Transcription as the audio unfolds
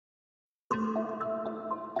In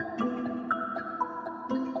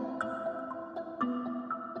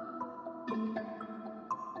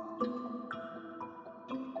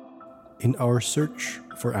our search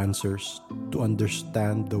for answers to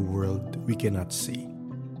understand the world we cannot see,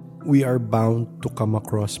 we are bound to come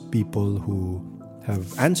across people who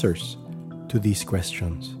have answers to these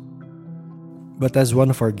questions. But as one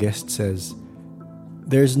of our guests says,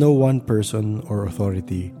 there's no one person or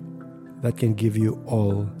authority that can give you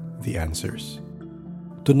all the answers.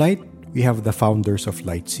 Tonight, we have the founders of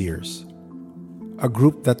LightSeers, a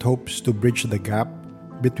group that hopes to bridge the gap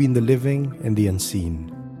between the living and the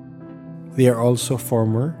unseen. They are also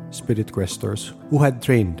former spirit questors who had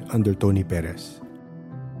trained under Tony Perez.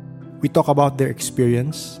 We talk about their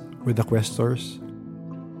experience with the questors,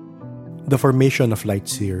 the formation of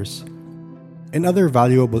LightSeers, and other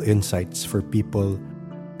valuable insights for people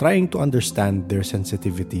trying to understand their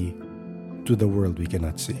sensitivity to the world we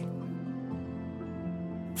cannot see.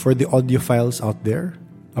 For the audiophiles out there,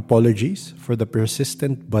 apologies for the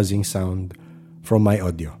persistent buzzing sound from my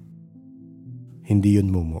audio. Hindi yun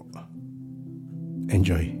mumu.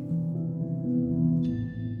 Enjoy.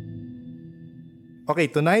 Okay,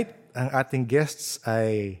 tonight, ang ating guests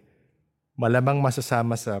ay malamang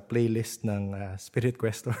masasama sa playlist ng Spirit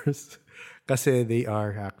Questors kasi they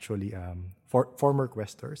are actually former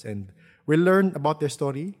questors, and we'll learn about their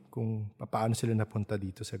story kung paano sila napunta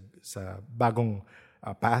dito sa bagong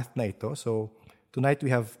path na ito. So, tonight we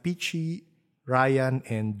have Peachy, Ryan,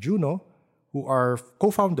 and Juno, who are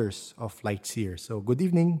co-founders of LightSeers. So, good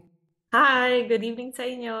evening. Hi, good evening sa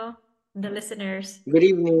inyo, the listeners. Good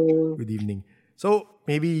evening. Good evening. So,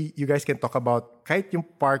 maybe you guys can talk about kahit yung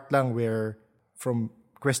part lang where from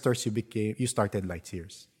questors you started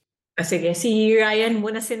LightSeers. Sige, si Ryan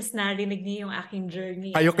muna since narinig niyo yung aking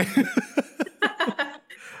journey. Okay.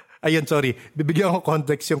 Ayun, sorry. Bibigyan ko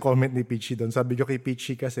context yung comment ni Peachy doon. Sabi ko kay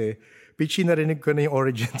Peachy kasi, Peachy, narinig ko na yung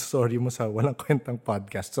origin story mo sa Walang Kwentang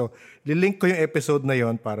Podcast. So, lilink ko yung episode na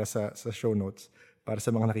yon para sa show notes, para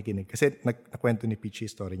sa mga nakikinig. Kasi nakwento ni Peachy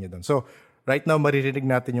story niya doon. So, right now, maririnig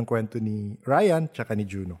natin yung kwento ni Ryan tsaka ni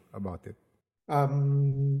Juno about it.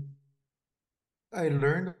 I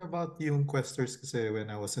learned about yung questers kasi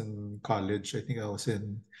when I was in college. I think I was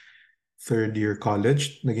in third year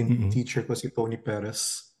college. Naging teacher ko si Tony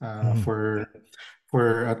Perez for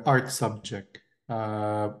an art subject.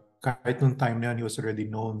 Kahit nung time na yan, he was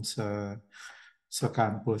already known sa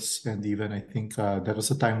campus, and even I think that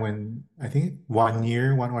was a time when I think 1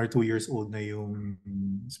 or 2 years old na yung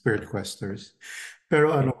Spirit Questers.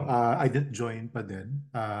 Pero I didn't join pa din.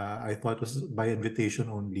 I thought it was by invitation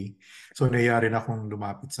only. So nayari na akong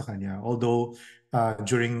lumapit sa kanya. Although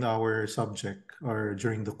during our subject or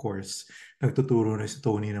during the course, nagtuturo na si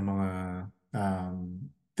Tony ng mga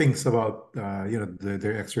things about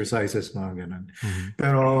their exercises, mga ganun.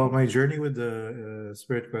 Pero my journey with the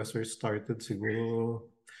Spirit Questers started siguro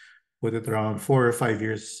with it around 4 or 5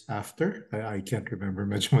 years after. I can't remember,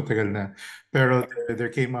 medyo matagal na. Pero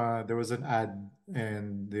there was an ad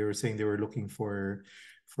and they were saying they were looking for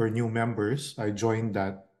new members. I joined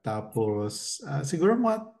that. Tapos siguro I'm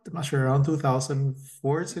not sure, around 2004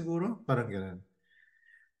 siguro, parang ganun.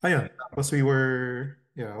 Ayun, tapos I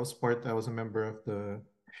was a member of the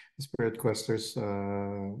Spirit Questers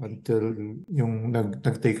until yung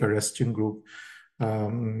nag-take a rest yung group.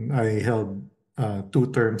 I held 2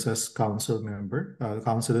 terms as council member.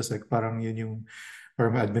 Council is like parang yun yung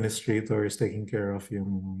administrator is taking care of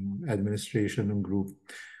yung administration ng group.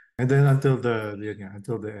 And then until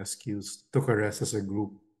the SQs took a rest as a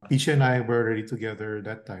group. Peachy and I were already together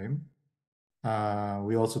that time.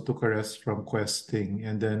 We also took a rest from questing.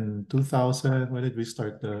 And then 2000, when did we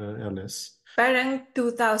start the LS? Parang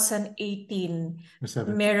 2018.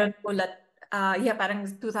 Meron ulit. Parang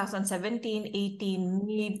 2017, 18,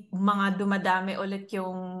 may mga dumadami ulit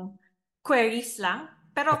yung queries lang.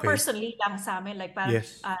 Pero personally lang sa amin, like parang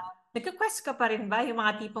nagka-quest ka pa rin ba? Yung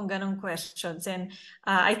mga tipong ganong questions. And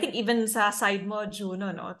I think even sa side mo,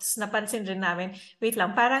 Juno, no? Tapos napansin rin namin, wait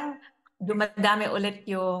lang, parang dumadami ulit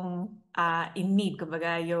yung in need,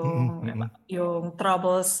 kumbaga, yung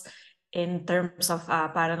troubles in terms of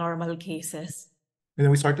paranormal cases. And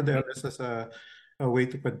then we started the LS as a way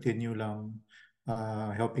to continue lang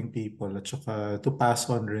helping people at saka to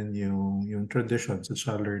pass on rin yung traditions at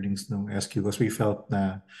saka learnings ng SQ because we felt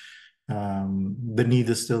na the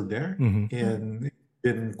need is still there. And it's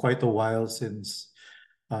been quite a while since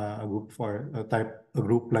a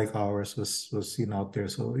group like ours was seen out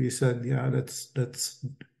there. So he said, yeah, let's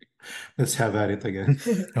have at it again.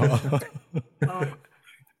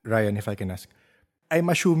 Ryan, if I can ask, I'm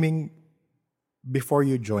assuming before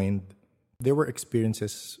you joined, there were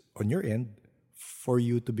experiences on your end for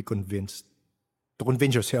you to convince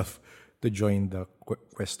yourself to join the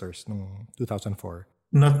Questers noong 2004?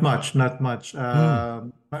 Not much, not much.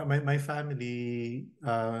 My family,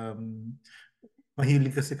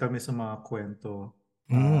 mahilig kasi kami sa mga kwento,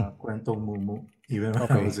 kwentong mumu, even when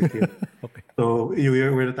I Okay. was a kid. Okay. So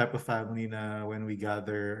we're the type of family na when we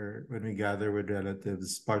gather with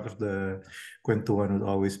relatives, part of the kwentuhan would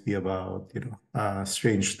always be about,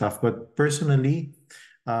 strange stuff. But personally,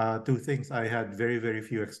 two things. I had very, very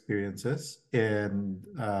few experiences. And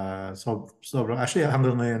sobrang, actually,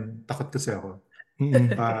 hanggang ngayon, takot kasi ako.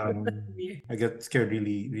 I get scared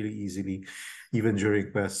really, really easily, even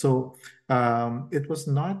during quest. So it's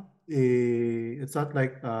not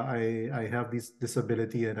like I have this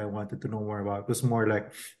disability and I wanted to know more about it. It was more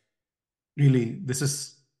like, really, this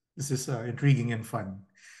is intriguing and fun.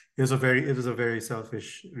 It was a very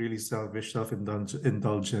selfish, really selfish,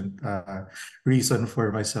 self-indulgent reason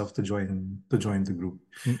for myself to join the group.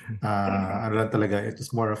 Ano lang talaga, it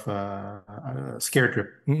was more of a scare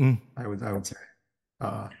trip. I would say.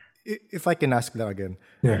 If I can ask that again,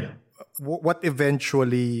 Yeah. what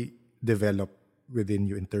eventually developed within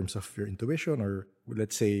you in terms of your intuition or,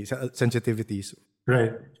 let's say, sensitivities?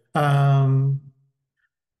 Right.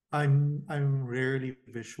 I'm rarely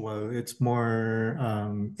visual. It's more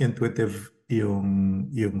intuitive yung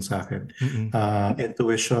sa akin.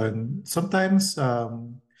 Intuition. Sometimes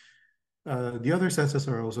the other senses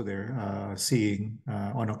are also there, seeing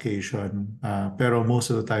on occasion. Pero most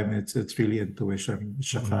of the time it's really intuition.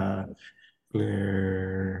 Tsaka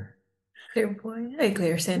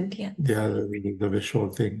clairsentient. Yeah, the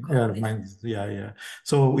visual thing. Yeah, yeah.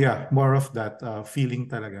 So yeah, more of that feeling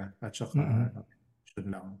talaga. At saka yun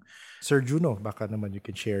lang. Sir Juno, baka naman you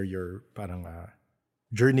can share your parang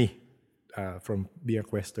journey from being a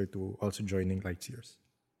quester to also joining LightSeers.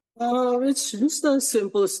 It's just a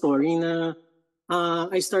simple story na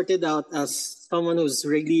I started out as someone who's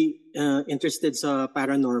really interested sa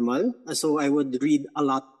paranormal. So I would read a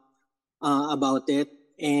lot about it.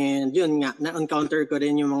 And yun nga, na-encounter ko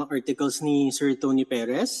rin yung mga articles ni Sir Tony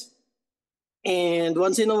Perez. And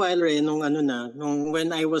once in a while rin,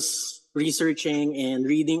 when I was researching and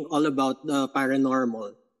reading all about the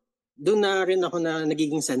paranormal, doon na rin ako na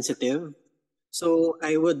nagiging sensitive. So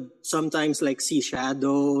I would sometimes see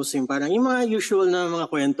shadows, yung parang yung mga usual na mga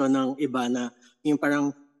kwento ng iba na yung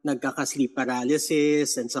parang nagkaka-sleep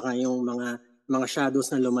paralysis and saka yung mga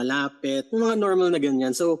shadows na lumalapit, yung mga normal na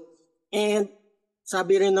ganyan. So, and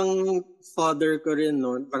sabi rin ng father ko rin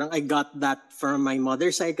noon, parang I got that from my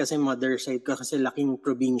mother's side kasi laking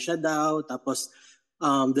probinsya daw, tapos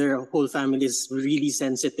their whole family is really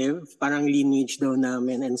sensitive, parang lineage daw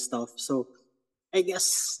namin and stuff. So I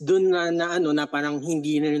guess dun na parang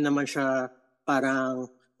hindi na rin naman siya parang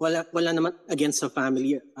wala naman against sa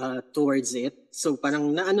family towards it. So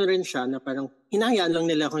parang naano rin siya na parang hinayaan lang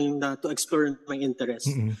nila ako to explore my interest.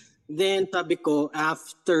 Then sabi ko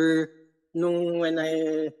after when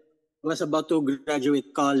I was about to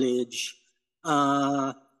graduate college,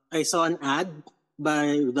 I saw an ad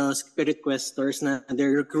by the Spirit Questers na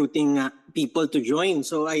they're recruiting people to join.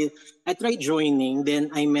 So I tried joining. Then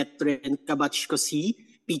I met rin kabatch ko si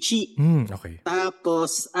Pichi. Okay.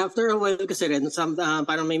 Tapos after a while kasi rin,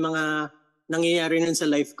 parang may mga nangyayari rin sa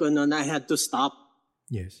life ko na I had to stop.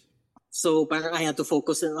 Yes. So parang I had to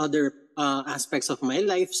focus on other aspects of my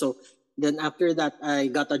life. So then after that, I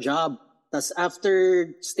got a job. Tapos after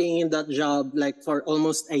staying in that job for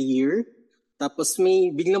almost a year, tapos may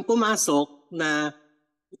biglang pumasok na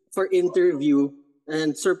for interview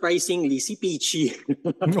and surprisingly si Peachy.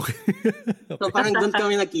 Okay. So parang doon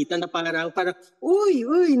kami nakita na parang uy,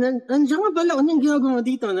 nandiyan ka pala, anong ginagawa mo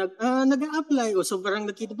dito? Nag-a-apply. So parang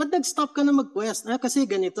nakita, ba't nag-stop ka na mag-quest? Kasi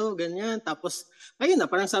ganito, ganyan. Tapos ayun na,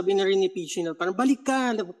 parang sabi na rin ni Peachy na parang balik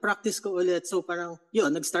ka, practice ko ulit. So parang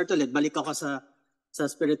yun, nag-start ulit, balik ako sa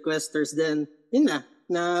Spirit Questers. Then yun na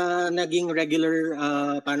naging regular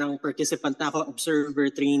parang participant na ako,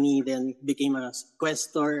 observer, trainee, then became a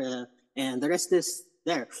questor, and the rest is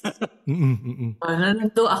there.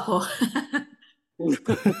 Nandito ako.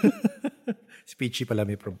 Speechy pala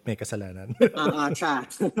may kasalanan. Siya.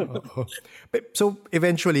 So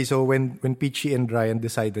eventually, when Peachy and Ryan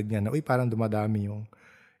decided nga na, parang dumadami yung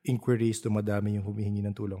inquiries, dumadami yung humihingi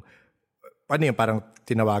ng tulong. Paano yun? Parang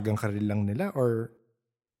tinawagan ka rin lang nila or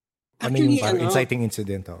actually, yung inciting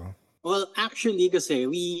incident? Well, actually, kasi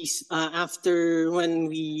we after when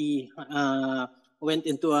we went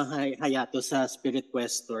into a hiatus sa Spirit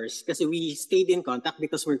Questors, kasi we stayed in contact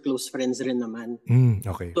because we're close friends rin naman.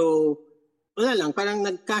 Okay. So wala lang, parang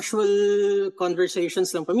nag-casual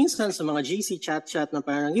conversations lang paminsan sa mga GC chat-chat na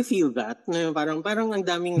parang you feel that. Na parang ang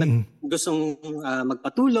daming gustong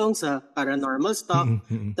magpatulong sa paranormal stuff.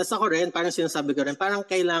 Tapos ako rin, parang sinasabi ko rin, parang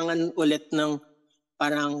kailangan ulit ng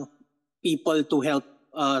parang people to help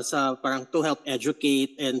to help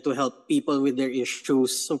educate and to help people with their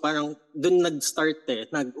issues. So parang dun nag-start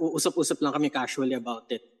nag-uusap-usap lang kami casually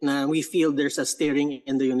about it. Na we feel there's a stirring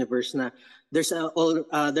in the universe na there's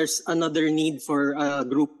another need for a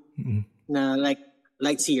group na like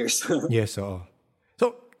LightSeers. Yes, oo.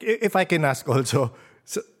 So, if I can ask also,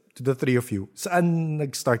 to the three of you, saan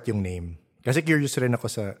nag-start yung name? Kasi curious rin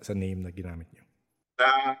ako sa name na ginamit niyo.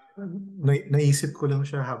 Naisip ko lang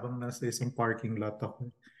siya habang nasa isang parking lot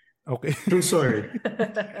ako. Okay. True story.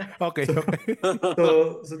 Okay.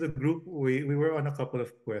 So the group, we were on a couple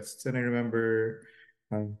of quests, and I remember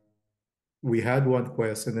we had one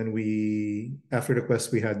quest, and then after the quest,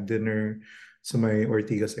 we had dinner sa may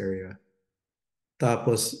Ortigas area.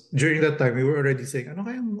 Tapos, during that time, we were already saying, ano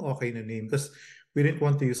kayang okay na name? Because we didn't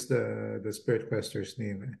want to use the Spirit Quester's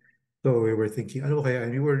name. So we were thinking, ano kaya? And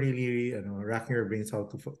we were really racking our brains how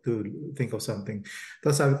to think of something.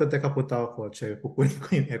 Tapos sabi ko, teka, punta ako kotse, pupunin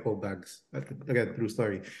ko yung eco bags. Again, true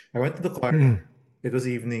story. I went to the car. It was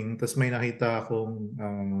evening. Tapos may nakita akong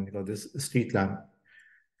this street lamp.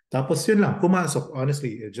 Tapos yun lang, pumasok.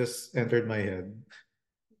 Honestly, it just entered my head.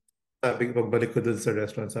 Sabi ko, pagbalik ko dun sa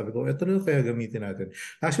restaurant, sabi ko, eto na kaya gamitin natin.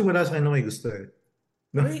 Actually, wala sa akin na may gusto eh.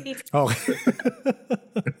 No? Really? Okay.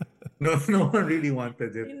 No one really wanted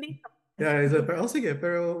it. Hindi. Yeah, pero sige,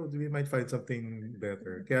 pero we might find something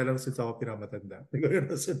better. Kaya lang since ako pinamatanda.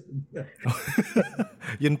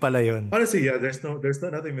 Yun pala yun. Honestly, yeah, there's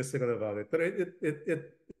nothing mystical about it. But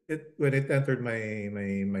it when it entered my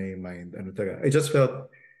mind, it just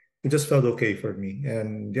felt okay for me.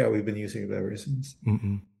 And yeah, we've been using it ever since.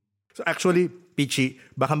 Mm-mm. So actually, Pichi,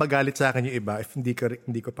 baka magalit sa akin yung iba if hindi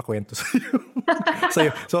ko pa kwento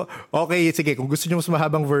sa'yo. So, okay, sige. Kung gusto nyo mas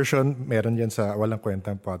mahabang version, meron yan sa Walang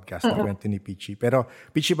Kwentang podcast na kwento ni Pichi. Pero,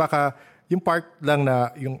 Pichi, baka yung part lang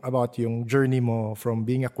na yung about yung journey mo from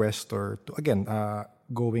being a questor to, again,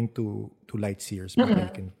 going to LightSeers. Baka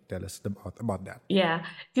you can tell us about that. Yeah.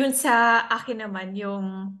 Yun sa akin naman,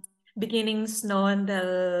 yung beginnings noon,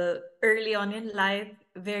 early on in life,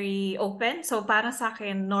 very open. So parang sa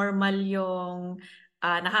akin, normal yung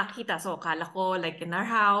nakakita. So akala ko like in our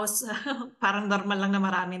house, parang normal lang na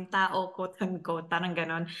maraming tao, quote unquote, parang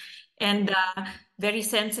ganon. And very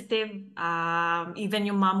sensitive. Even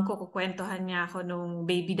yung mom ko, kukwentuhan niya ako nung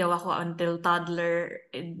baby daw ako until toddler.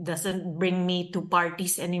 It doesn't bring me to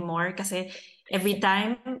parties anymore kasi every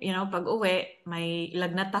time, pag uwi, may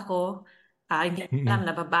lagnat ako. Hindi alam,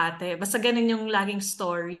 nababate. Basta ganun yung laging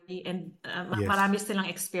story and marami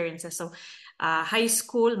silang experiences. So, high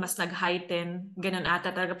school, mas nag-heighten. Ganun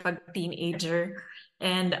ata talaga pag teenager.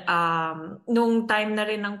 And nung time na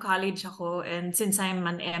rin ng college ako, and since I'm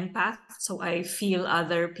an empath, so I feel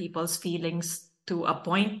other people's feelings to a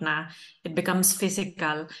point na it becomes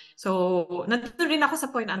physical. So, nandun rin ako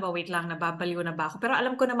sa point, wait lang, nababaliw na ba ako? Pero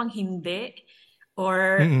alam ko namang hindi.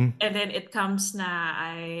 And then it comes na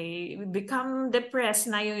I become depressed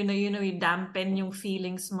na you dampen yung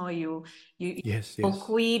feelings mo, you smoke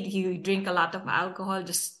weed, you drink a lot of alcohol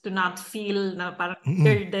just to not feel na parang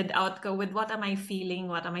weirded out ko with what am I feeling,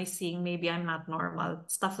 what am I seeing, maybe I'm not normal,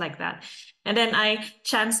 stuff like that. And then I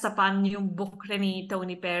chanced upon yung book rin ni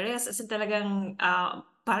Tony Perez, as in talagang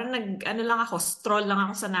parang stroll lang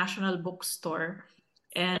ako sa National Bookstore.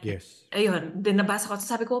 And ayun, din nabasa ko,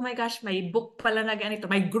 sabi ko, oh my gosh, may book pala na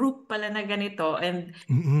ganito, may group pala na ganito, and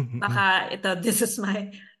baka this is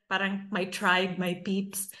my tribe, my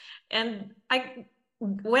peeps. And I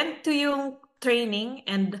went to yung training,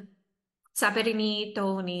 and sabi rin ni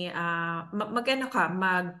Tony,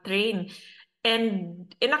 mag-train. And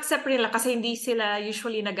in-accept nila kasi hindi sila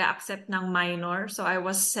usually nag-accept ng minor. So I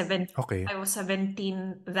was 17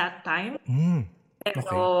 that time.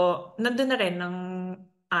 Pero nandun na rin nang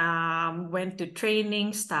went to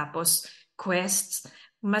trainings, tapos quests.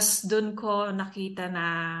 Mas dun ko nakita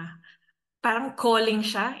na parang calling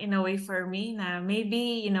siya in a way for me na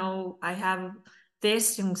maybe, I have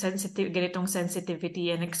yung ganitong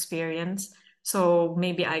sensitivity and experience. So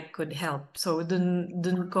maybe I could help. So dun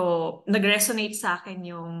ko, nag-resonate sa akin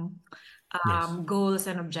yung goals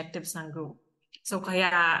and objectives ng group. So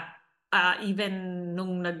kaya even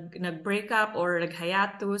nung nag-break up or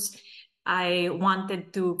nag-hiatus, I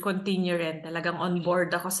wanted to continue rin. Talagang on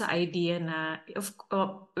board ako sa idea na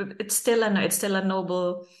it's still a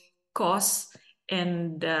noble cause,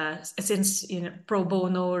 and since pro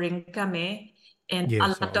bono rin kami, And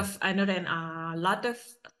Yes, a lot of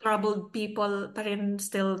troubled people pa rin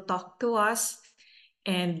still talk to us,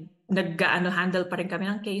 and handle pa rin kami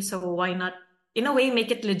ng case. So why not, in a way,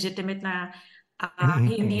 make it legitimate na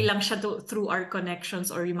hindi lang siya through our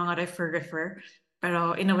connections or yung mga refer.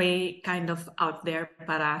 Pero in a way, kind of out there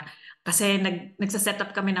kasi nagsa-set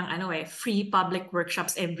up kami ng free public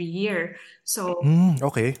workshops every year. So,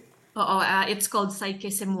 okay. It's called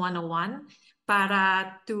Psychism 101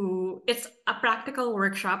 it's a practical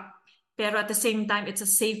workshop, pero at the same time, it's a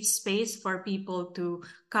safe space for people to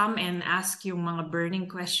come and ask yung mga burning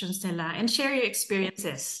questions nila and share your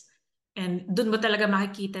experiences. And dun mo talaga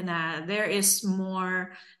makikita na there is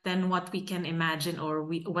more than what we can imagine or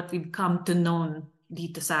what we've come to know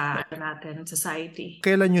dito sa natin society.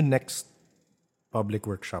 Kailan yung next public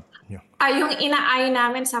workshop nyo? Yung inaay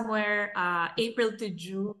namin somewhere April to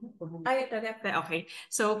June. Okay.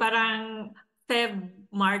 So parang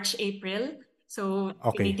March, April. So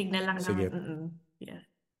tinitignan lang Sige. Yeah.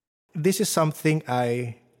 This is something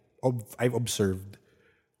I've observed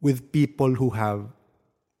with people who have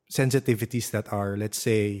sensitivities that are, let's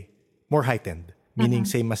say, more heightened. Meaning,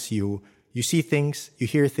 same as you see things, you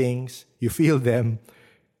hear things, you feel them,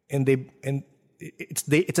 and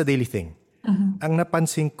it's a daily thing. Ang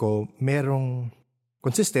napansin ko, merong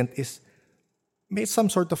consistent is may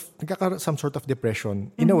some sort of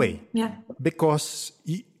depression in a way. Yeah. Because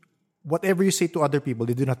whatever you say to other people,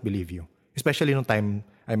 they do not believe you. Especially nung time,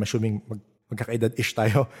 I'm assuming magkakaedad-ish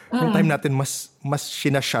tayo. Nung time natin, mas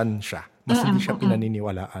sinasyan siya. Mas hindi siya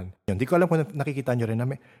pinaniniwalaan. Hindi ko alam kung nakikita nyo rin na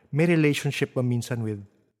may relationship pa minsan with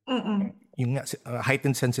yung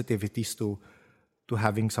heightened sensitivities to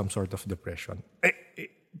having some sort of depression.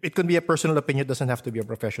 It could be a personal opinion. It doesn't have to be a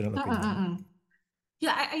professional opinion.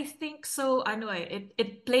 Yeah, I think so.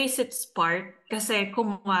 It plays its part kasi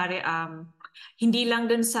kumwari hindi lang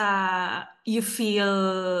dun sa you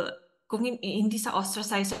feel kung hindi sa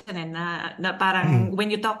ostracized na parang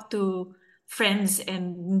when you talk to friends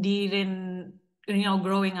and hindi rin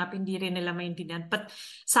growing up hindi rin nila maintindihan. But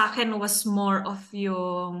sa akin was more of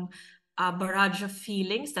yung barrage of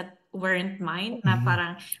feelings that weren't mine na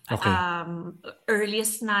parang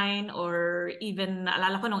earliest 9 or even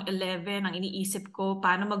naalala ko nung 11 ang iniisip ko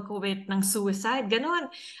paano mag-commit ng suicide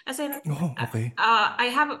ganon as in I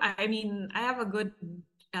have a good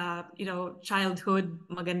childhood,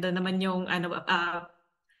 maganda naman yung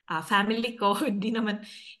family ko, hindi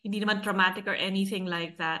naman traumatic or anything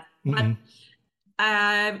like that. But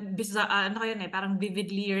parang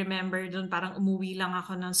vividly remember doon, parang umuwi lang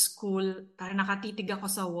ako ng school, parang nakatitig ako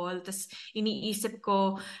sa wall, tas iniisip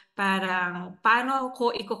ko parang paano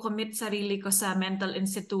ko i-commit sarili ko sa mental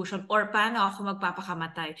institution or paano ako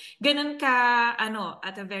magpapakamatay. Ganun ka,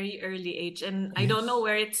 at a very early age. And I don't know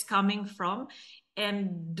where it's coming from.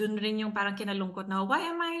 And dun rin yung parang kinalungkot na why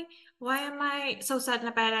am I so sad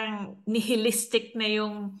na parang nihilistic na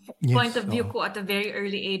yung point of view ko at a very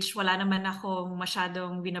early age. Wala naman akong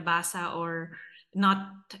masyadong binabasa or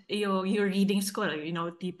not your readings ko,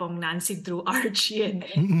 tipong Nancy Drew, Archie and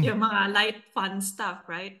yung mga light fun stuff,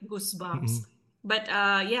 right? Goosebumps. But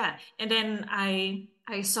and then I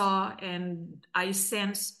saw and I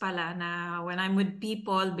sensed pala na when I'm with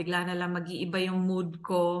people, bigla na lang mag-iiba yung mood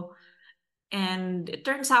ko. And it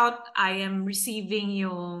turns out I am receiving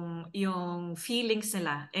yung feelings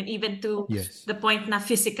nila, and even to the point na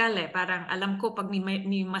physical parang alam ko pag may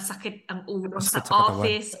masakit ang ulo sa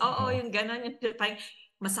office. Yung gano'n, yung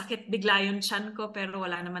masakit bigla yung tiyan ko pero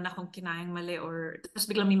wala naman akong kinayang mali, or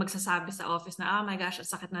tapos biglang may magsasabi sa office na oh my gosh,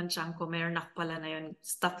 ang sakit ng tiyan ko, meron ako pala na yun,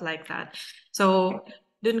 stuff like that. So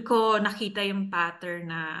dun ko nakita yung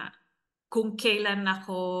pattern na kung kailan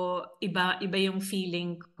ako iba yung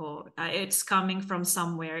feeling ko, it's coming from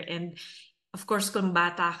somewhere. And of course, kung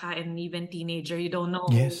bata ka and even teenager, you don't know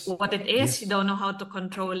what it is. You don't know how to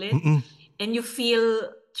control it. And you feel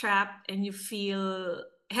trapped and you feel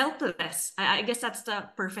helpless. I guess that's the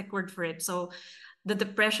perfect word for it. So the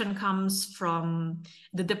depression comes from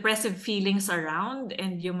the depressive feelings around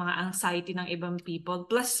and yung mga anxiety ng ibang people,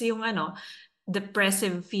 plus yung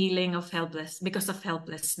depressive feeling of because of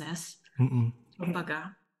helplessness.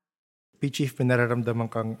 Kumbaga. Chief, nararamdaman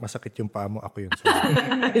kang masakit yung paa mo, ako yun.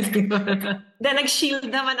 Then nag-shield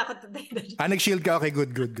naman ako today. Nag-shield ka? Okay,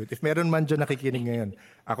 good. If meron man dyan nakikinig ngayon,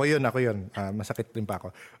 ako yun. Masakit din pa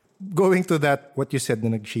ako. Going to that, what you said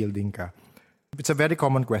na nag-shielding ka, it's a very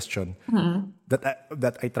common question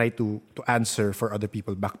that I try to answer for other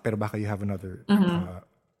people, pero baka you have another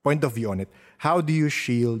point of view on it. How do you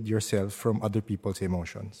shield yourself from other people's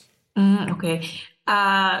emotions? Okay.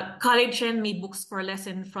 College rin, may bookstore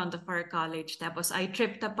in front of our college. Tapos I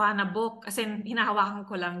tripped upon a book. As in, hinahawakan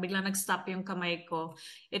ko lang, biglang nag-stop yung kamay ko.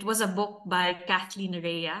 It was a book by Kathleen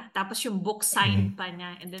Rhea. Tapos yung book signed pa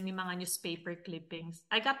niya. And then may mga newspaper clippings.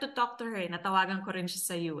 I got to talk to her. Natawagan ko rin siya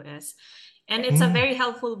sa US. And it's a very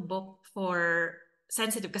helpful book for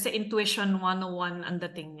sensitive kasi intuition 101 ang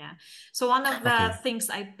dating niya. So one of the things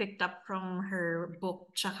I picked up from her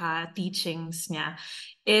book tsaka teachings niya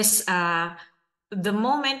is the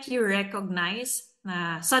moment you recognize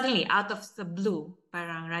na suddenly out of the blue,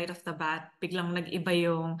 parang right off the bat, biglang nag-iba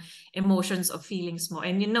yung emotions of feelings mo.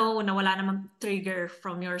 And you know na wala namang trigger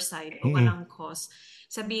from your side o walang cause.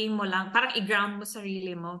 Sabihin mo lang, parang i-ground mo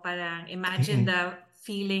sarili mo, parang imagine the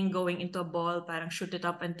feeling going into a ball, parang shoot it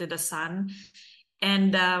up into the sun.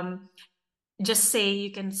 And just say,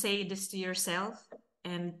 you can say this to yourself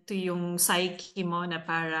and to yung psyche mo na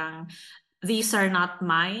parang, these are not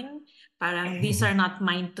mine. Parang, these are not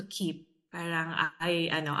mine to keep. Parang,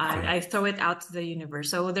 I throw it out to the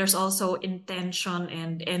universe. So there's also intention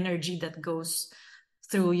and energy that goes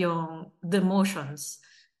through the emotions.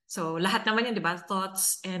 So lahat naman yun, di ba?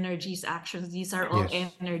 Thoughts, energies, actions, these are all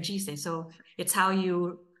energies. So it's how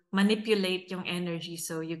you manipulate yung energy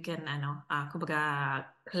so you can kumbaga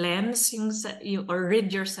cleanse or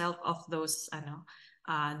rid yourself of those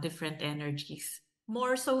different energies.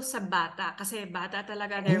 More so sa bata kasi bata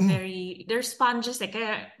talaga they're sponges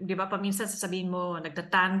kaya 'di ba paminsan sasabihin mo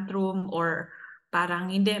nagta-tantrum or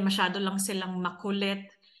parang hindi masyado lang silang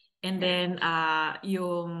makulit and then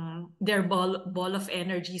their ball of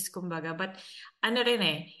energies kumbaga, but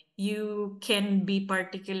rin you can be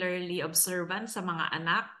particularly observant sa mga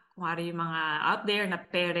anak. Kumari yung mga out there na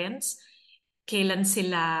parents, kailan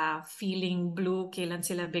sila feeling blue, kailan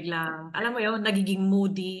sila biglang, alam mo yun, nagiging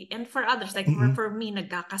moody. And for others, like for me,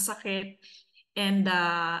 nagkakasakit. And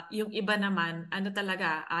yung iba naman,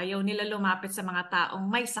 talaga, ayaw nila lumapit sa mga taong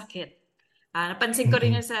may sakit. Napansin ko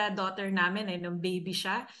rin yun sa daughter namin nung baby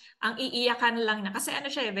siya. Ang iiyakan lang niya, kasi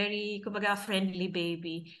siya very, kumbaga, friendly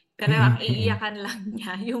baby. Pero ang iiyakan lang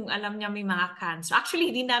niya, yung alam niya may mga cancer.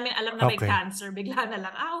 Actually, hindi namin alam na may cancer. Bigla na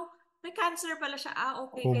lang, may cancer pala siya.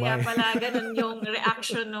 Okay. Kaya pala ganun yung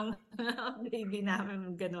reaction ng baby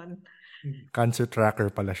namin. Ganun. Cancer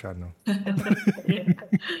tracker pala siya, no?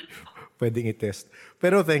 Pwedeng i-test.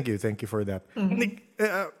 Pero thank you for that. Nick,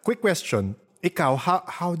 quick question. Ikaw,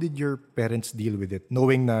 how did your parents deal with it?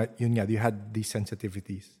 Knowing na, yun nga, you had these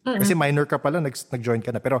sensitivities. Kasi minor ka pala, nag-join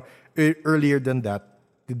ka na. Pero earlier than that,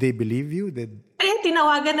 did they believe you?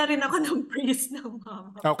 Tinawagan na rin ako ng priest ng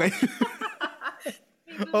mama. Okay.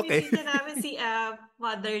 Okay. Bisita namin si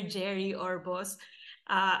Mother Jerry Orbos.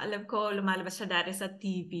 Alam ko, lumalabas siya dati sa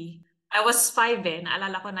TV. I was 5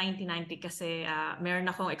 Naalala ko 1990 kasi meron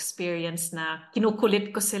akong experience na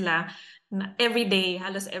kinukulit ko sila na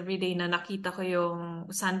halos everyday na nakita ko yung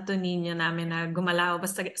Santo Niño namin na gumalaw.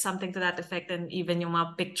 Basta something to that effect, and even yung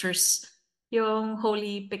mga pictures, yung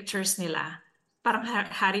holy pictures nila. Parang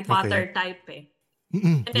Harry Potter type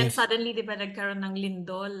And then suddenly, di ba, nagkaroon ng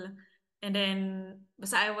lindol. And then,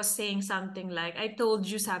 basta I was saying something like, I told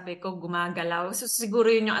you, sabi ko, gumagalaw. So siguro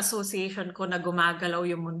yun yung association ko na gumagalaw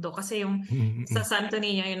yung mundo. Kasi yung sa Santo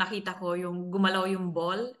Niño, yung nakita ko, yung gumalaw yung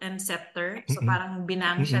ball and scepter. So parang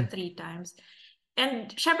binang siya 3 times. And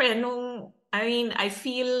syempre, I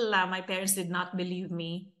feel my parents did not believe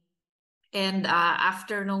me. And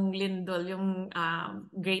after nung lindol, yung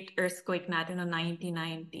great earthquake natin noong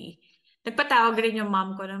 1990, nagpatawag rin yung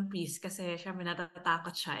mom ko ng priest kasi syempre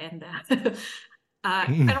natatakot siya. And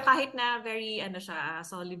pero kahit na very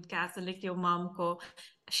solid Catholic yung mom ko,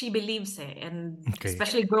 she believes and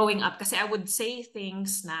especially growing up kasi I would say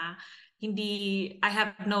things na I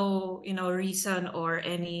have no reason or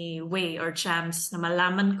any way or chance na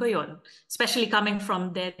malaman ko yon, especially coming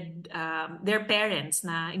from their parents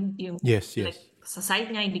na yung like, sa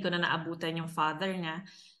side niya hindi ko na naabutan yung father niya,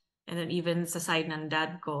 and then even sa side ng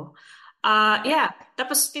dad ko.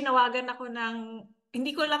 Tapos tinawagan ako ng,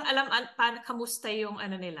 hindi ko lang alam kamusta yung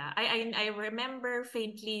nila. I remember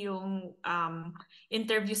faintly yung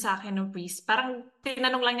interview sa akin ng priest. Parang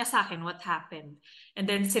tinanong lang niya sa akin what happened. And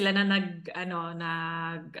then sila na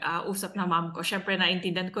usap na mom ko. Syempre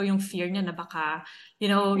naintindihan ko yung fear niya na baka,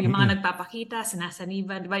 yung mga nagpapakita,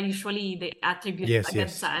 sinasaniban. Diba usually they attribute agad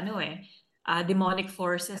sa demonic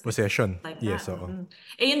forces. Possession. Like yes, that.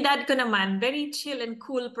 Yung dad ko naman, very chill and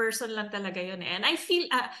cool person lang talaga yun. And I feel,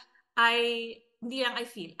 hindi lang I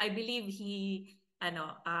feel, I believe he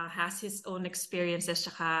has his own experiences,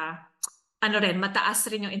 tsaka mataas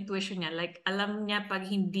rin yung intuition niya. Like, alam niya pag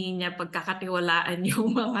hindi niya pagkakatiwalaan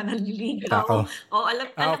yung mga naliligaw. Tao. Alam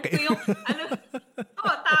ko yung,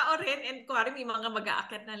 tao rin. akin, and kuwari may mga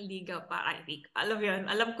mag-aakyat ng ligaw pa. Alam yun,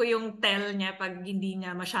 alam ko yung tell niya pag hindi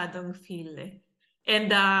niya masyadong feel eh.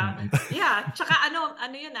 And yeah, tsaka ano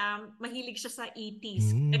yun mahilig siya sa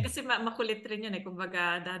 80s. Kasi makulit rin yun eh.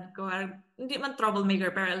 Kumbaga, dad ko, hindi man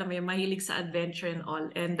troublemaker, pero alam mo yun, mahilig sa adventure and all.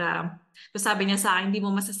 And so sabi niya sa akin, hindi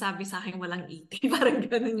mo masasabi sa akin walang 80. Parang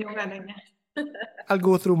ganun yung niya. I'll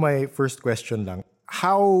go through my first question lang.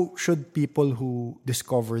 How should people who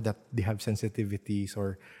discover that they have sensitivities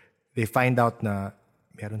or they find out na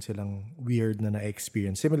meron silang weird na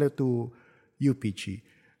na-experience, similar to you, Peachy,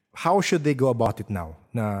 how should they go about it now?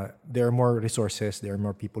 Na there are more resources, there are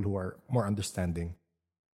more people who are more understanding.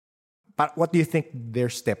 But what do you think their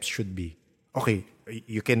steps should be? Okay,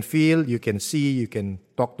 you can feel, you can see, you can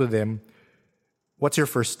talk to them. What's your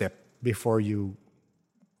first step before you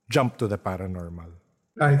jump to the paranormal?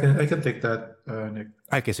 I can take that, Nick.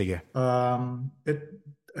 Okay, sige.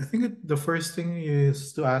 I think the first thing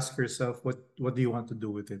is to ask yourself what do you want to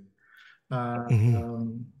do with it.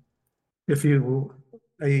 If you,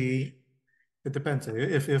 it depends.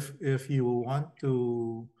 If you want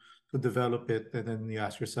to develop it, and then you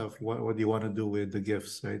ask yourself what do you want to do with the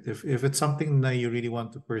gifts, right? If it's something that you really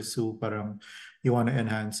want to pursue, parang you want to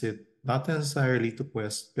enhance it, not necessarily to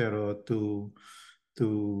quest, pero to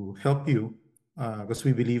help you, because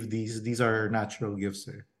we believe these are natural gifts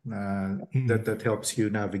that helps you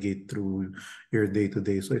navigate through your day to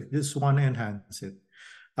day. So if you just want to enhance it,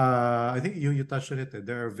 I think you touched on it.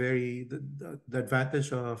 There are the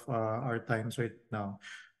advantage of our times right now.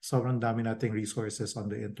 Sobrang dami nating resources on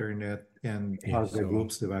the internet and other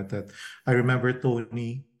groups, diba? That I remember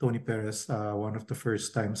Tony Perez, one of the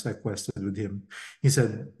first times I quested with him, he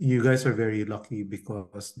said, you guys are very lucky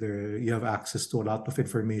because you have access to a lot of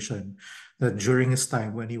information that during his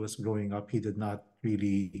time when he was growing up, he did not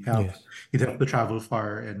really have. Yes. He'd have to travel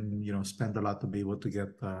far and spend a lot to be able to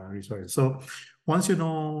get resources. So once you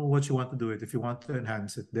know what you want to do it, if you want to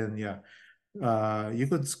enhance it, then you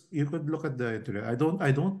could look at the internet.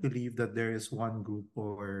 I don't believe that there is one group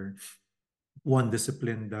or one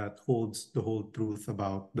discipline that holds the whole truth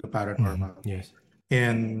about the paranormal. Yes.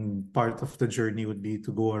 And part of the journey would be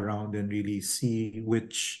to go around and really see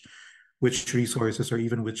which resources or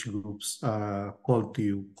even which groups call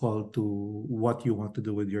to what you want to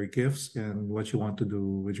do with your gifts and what you want to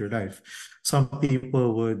do with your life. Some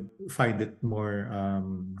people would find it more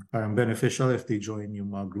beneficial if they join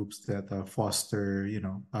yung mga groups that foster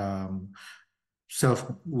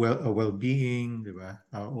well-being, diba?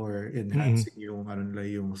 Or enhancing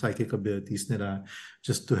yung psychic abilities nila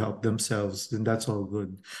just to help themselves, then that's all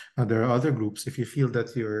good. There are other groups, if you feel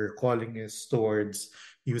that your calling is towards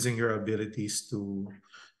using your abilities to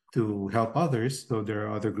help others, so there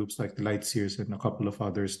are other groups like the LightSeers and a couple of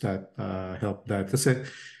others that help that. Kasi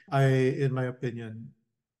in my opinion,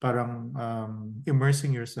 parang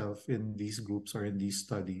immersing yourself in these groups or in these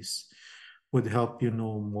studies would help you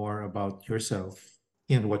know more about yourself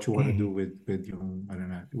and what you want to do with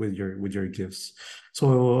your gifts.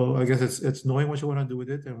 So I guess it's knowing what you want to do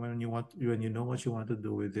with it, and when you know what you want to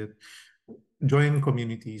do with it, join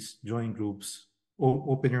communities, join groups,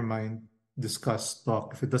 open your mind, discuss,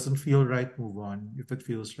 talk. If it doesn't feel right, move on. If it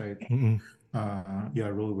feels right,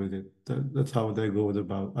 roll with it. That's how I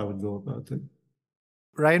would go about it.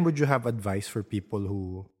 Ryan, would you have advice for people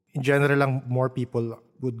who, in general, lang more people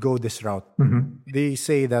would go this route? They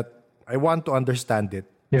say that I want to understand it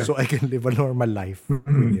so I can live a normal life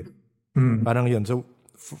with it. Parang yun. So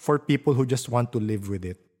for people who just want to live with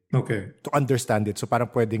it, okay, to understand it, so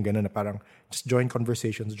parang pwedeng ganun na parang just join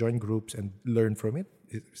conversations, join groups, and learn from it.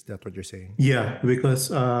 Is that what you're saying? Yeah, because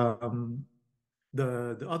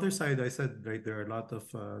the other side, I said, right, there are a lot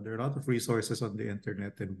of resources on the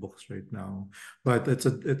internet and books right now, but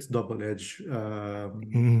it's double-edged.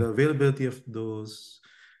 The availability of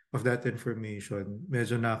that information,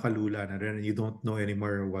 medyo nakalula na rin. You don't know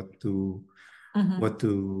anymore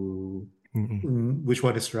which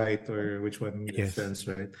one is right or which one makes sense,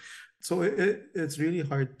 right? So it's really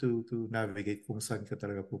hard to navigate kung saan ka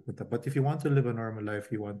talaga pupunta. But if you want to live a normal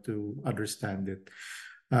life, you want to understand it.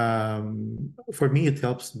 For me, it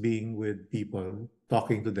helps being with people,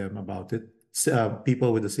 talking to them about it,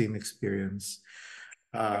 people with the same experience.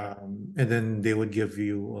 And then they would give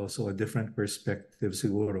you also a different perspective,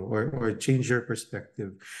 siguro, or change your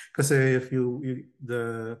perspective. Kasi if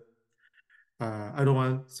I don't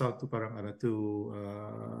want to sound too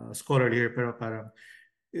scholarly here, pero parang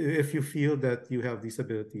if you feel that you have these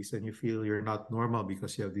abilities and you feel you're not normal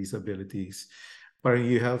because you have these abilities, parang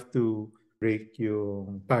you have to break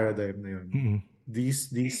yung paradigm na yun. These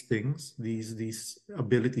things, these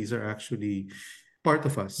abilities are actually part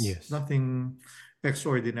of us. Yes. Nothing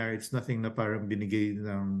extraordinary. It's nothing na parang binigay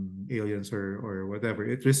ng aliens or whatever.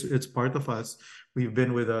 It's part of us. We've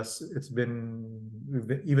been with us.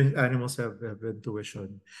 Even animals have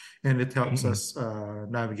intuition, and it helps us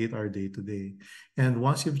navigate our day to day. And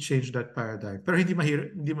once you've changed that paradigm, pero hindi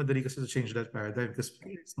madali kasi to change that paradigm because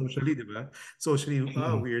socially, di ba? Socially,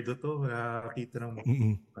 weirdo to, nakakita ng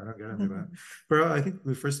parang ganun, di ba? Pero I think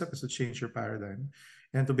the first step is to change your paradigm.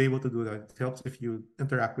 And to be able to do that, it helps if you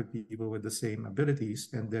interact with people with the same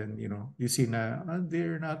abilities, and then you see na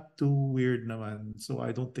they're not too weird naman. So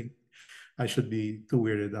I don't think I should be too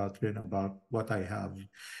weirded out rin about what I have.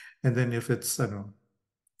 And then if it's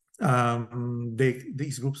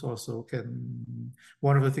these groups also can.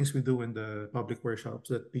 One of the things we do in the public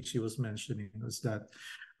workshops that Pichi was mentioning is that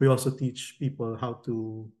we also teach people how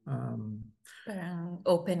to Parang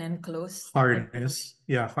open and close. harness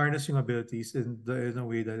yung abilities in a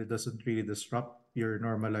way that it doesn't really disrupt your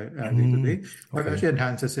normal day-to-day. But Okay. actually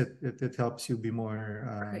enhances it. It helps you be more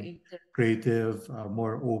creative,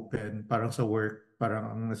 more open. Parang sa work,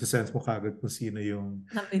 parang ang nasisense mo kagad kung sino yung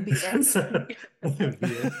BS.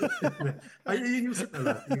 You use it a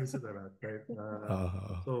lot, right?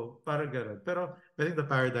 So parang ganun. Pero I think the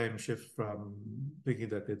paradigm shift from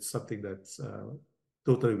thinking that it's something that's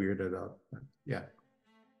totally weirded out. Yeah.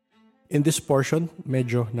 In this portion,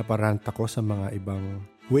 medyo naparant ako sa mga ibang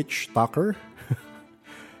witch talker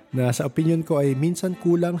na sa opinion ko ay minsan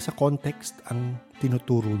kulang sa context ang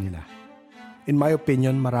tinuturo nila. In my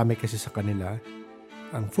opinion, marami kasi sa kanila,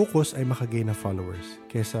 ang focus ay makagain ng followers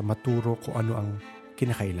kaysa maturo kung ano ang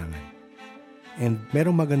kinakailangan. And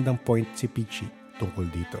merong magandang point si Pichi tungkol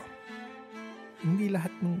dito. Hindi lahat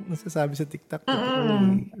ng nasasabi sa TikTok.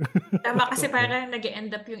 Tama kasi parang nag-end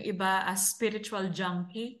up yung iba as spiritual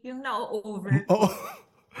junkie, yung na-over.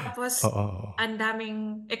 Tapos, ang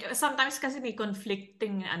daming, sometimes kasi may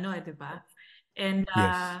conflicting di ba? And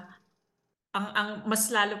ang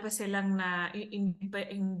mas lalo pa silang na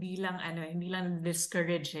hindi lang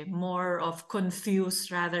discouraged, more of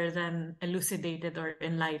confused rather than elucidated or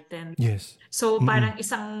enlightened. Yes. So parang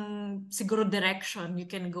isang siguro direction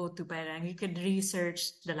you can go to, parang you could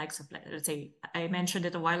research the likes of, let's say, I mentioned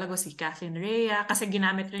it a while ago, si Kathleen Rhea, kasi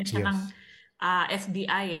ginamit rin siya ng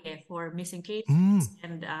FBI for missing cases,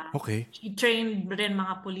 and she trained rin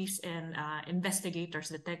mga police and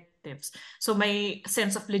investigators, detectives. So may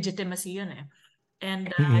sense of legitimacy yun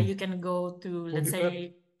and you can go to, let's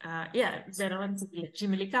say, Zeron,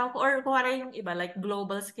 Jimmy Licao, or kung yung iba like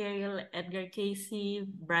global scale, Edgar Casey,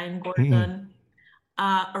 Brian Gordon,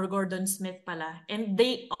 or Gordon Smith pala, and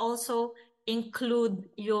they also include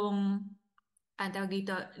yung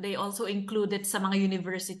they also include it sa mga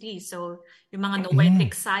universities. So, yung mga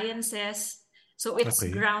noetic sciences. So, it's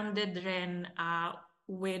grounded rin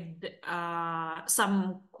with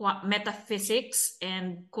some metaphysics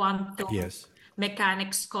and quantum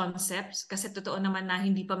mechanics concepts. Kasi totoo naman na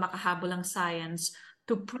hindi pa makahabol ang science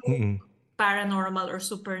to prove paranormal or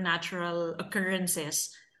supernatural occurrences.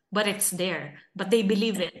 But it's there. But they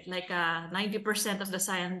believe it. Like 90% of the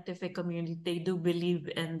scientific community, they do believe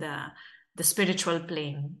in the spiritual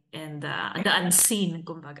plane and the unseen,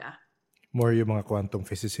 kumbaga. More yung mga quantum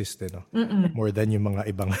physicists, no? More than yung mga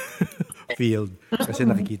ibang field. Kasi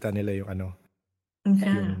nakikita nila yung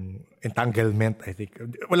yung entanglement, I think.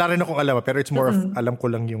 Wala rin akong alam, pero it's more of, alam ko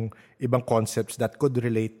lang yung ibang concepts that could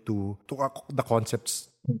relate to the concepts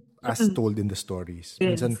as told in the stories.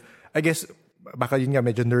 Minsan, I guess, baka yun nga,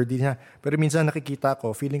 medyo nerdy niya. Pero minsan nakikita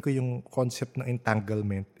ko, feeling ko yung concept ng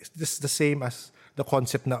entanglement is just the same as the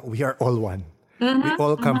concept na we are all one. We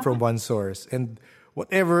all come from one source. And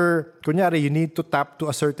whatever, kunyari, you need to tap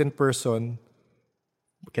to a certain person,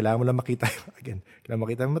 kailangan mo lang makita, again, kailangan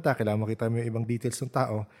makita mo mata, kailangan makita mo yung ibang details ng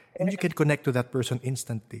tao, and you can connect to that person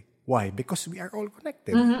instantly. Why? Because we are all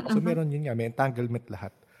connected. So meron yun nga, may entanglement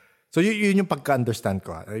lahat. So yun yung pagka-understand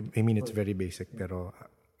ko. I mean, it's very basic, pero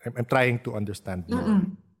I'm trying to understand more.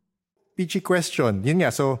 Pichi question, yun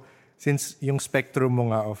nga, so since yung spectrum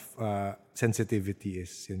mo nga of sensitivity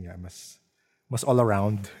is, yun nga, mas all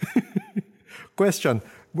around. Question,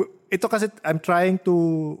 ito kasi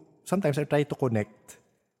sometimes I try to connect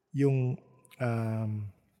yung,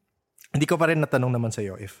 hindi ko pa rin natanong naman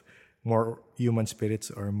sa'yo if more human spirits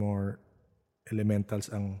or more elementals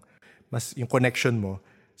ang, mas yung connection mo.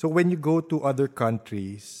 So when you go to other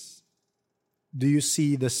countries, do you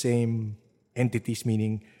see the same entities,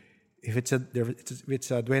 meaning, if it's a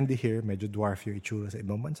duwende here, medyo dwarf yung itsura sa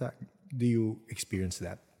ibang bansa, do you experience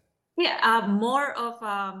that? Yeah, more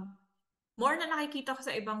na nakikita ko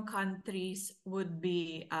sa ibang countries would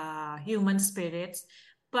be human spirits.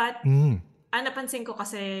 But napansin ko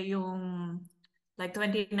kasi yung Like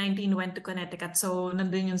 2019 went to Connecticut. So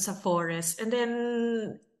nandun yun sa forest. And then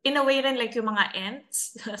in a way rin like yung mga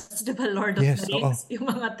ants, di ba Lord of the Yes, oo. Rings, yung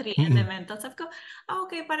mga three Mm-mm. elementals. Sabi ko,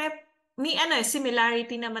 okay, may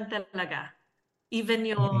similarity naman talaga. Even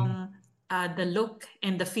yung the look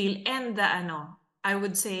and the feel and the I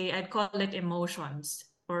would say I'd call it emotions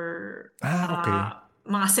or Okay.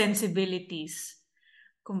 mga sensibilities.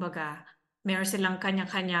 Kumbaga, meron silang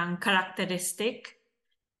kanya-kanyang characteristic.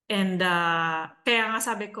 And kaya nga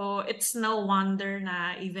sabi ko, it's no wonder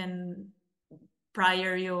na even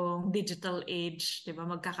prior yung digital age, di ba,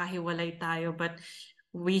 magkakahiwalay tayo. But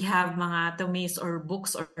we have mga tomes or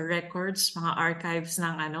books or records, mga archives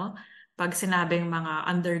ng pag sinabing mga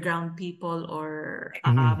underground people or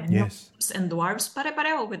Yes. gnomes and dwarves,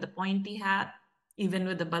 pare-pareho with the pointy hat, even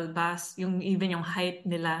with the balbas, even yung height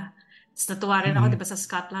nila. Tapos natuwa rin ako, di ba sa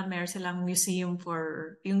Scotland, meron silang museum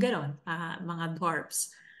for yung gano'n, mga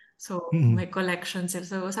dwarves. So, may collection sila.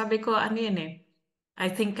 So, sabi ko, yun I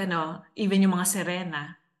think, even yung mga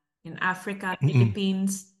sirena in Africa,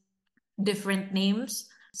 Philippines, different names,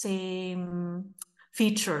 same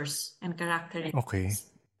features and characteristics. Okay.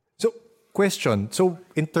 So, question. So,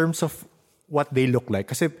 in terms of what they look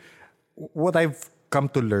like, kasi what I've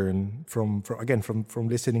come to learn from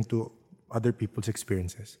listening to other people's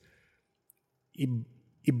experiences,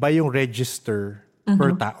 iba yung register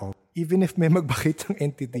per tao. Even if may magbakit ng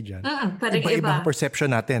entity dyan, iba-iba ang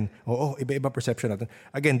perception natin. Oo, iba-iba perception natin.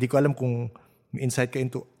 Again, di ko alam kung may insight ka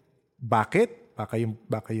into bakit,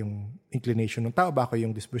 baka yung inclination ng tao, baka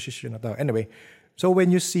yung disposition ng tao. Anyway, so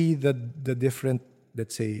when you see the different,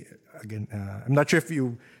 let's say, again, I'm not sure if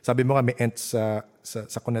sabi mo nga may ants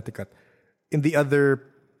sa Connecticut. In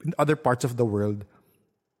other parts of the world,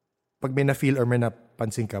 pag may na-feel or may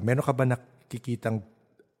napansin ka, meron ka ba nakikitang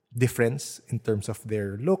difference in terms of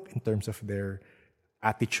their look, in terms of their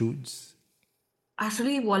attitudes?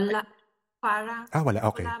 Actually, wala. Parang Wala.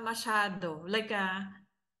 Okay. wala masyado. Like,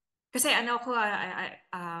 kasi ako,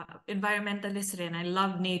 environmentalist rin. I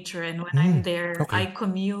love nature. And when I'm there, okay. I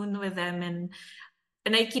commune with them and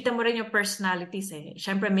nakikita mo rin yung personalities eh.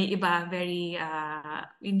 Siyempre may iba, very,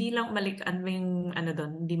 hindi lang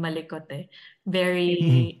hindi malikot eh.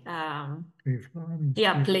 Very,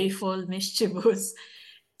 playful, mischievous.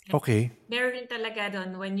 Okay. Meron rin talaga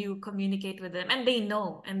doon when you communicate with them. And they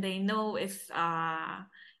know if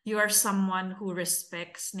you are someone who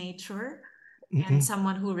respects nature and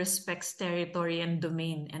someone who respects territory and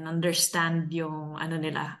domain and understand yung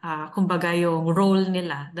nila, kumbaga yung role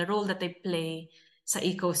nila, the role that they play sa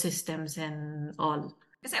ecosystems and all.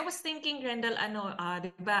 Kasi I was thinking, Rendell,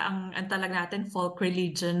 di ba, ang talag natin, folk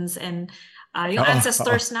religions and yung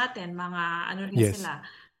ancestors natin, mga rin sila,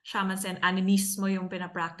 shamans and animismo yung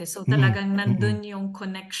pinapractice. So talagang nandun yung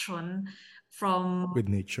connection from with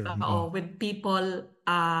nature. With people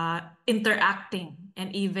interacting and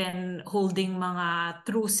even holding mga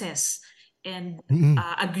truces and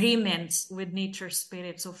agreements with nature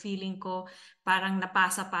spirit. So feeling ko parang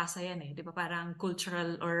napasa-pasa yan eh. Di ba? Parang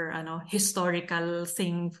cultural or historical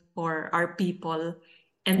thing for our people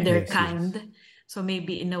and their kind. Yes. So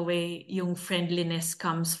maybe in a way, yung friendliness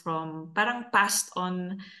comes from parang passed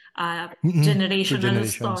on generational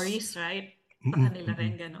stories, right? Baka nila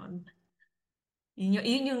rin ganon.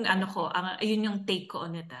 Yun yung yun yung take ko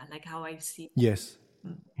on it, like how I see it. Yes.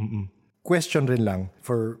 Question rin lang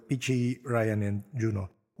for Pichi, Ryan, and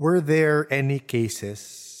Juno. Were there any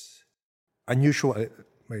cases, unusual,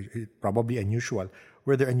 probably unusual,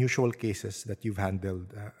 were there unusual cases that you've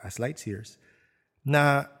handled as LightSeers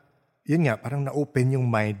na, yun nga, parang na-open yung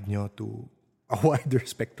mind nyo to a wider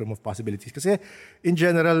spectrum of possibilities? Kasi in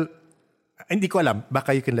general, hindi ko alam,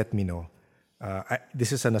 baka you can let me know.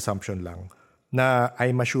 This is an assumption lang. Na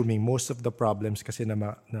I'm assuming most of the problems kasi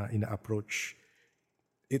na ina-approach,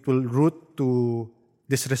 it will root to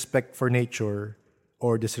disrespect for nature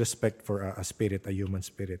or disrespect for a spirit, a human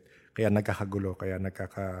spirit. Kaya nagkakagulo, kaya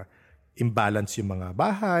nagkaka-imbalance yung mga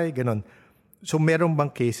bahay, ganon. So meron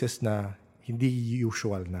bang cases na hindi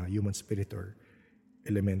usual na human spirit or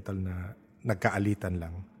elemental na nagkaalitan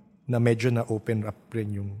lang, na medyo na-open up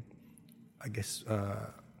rin yung, I guess,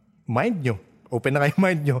 mind nyo? Open na kayo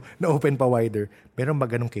mind nyo, na open pa wider. Meron ba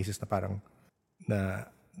ganong cases na parang na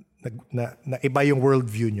iba yung world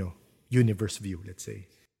view nyo, universe view, let's say?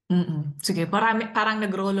 Sige, parang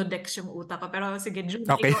nag-rolodex yung utak ko. Pero sige,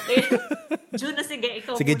 Juno. Okay. Juno, sige,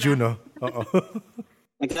 ikaw sige, muna. Juno. Oo.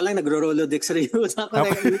 Nagka lang, nag-rolodex rin yung utak ko.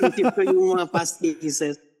 Nag-iisip ko yung mga past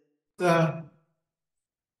cases.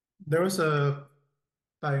 There was a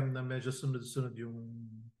time na medyo sunod-sunod yung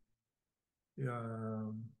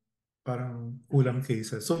parang kulang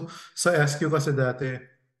cases. So sa SQ kasi dati,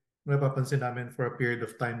 napapansin namin for a period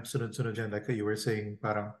of time, sunod-sunod yan, like you were saying,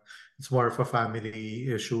 parang it's more of a family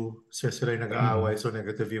issue. Sila yung nag-aaway, so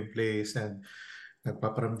negative yung place, and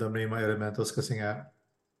nagpaparamdam na yung mga elementals kasi nga,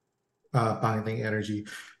 pangit na yung energy.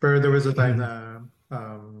 Pero there was a time na,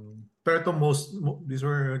 pero ito these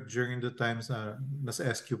were during the times na nasa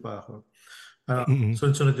SQ pa ako.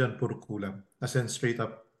 Sunod-sunod yan, puro kulam. As in, straight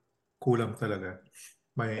up, kulam talaga.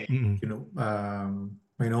 May,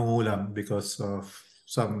 may nangungulam because of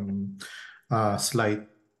some slight.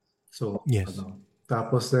 So, Yes.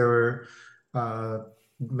 Tapos there were,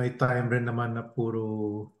 may time rin naman na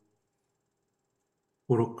puro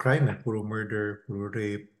crime, puro murder, puro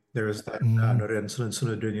rape. There was that na ano rin,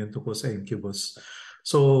 sunod-sunod rin yung tungkol sa Incubus.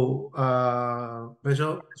 So,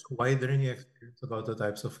 medyo wide rin yung experience about the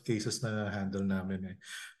types of cases na handle namin.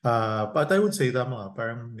 But I would say tama nga,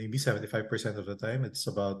 parang maybe 75% of the time, it's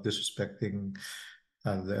about disrespecting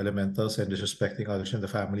the elementals and disrespecting others in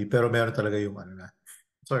the family. Pero meron talaga yung ano na.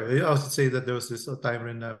 Sorry, I also say that there was this time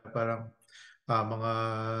rin na parang mga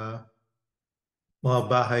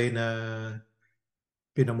bahay na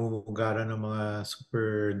pinamumugaran ng mga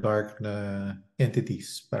super dark na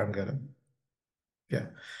entities, parang gano'n.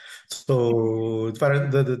 Yeah. So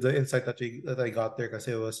parang the insight that I got there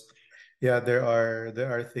kasi was, yeah, there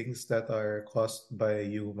are things that are caused by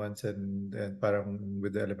humans and parang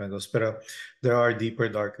with the elementals, pero there are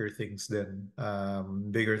deeper, darker things than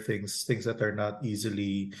bigger things that are not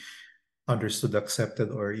easily understood,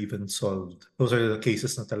 accepted, or even solved. Those are the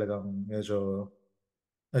cases na talagang medyo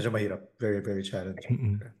mahirap, very, very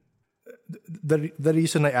challenging. The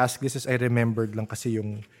reason I ask this is I remembered lang kasi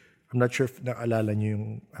yung, I'm not sure if naalala niyo yung,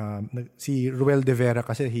 si Ruel de Vera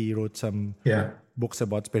kasi he wrote some books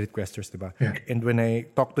about spirit questers, diba? Yeah. And when I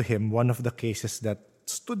talked to him, one of the cases that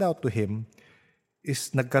stood out to him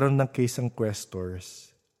is nagkaroon ng case ng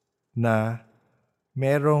questors na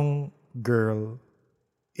merong girl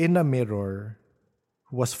in a mirror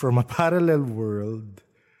who was from a parallel world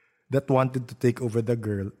that wanted to take over the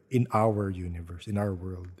girl in our universe, in our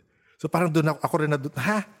world. So parang doon ako rin na doon,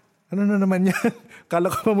 ano na naman yan? Kala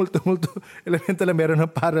ko multo-multo. Elemental na meron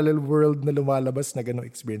ng parallel world na lumalabas na ganong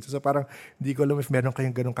experience. So parang hindi ko alam if meron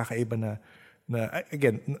kayong ganong kakaiba na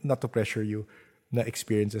again, not to pressure you, na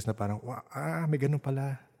experiences na parang, may ganon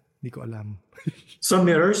pala. Hindi ko alam. Some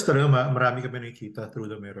mirrors talaga, marami kami nakikita through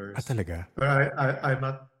the mirrors. Talaga? But I'm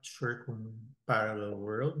not sure kung parallel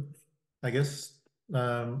world. I guess,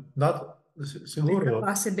 not, siguro.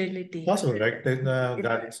 Possibility. Possible, right?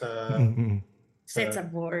 Galing sa... It's a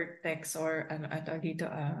vortex or ano dito.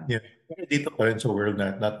 Yeah, dito pa rin sa world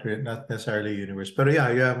not necessarily universe. Pero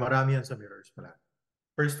yeah, marami yan sa mirrors pala.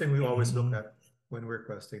 First thing we always look at when we're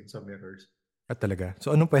questing sa mirrors. Talaga?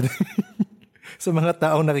 So anong pwede... sa mga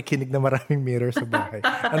taong nakikinig na maraming mirror sa bahay,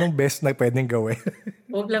 anong best na pwedeng gawin?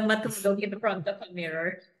 Huwag lang matulog in front of a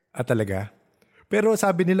mirror. Talaga? Pero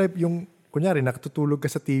sabi nila yung, kunyari, nakatutulog ka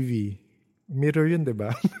sa TV, mirror yun, di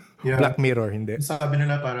ba? Yeah. Black mirror, hindi? Sabi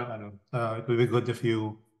nila parang it will be good if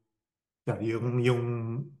you, yung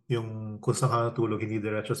kung saan ka natulog, hindi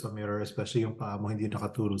diretso sa mirror, especially yung paa mo hindi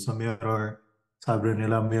nakatulog sa mirror. Sabi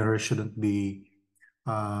nila mirror shouldn't be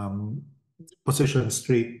positioned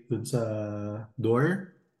straight dun sa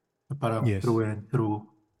door. Parang through and through.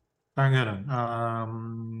 Parang ganun.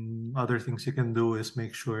 Other things you can do is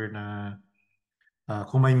make sure na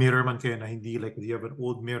kung may mirror man kayo na hindi, like if you have an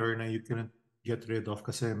old mirror na you couldn't get rid of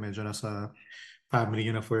kasi medyo nasa family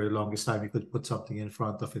yun na for the longest time, you could put something in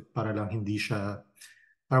front of it para lang hindi siya,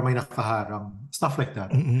 para may nakaharang. Stuff like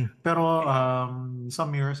that. Pero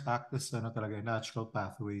some mirrors act as talaga natural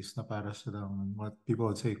pathways na para silang what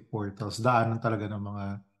people would say portals. Daanan talaga ng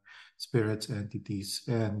mga spirits, entities.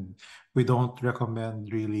 And we don't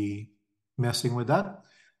recommend really messing with that.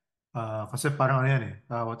 Kasi parang ano yan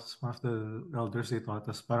what's one of the elders they taught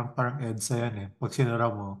us, parang EDSA yan Pag sinara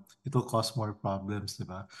mo, it will cause more problems, di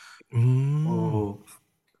ba? So,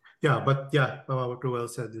 yeah, but yeah, what Ruel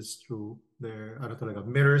said is true. There, talaga,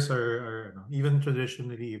 mirrors are even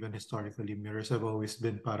traditionally, even historically, mirrors have always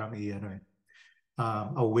been parang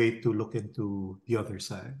a way to look into the other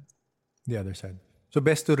side. The other side. So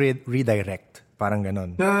best to redirect, parang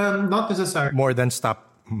ganon. Not necessarily. More than stop.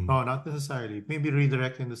 No, not necessarily. Maybe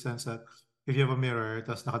redirect in the sense that if you have a mirror,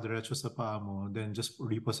 tas nakadiretso sa paa mo, then just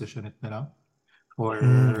reposition it na lang. Or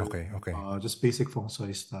okay. Just basic feng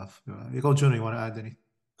shui stuff. Ikaw, Juno, you want to add anything?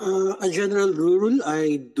 A general rule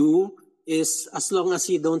I do is as long as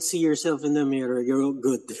you don't see yourself in the mirror, you're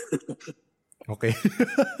good. Okay.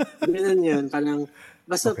 Ganun yan. Parang,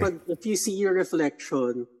 basta if you see your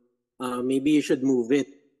reflection, maybe you should move it.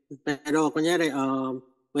 Pero kunyari,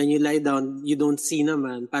 when you lie down, you don't see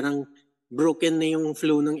naman, parang broken na yung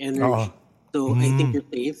flow ng energy. Oo. So I think you're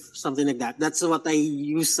safe, something like that. That's what I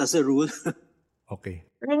use as a rule. Okay.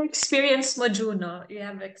 Ang experience mo, Juno, you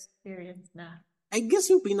have experience na. I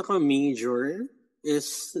guess yung pinaka-major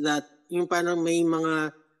is that yung parang may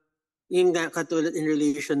mga, yung katulad in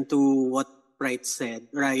relation to what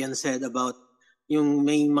Ryan said about yung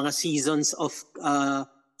may mga seasons of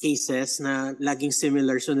cases na laging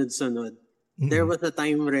similar, sunod-sunod. There was a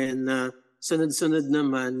time rin na sunod-sunod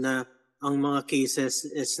naman na ang mga cases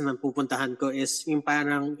is na pupuntahan ko is yung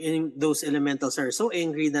parang those elementals are so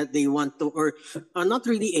angry that they want to, or not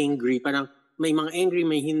really angry, parang may mga angry,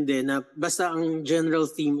 may hindi, na basta ang general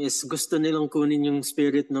theme is gusto nilang kunin yung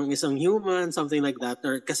spirit ng isang human, something like that,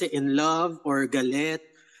 or kasi in love or galit.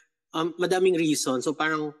 Madaming reason. So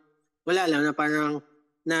parang wala lang na parang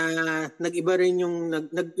nag-iba rin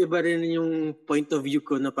yung point of view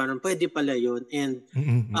ko na parang pwede pala yun. And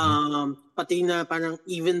pati na parang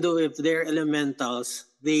even though if they're elementals,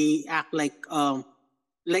 they act like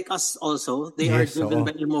us also. They are driven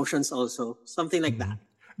by emotions also. Something like that.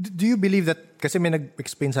 Do you believe that, kasi may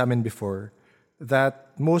nag-explain sa amin before,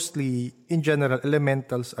 that mostly, in general,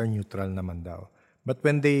 elementals are neutral naman daw. But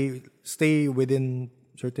when they stay within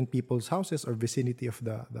certain people's houses or vicinity of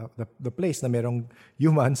the place na merong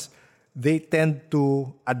humans, they tend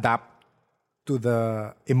to adapt to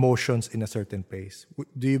the emotions in a certain place.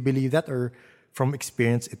 Do you believe that, or from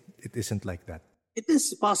experience, it isn't like that? It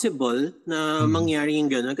is possible na mangyari yung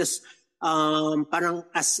gano'n kasi parang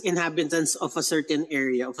as inhabitants of a certain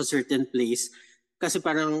area, of a certain place, kasi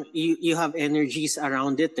parang you have energies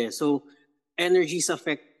around it eh. So energies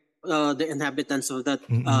affect the inhabitants of that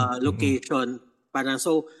location. Parang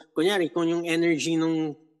so, kunyari, kung yung energy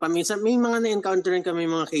nung paminsan, may mga na-encounter rin kami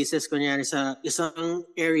mga cases, kunyari sa isang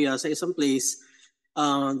area, sa isang place,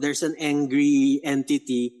 there's an angry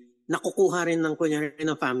entity, nakukuha rin ng kunyari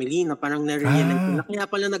ng family na parang na-realize na kaya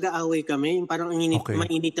pala nag-aaway kami, parang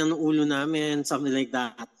mainit ng ulo namin, something like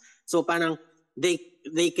that. So parang they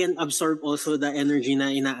can absorb also the energy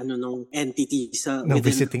na inaano ng entity sa no, within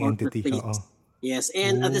visiting entity. Yes,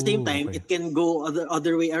 and at the same time, it can go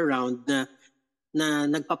other way around na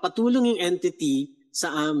nagpapatulong yung entity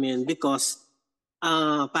sa amin because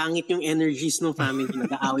pangit yung energies ng family,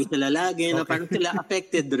 nag-aaway sila lagi, na parang sila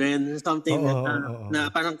affected rin, something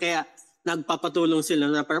na parang kaya nagpapatulong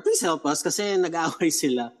sila na parang please help us kasi nag-aaway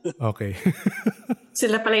sila. Okay.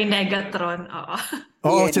 Sila pala yung Negatron, oo.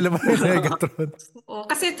 Oo, sila pala yung Negatron.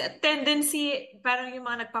 Kasi tendency, parang yung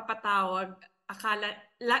mga nagpapatawag, akala,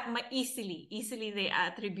 easily they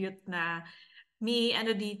attribute na may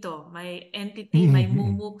dito, may entity, may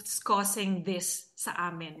mumuks causing this sa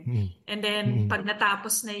amin. And then, pag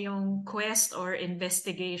natapos na yung quest or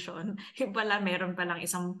investigation, yung pala, meron palang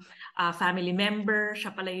isang family member, siya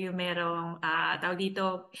pala yung merong, tawag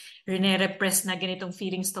dito, rene-repress na ganitong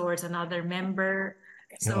feelings towards another member.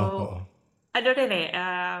 So,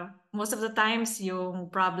 most of the times, yung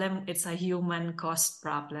problem, it's a human-caused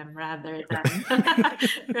problem rather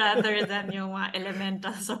than yung mga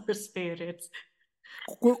elementals or spirits.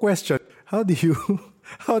 Question, how do you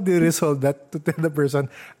resolve that to tell the person,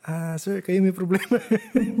 sir, kayo may problema?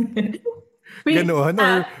 Ganoon,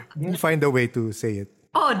 or find a way to say it?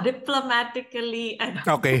 Diplomatically,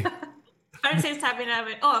 Okay. parang sinasabi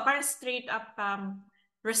namin, parang straight up,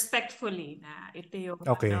 respectfully na ito yung,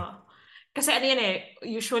 kasi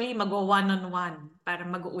usually mag-one-on-one, para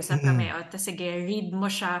mag-uusap kami, sige, read mo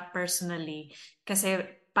siya personally, kasi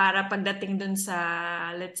para pagdating dun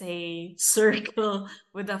sa, let's say, circle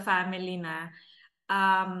with the family na,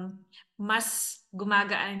 mas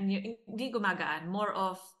gumagaan, hindi gumagaan, more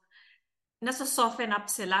of, nasa-soften up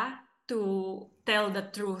sila to tell the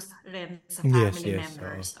truth rin sa family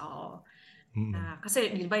members.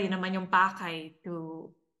 Kasi, di ba, yun naman yung pakay to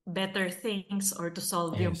better things or to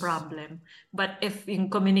solve yung problem. But if yung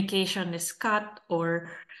communication is cut or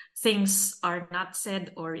things are not said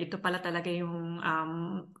or ito pala talaga yung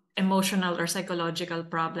emotional or psychological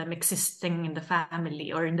problem existing in the family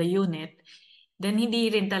or in the unit, then hindi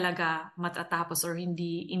rin talaga matatapos or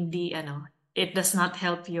hindi it does not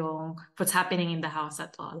help yung what's happening in the house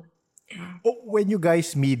at all. When you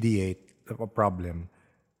guys mediate a problem,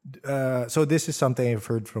 so this is something I've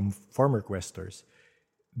heard from former questers,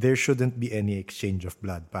 there shouldn't be any exchange of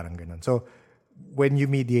blood, parang ganun. So, when you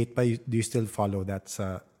mediate pa, do you still follow that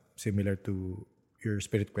similar to your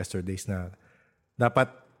spirit quester days na dapat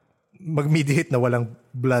mag-mediate na walang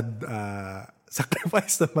blood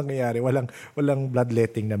sacrifice na mangyayari, walang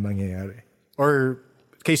bloodletting na mangyayari? Or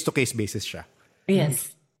case-to-case basis siya?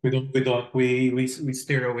 Yes. We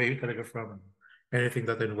steer away talaga from anything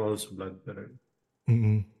that involves blood.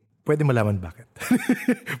 pwede malaman bakit.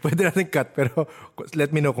 Pwede natin cut, pero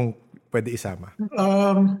let me know kung pwede isama.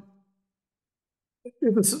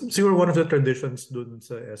 It was siguro one of the traditions dun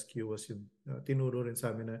sa SQ was yung tinuro rin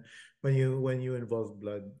sa amin na when you involve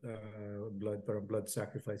blood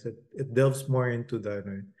sacrifice, it delves more into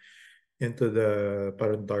the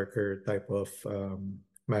parang darker type of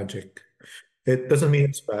magic. It doesn't mean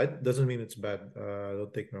it's bad.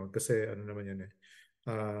 Don't take me wrong. Kasi ano naman yun eh.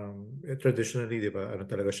 Traditionally, di ba, ano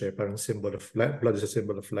talaga siya, parang symbol of life. Blood is a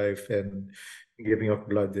symbol of life, and giving of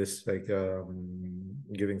blood is like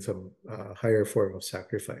giving some higher form of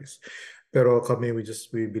sacrifice. Pero kami, we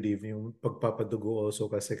believe yung pagpapadugo also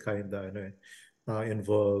kasi kinda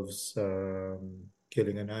involves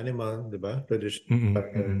killing an animal, di ba? Traditionally,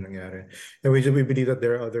 parang ganun nangyari. And we believe that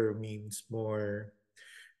there are other means, more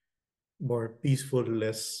peaceful,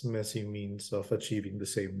 less messy means of achieving the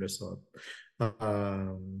same result.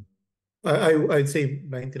 I'd say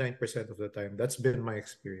 99% of the time, that's been my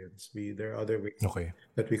experience. There are other ways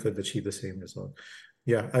that we could achieve the same result.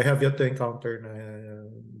 Yeah, I have yet to encounter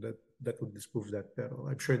that would disprove that, pero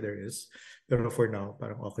I'm sure there is. Pero for now,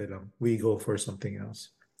 parang okay lang. We go for something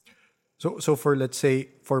else. So for, let's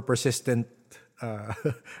say, for persistent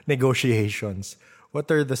negotiations, what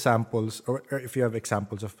are the samples, or if you have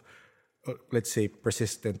examples of, let's say,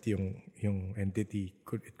 persistent yung entity,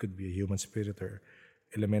 it could be a human spirit or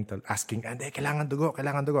elemental, asking, kailangan dugo.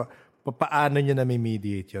 Paano nyo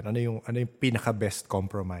na-mediate yun? Ano yung pinaka-best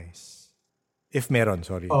compromise? If meron,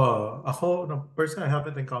 sorry. Ako, personally, I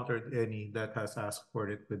haven't encountered any that has asked for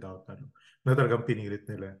it without, na talagang pinilit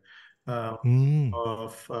nila.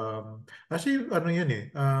 Actually, ano yun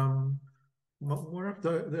eh, more of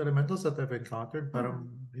the elementals that I've encountered, parang,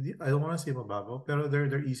 I don't want to say mababaw, pero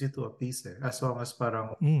they're easy to appease eh, as long as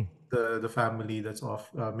parang the family that's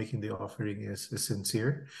making the offering is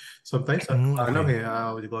sincere. Sometimes, what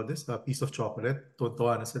do you call this? A piece of chocolate,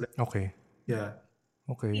 tuwa na sila. Okay. Yeah.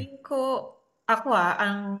 Okay. Tingin ko, ako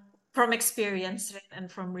from experience rin and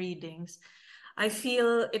from readings, I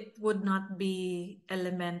feel it would not be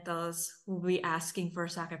elementals who will be asking for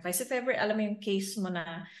sacrifice. If ever, alam mo yung case mo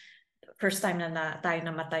na first time na tayo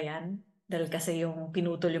namatayan, dahil kasi yung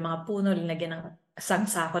pinutol yung mga puno, linagyan ng isang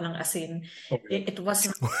sako ng asin. Okay. It was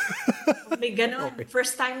may ganun.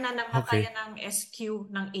 First time na namatayan ng SQ,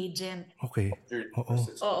 ng agent. Okay.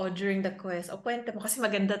 Oo, during the quest. O kwento mo, kasi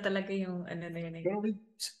maganda talaga yung ano na yun eh. Pero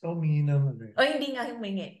may naman eh. O hindi nga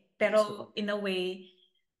humingi. Pero in a way,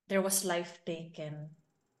 there was life taken.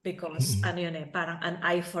 Because ano yun eh, parang an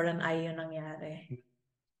eye for an eye yun nangyari.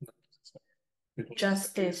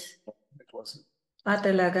 Justice. It wasn't.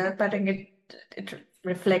 Talaga? Parang it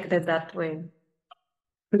reflected that way.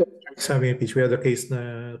 Sabi ni Peach, we had a case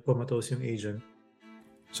na pumatos yung agent.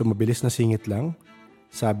 So mabilis na singit lang.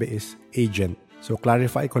 Sabi is agent. So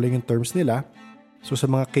clarify ko lang yung terms nila. So sa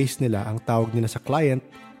mga case nila, ang tawag nila sa client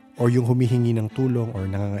or yung humihingi ng tulong or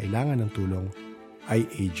nangangailangan ng tulong ay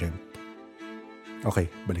agent. Okay,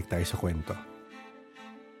 balik tayo sa kwento.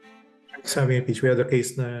 Sabi ni Peach, we had a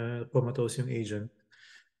case na pumatos yung agent.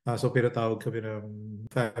 So pinatawag kami ng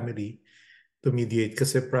family to mediate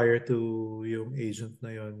kasi prior to yung agent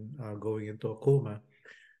na yun going into a coma,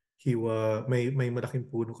 may malaking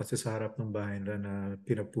puno kasi sa harap ng bahay nila na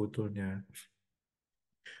pinaputol niya.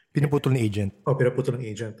 Pinuputol ni agent? Pinaputol ng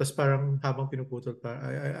agent. Tapos parang habang pinuputol pa,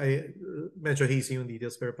 medyo hazy yung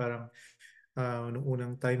details, pero parang nung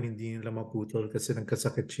unang time hindi nila maputol kasi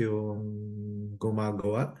nagkasakit yung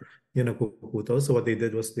gumagawa, yung nagpuputol. So what they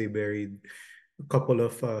did was they buried a couple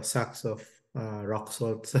of sacks of rock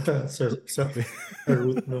salt sa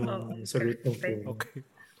root ng puno. Okay.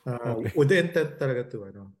 With the intent talaga to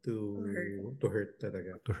hurt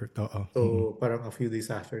talaga. To hurt, So parang a few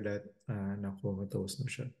days after that, nakumatos na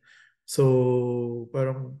siya. So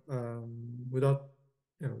parang without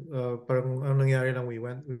parang ang nangyari lang, we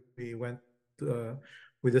went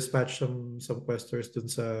we dispatched some questers dun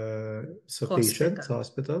sa patient sa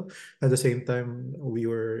hospital. At the same time, we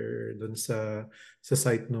were dun sa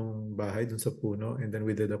site nung bahay, dun sa puno, and then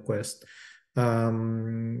we did a quest.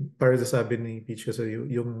 Para sa sabi ni Peach kasi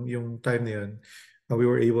yung time na yun, we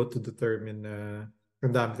were able to determine na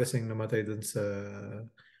ang dami kasing namatay dun sa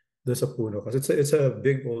puno kasi it's a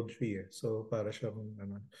big old tree eh. So para siyang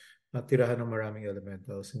tirahan ng maraming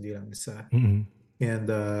elementals, hindi lang isa. And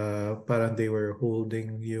parang they were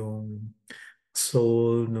holding yung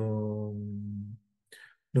soul nung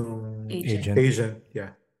agent,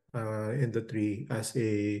 yeah, in the tree as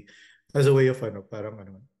a way of parang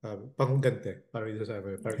pangganti, parang ito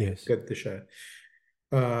sabi, parang ganti siya.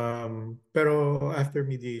 Pero after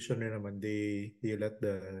mediation rin naman, they let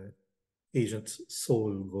the agent's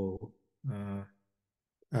soul go.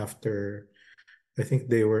 after I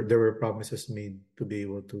think there were promises made to be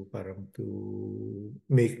able to parang to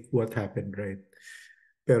make what happened right.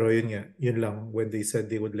 Pero yun lang, when they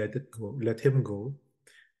said they would let him go,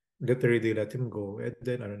 literally they let him go. And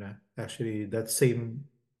then actually that same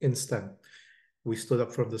instant, we stood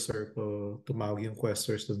up from the circle, tumawag yung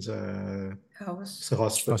questers dun sa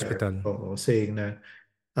hospital. Oo, saying na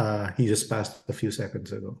he just passed a few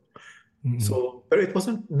seconds ago. So, but it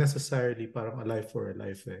wasn't necessarily parang a life for a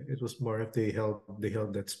life. It was more if they held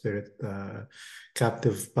that spirit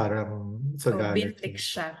captive parang sa galaxy. Bintik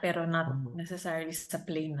siya, pero not necessarily sa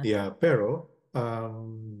plane na. Yeah, pero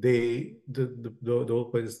the whole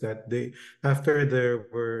point is that they, after there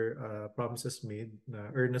were promises made,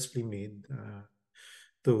 earnestly made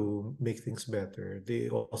to make things better, they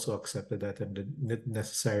also accepted that and didn't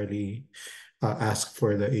necessarily ask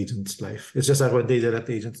for the agent's life. It's just that when they did that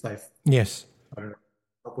agent's life, yes,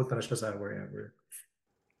 papunta na siya sa wherever.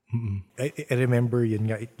 I remember yun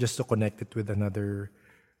nga, just to connect it with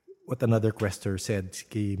what another quester said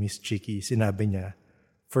kay Miss Chiki, sinabi niya,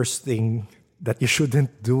 first thing that you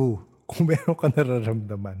shouldn't do kung meron ka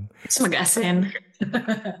nararamdaman, it's mag-asin.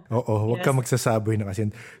 Oo, huwag ka magsasaboy ng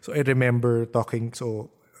asin. So I remember talking,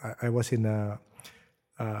 so I was in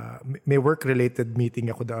may work-related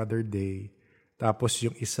meeting ako the other day. Tapos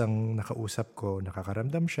yung isang nakausap ko,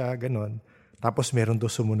 nakakaramdam siya, ganon. Tapos meron daw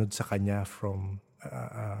sumunod sa kanya from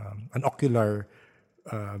an ocular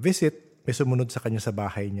visit. May sumunod sa kanya sa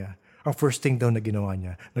bahay niya. Ang first thing daw na ginawa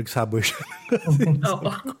niya, nagsaboy siya.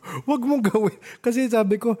 Huwag mong gawin. Kasi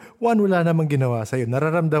sabi ko, wala namang ginawa sa'yo.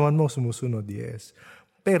 Nararamdaman mo, sumusunod, yes.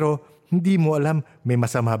 Pero hindi mo alam, may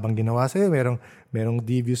masama bang ginawa sa'yo? Merong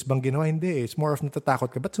devious bang ginawa? Hindi. It's more of natatakot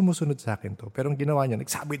ka. Ba't sumusunod sa akin to? Pero ang ginawa niya,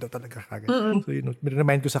 nagsaboy daw talaga kagad. So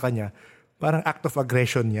remind ko sa kanya, parang act of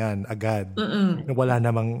aggression yan, agad. Wala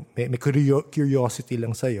namang, may curiosity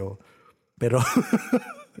lang sa'yo. Pero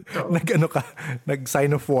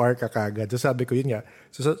nag-sign of war ka kagad. So sabi ko, yun nga.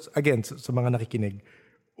 So again, sa mga nakikinig,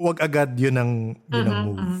 wag agad yun ang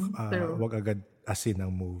move. Wag agad asin ang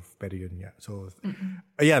move. Pero yun nga. So,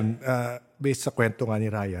 ayan, based sa kwento nga ni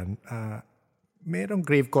Ryan, merong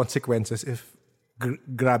grave consequences if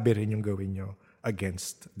grabe rin yung gawin nyo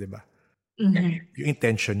against, di ba? Yung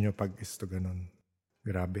intention nyo pag isto ganun.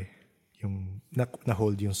 Grabe. Yung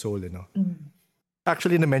na-hold yung soul, no?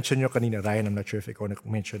 Actually, na-mention nyo kanina, Ryan, I'm not sure if ikaw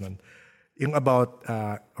na-mention nun, yung about,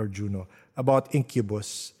 or Juno, about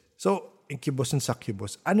incubus. So, incubus and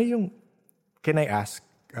succubus, ano yung, can I ask,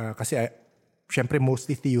 kasi syempre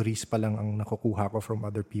mostly theories pa lang ang nakukuha ko from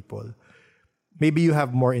other people. Maybe you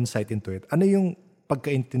have more insight into it. Ano yung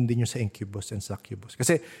pagkaintindi nyo sa incubus and succubus?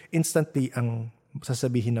 Kasi instantly, ang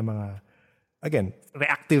sasabihin ng mga, again,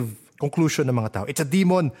 reactive conclusion ng mga tao, it's a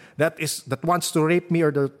demon that wants to rape me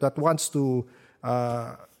or that wants to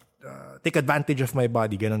take advantage of my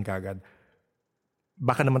body, ganun kagad.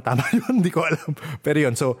 Baka naman tama yun, hindi ko alam. Pero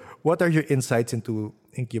yun, so what are your insights into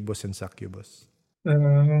incubus and succubus?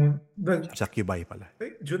 Succubi pala.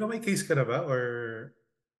 Juno, may case ka na ba? Or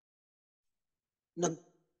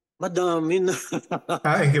madami na.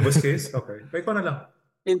 Incubus case? Okay. Ikaw na lang.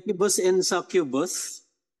 Incubus and succubus.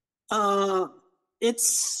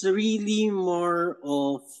 It's really more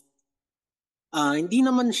of hindi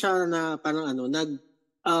naman siya na parang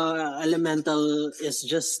elemental is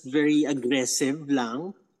just very aggressive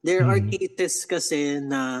lang. There are cases kasi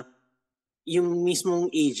na yung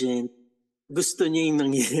mismong agent gusto niya yung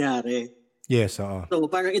nangyayari. Yes,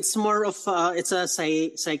 So parang it's more of it's a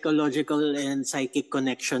psychological and psychic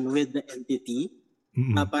connection with the entity.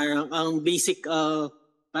 Parang ang basic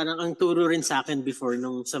parang ang turo rin sa akin before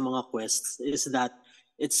sa mga quests is that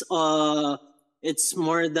it's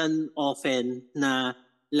more than often na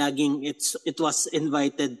laging it was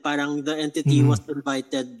invited, parang the entity was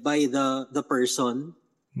invited by the person.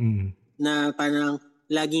 Na parang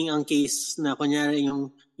laging ang case na kunyari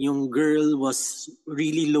yung girl was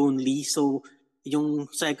really lonely, so yung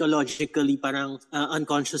psychologically parang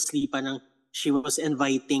unconsciously parang she was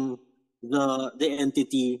inviting the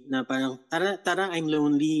entity na parang tara I'm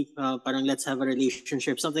lonely, parang let's have a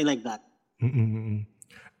relationship, something like that.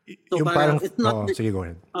 So yung parang it's not sige, go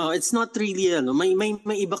ahead. It's not really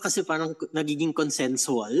may iba kasi parang nagiging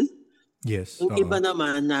consensual. Yes. Yung iba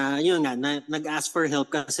naman na yun nga nag-ask for help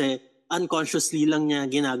kasi unconsciously lang niya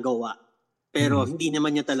ginagawa. Pero hindi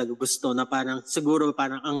naman niya talaga gusto, na parang siguro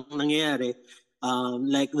parang ang nangyayari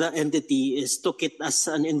like the entity took it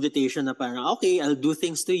as an invitation na parang okay, I'll do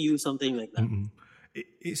things to you, something like that.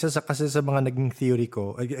 Isa kasi sa mga naging theory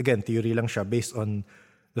ko, again, theory lang siya based on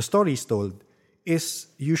the stories told,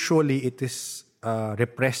 is usually it is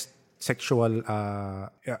repressed sexual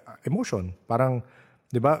emotion. Parang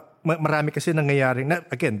 'Di ba? Marami kasi nangyayari na,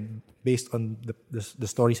 again, based on the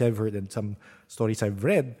stories I've heard and some stories I've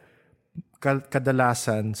read,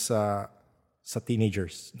 kadalasan sa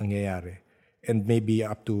teenagers nangyayari. And maybe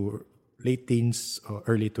up to late teens or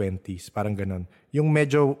early 20s, parang ganon. Yung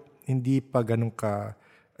medyo hindi pa ganun ka,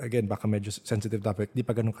 again, baka medyo sensitive topic, hindi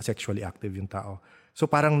pa ganun ka sexually active yung tao. So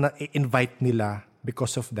parang na-invite nila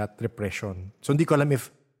because of that repression. So hindi ko alam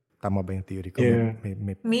if tama ba yung theory ko. Yeah.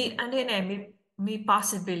 May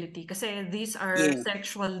possibility kasi these are Yeah.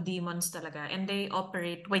 sexual demons talaga and they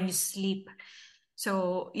operate when you sleep.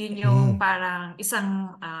 So yun yung parang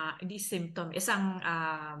isang hindi symptom, isang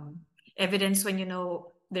evidence when you know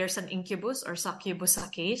there's an incubus or succubus sa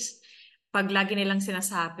case. Pag lagi nilang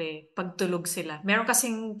sinasabi, pag tulog sila. Meron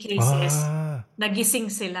kasing cases, nagising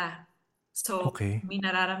sila. So, Okay. may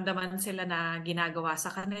nararamdaman sila na ginagawa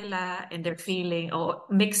sa kanila and they're feeling,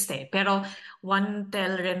 mixed Pero one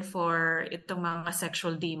tell rin for itong mga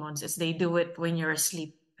sexual demons is they do it when you're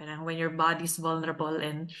asleep. Parang when your body's vulnerable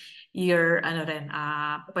and you're,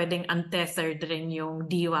 pwedeng untethered rin yung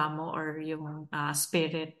diwa mo or yung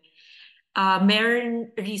spirit.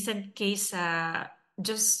 Meron recent case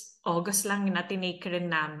just August lang na tinake rin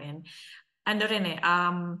namin.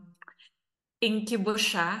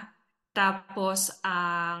 Incubus siya. Tapos,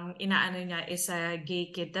 ang inaano niya is a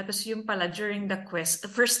gay kid. Tapos yung pala, during the quest,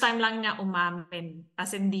 first time lang niya umamin.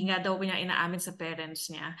 As in, hindi nga daw niya inaamin sa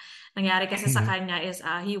parents niya. Nangyari kasi sa kanya is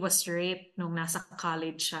he was raped nung nasa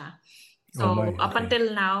college siya. So, up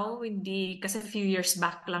until now, hindi, kasi few years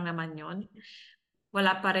back lang naman yun.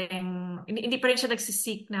 Wala pa rin, hindi pa rin siya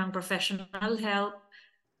nagsisik ng professional help.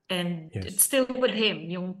 And it's still with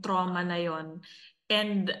him, yung trauma na yon.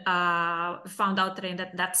 And found out rin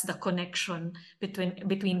that that's the connection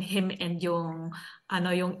between him and yung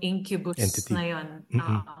incubus entity na yon.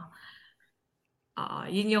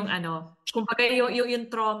 Yun yung kumbaga yung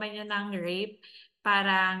trauma niya ng rape,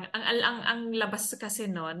 parang ang labas kasi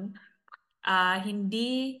nun,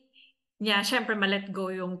 hindi niya syempre ma-let go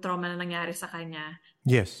yung trauma na nangyari sa kanya.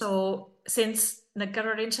 Yes. So, since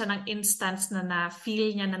nagkaroon rin siya ng instance na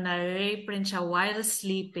na-feel niya na na-rape rin siya while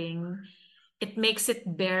sleeping, it makes it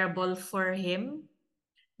bearable for him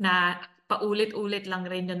na paulit-ulit lang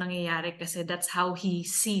rin yung nangyayari kasi that's how he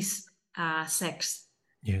sees sex.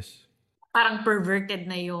 Yes. Parang perverted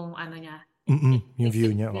na yung niya. Yung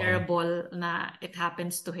view niya. Bearable na it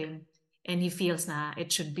happens to him and he feels na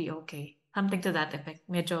it should be okay. Something to that effect.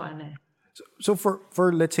 Medyo So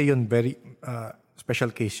for let's say yun, very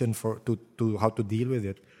special case yun to how to deal with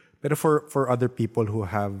it. Pero for other people who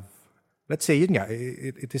have, let's say yun nga,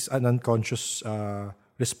 it is an unconscious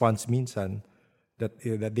response minsan that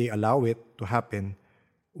they allow it to happen.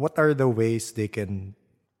 What are the ways they can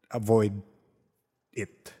avoid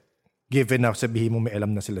it? Given na sabihin mo may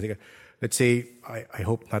alam na sila. Let's say, I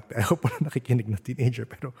hope not, I hope na nakikinig na teenager,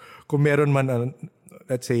 pero kung meron man,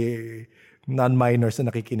 let's say, non-minors na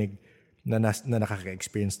nakikinig, na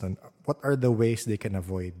nakaka-experience nun, what are the ways they can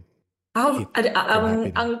avoid it from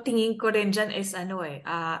happening? Ang tingin ko rin dyan is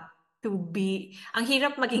to be, ang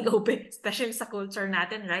hirap maging open, especially sa culture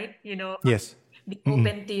natin, right? Yes. Be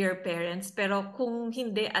open to your parents. Pero kung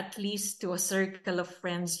hindi, at least to a circle of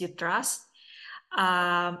friends you trust.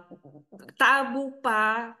 Taboo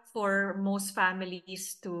pa for most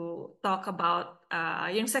families to talk about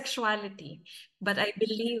yung sexuality. But I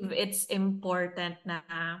believe it's important na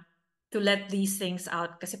to let these things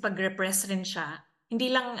out. Kasi pag repress rin siya,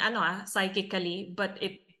 hindi lang psychically, but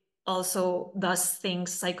it also does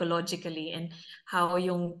things psychologically and how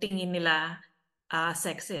yung tingin nila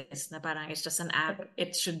sex is, na parang it's just an act,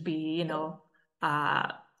 it should be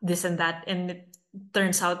this and that, and it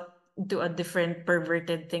turns out to a different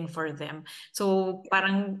perverted thing for them. So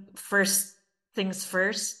parang first things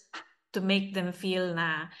first, to make them feel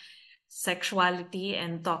na sexuality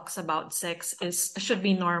and talks about sex should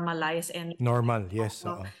be normalized and normal. Yes.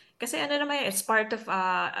 Kasi naman, it's part of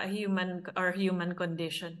a human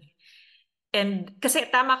condition. And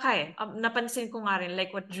kasi tama ka napansin ko nga rin,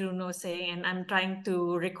 like what Juno was saying, and I'm trying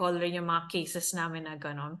to recall rin yung mga cases namin na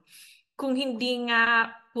gano'n. Kung hindi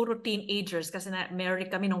nga puro teenagers, kasi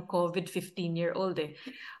meron kami nung COVID 15-year-old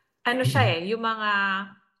siya yung mga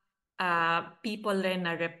people rin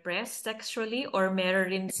na repressed sexually or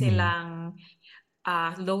meron rin silang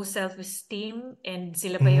low self-esteem and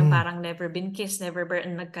sila pa yung parang never been kissed, never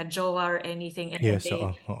been nagka-jowa or anything, and yes,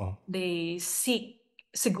 they seek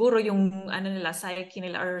siguro yung nila, psyche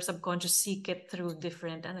nila or subconscious seek it through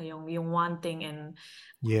different yung wanting and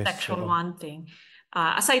sexual wanting.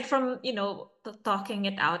 Aside from talking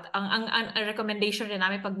it out, ang recommendation rin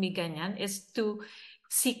namin pag may ganyan is to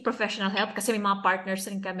seek professional help kasi may mga partners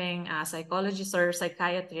rin kaming psychologists or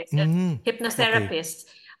psychiatrists and hypnotherapists.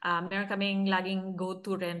 Meron kaming laging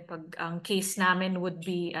go-to rin pag ang case namin would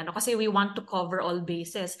be, kasi we want to cover all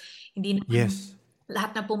bases. Hindi naman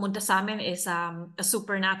lahat na pumunta sa amin is a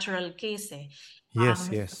supernatural case eh.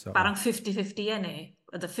 Yes. Parang 50-50 yan eh.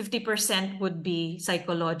 The 50% would be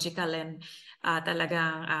psychological and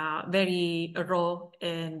talagang very raw,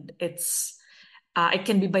 and it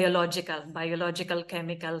can be biological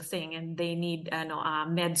chemical thing, and they need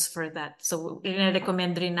meds for that. So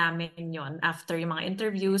i-recommend rin namin yon after yung mga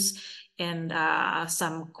interviews and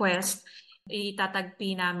some quest.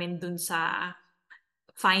 Itatagpi namin dun sa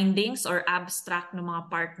findings or abstract ng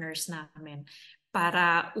mga partners namin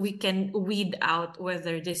para we can weed out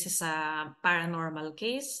whether this is a paranormal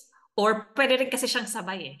case or pwede rin kasi siyang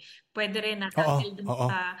sabay eh. Pwede rin na dahil dun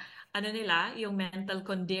sa nila, yung mental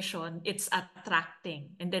condition, it's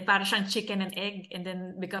attracting. And then para siyang chicken and egg and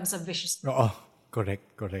then becomes a vicious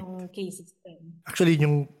correct. yung cases din. Actually,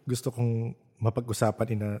 yung gusto kong mapag-usapan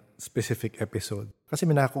in a specific episode. Kasi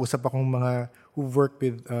may nakakausap akong mga who've worked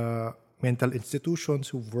with mental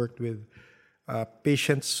institutions, who've worked with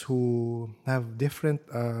patients who have different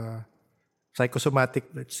psychosomatic,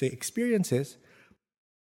 let's say, experiences.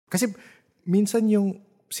 Kasi minsan yung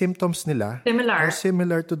symptoms nila are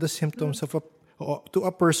similar to the symptoms of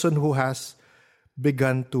a person who has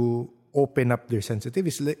begun to open up their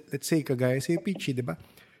sensitivities. Let's say, kagaya si Peachy, di ba?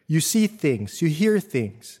 You see things, you hear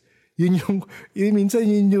things. Minsan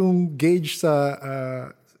yun yung gauge sa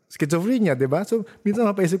schizophrenia, di ba? So, minsan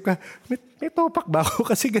mapaisip ka, may topak ba ako?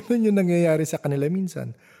 Kasi ganun yung nangyayari sa kanila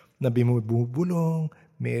minsan. Na bumubulong,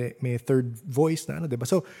 may third voice na di ba?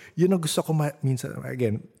 So, yun ang gusto ko minsan,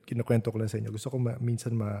 again, kinukwento ko lang sa inyo, gusto ko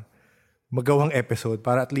minsan magawang episode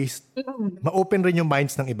para at least ma-open rin yung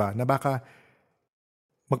minds ng iba na baka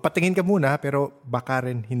magpatingin ka muna pero baka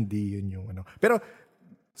rin hindi yun yung ano. Pero,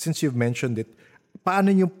 since you've mentioned it,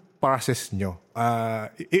 paano yung process nyo?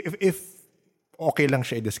 If okay lang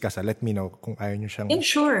siya i-discuss, let me know kung ayaw nyo siyang...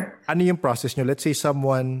 Sure. Ano yung process nyo? Let's say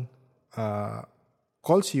someone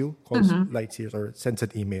calls LightSeers or sends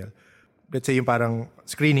an email. Let's say yung parang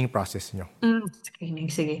screening process nyo. Screening,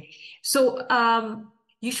 sige. So,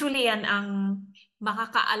 usually yan ang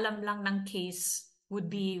makakaalam lang ng case would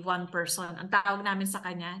be one person. Ang tawag namin sa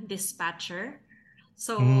kanya, dispatcher.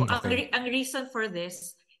 So, ang reason for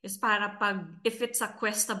this is para if it's a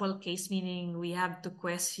questable case, meaning we have to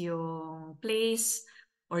quest yung place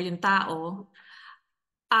or yung tao,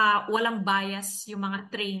 walang bias yung mga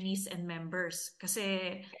trainees and members.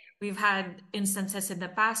 Kasi we've had instances in the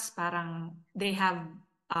past, parang they have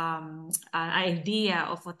an idea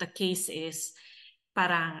of what the case is.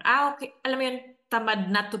 Parang, okay, alam mo yun, tamad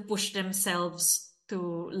not to push themselves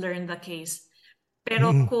to learn the case.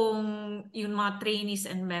 Pero kung yung mga trainees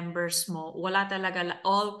and members mo, wala talaga,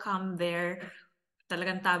 all come there,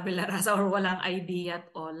 talagang tabula rasa or walang idea at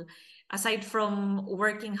all. Aside from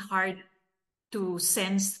working hard to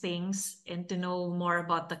sense things and to know more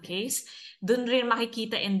about the case, dun rin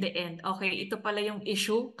makikita in the end, okay, ito pala yung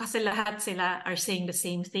issue kasi lahat sila are saying the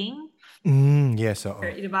same thing. Yes, oo.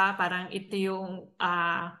 Diba? Parang ito yung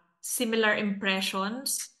similar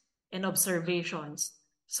impressions and observations.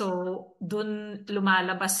 So, dun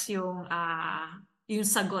lumalabas yung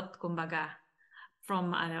sagot, kumbaga,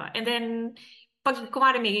 from And then, pag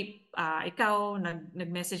kumari may ikaw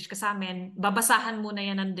nag-message ka sa amin, babasahan muna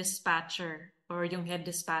yan ng dispatcher or yung head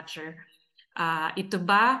dispatcher. Ito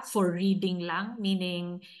ba for reading lang?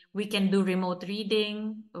 Meaning, we can do remote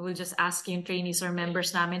reading. We'll just ask yung trainees or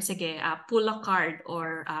members namin, sige, pull a card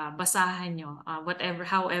or basahan nyo.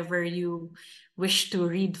 However you wish to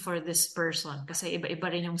read for this person. Kasi iba-iba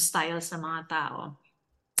rin yung styles ng mga tao.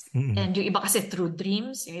 And yung iba kasi through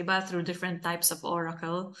dreams, yung iba through different types of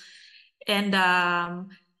oracle. And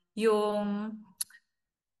yung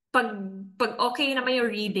pag okay naman yung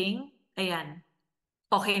reading, ayan,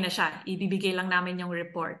 okay na siya. Ibibigay lang namin yung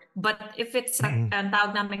report. But if it's ang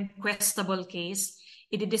tawag namin questable case,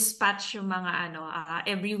 i-dispatch yung mga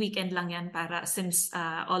every weekend lang yan para since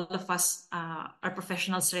all of us are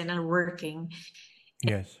professionals rin and working.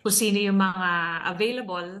 Yes. Kung sino yung mga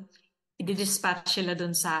available, i-dispatch sila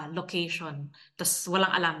dun sa location. Tapos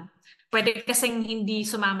walang alam. Pwede kasing hindi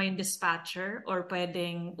sumama yung dispatcher or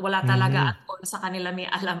pwedeng wala talaga at all sa kanila may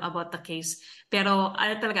alam about the case. Pero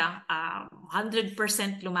talaga, 100%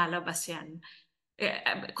 lumalabas yan.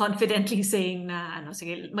 Confidently saying na,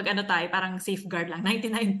 sige, mag-ano tayo, parang safeguard lang,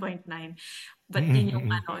 99.9. But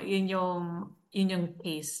yun yung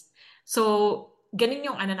case. So, ganun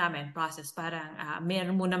yung namin, process. Parang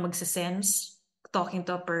meron muna magsisense talking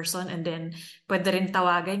to a person, and then pwede rin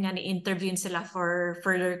tawagan yan, i-interviewin sila for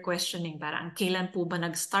further questioning. Parang kailan po ba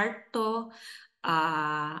nag-start to?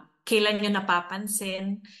 Kailan nyo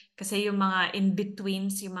napapansin? Kasi yung mga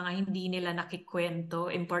in-betweens, yung mga hindi nila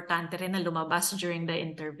nakikwento, importante rin na lumabas during the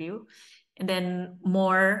interview. And then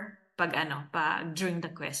more pag during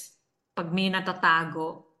the quest. Pag may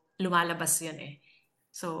natatago, lumalabas yun eh.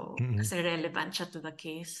 So, kasi relevant siya to the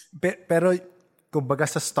case. Pero, kumbaga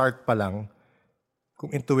sa start pa lang,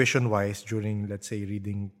 kung intuition-wise, during, let's say,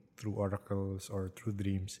 reading through oracles or through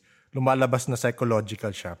dreams, lumalabas na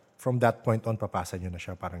psychological siya. From that point on, papasa nyo na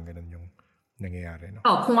siya. Parang ganun yung nangyayari. No?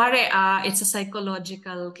 Kumare, it's a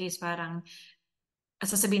psychological case. Parang,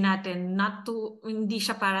 sasabihin natin, hindi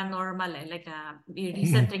siya paranormal eh. Like,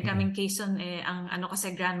 recent rin kaming case on ang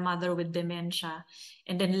kasi grandmother with dementia.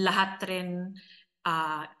 And then lahat rin,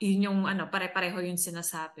 yun yung pare-pareho yung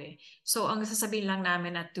sinasabi. So ang sasabihin lang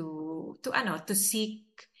namin na to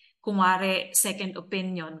seek kumare second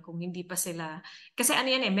opinion kung hindi pa sila, kasi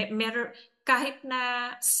yan kahit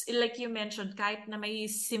na like you mentioned, kahit na may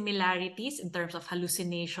similarities in terms of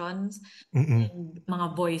hallucinations and mga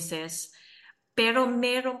voices, pero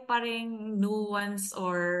meron pa ring nuance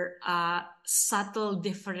or subtle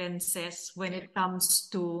differences when it comes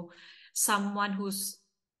to someone who's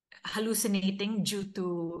hallucinating due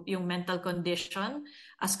to yung mental condition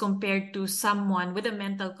as compared to someone with a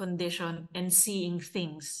mental condition and seeing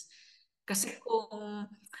things. Kasi kung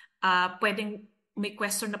pwedeng may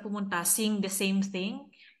question na pumunta, seeing the same thing,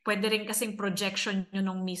 pwede rin kasing projection yun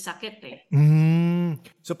nung may sakit eh.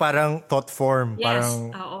 So parang thought form, yes,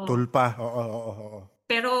 parang tulpa.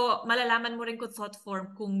 Pero malalaman mo rin kung thought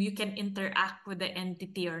form kung you can interact with the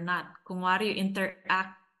entity or not. Kung wari you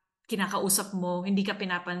interact, kinakausap mo, hindi ka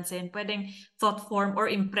pinapansin, pwedeng thought form or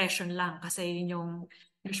impression lang kasi yun yung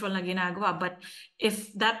usual na ginagawa. But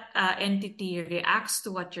if that entity reacts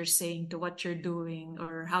to what you're saying, to what you're doing,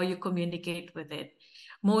 or how you communicate with it,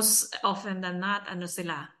 most often than not,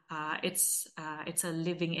 it's a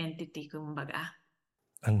living entity, kumbaga.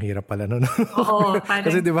 Ang hirap pala nun. Oo, parang,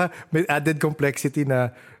 kasi di ba, may added complexity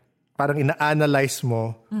na parang ina-analyze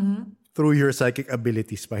mo through your psychic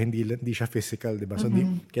abilities pa. Hindi siya physical, di ba? So,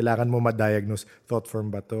 kailangan mo ma-diagnose, thought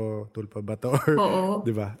form ba to, tulpa ba to, or,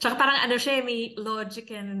 di ba? Tsaka parang siya, may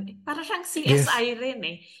logic and, parang siyang CSI rin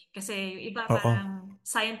eh. Kasi yung iba parang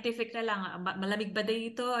scientific na lang, malamig ba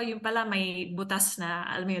dito? Yung pala may butas na,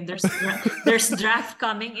 alam mo yun, there's draft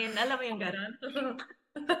coming in. Alam mo yung gano'n?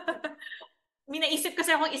 May naisip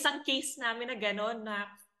kasi akong isang case namin na gano'n na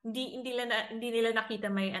hindi nila nakita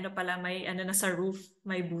may may na sa roof,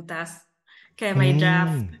 may butas. Kaya may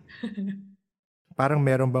draft. Parang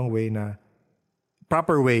meron bang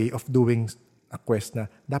proper way of doing a quest na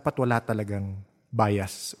dapat wala talagang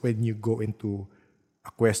bias when you go into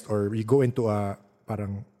a quest or you go into a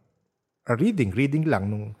reading lang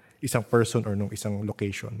nung isang person or nung isang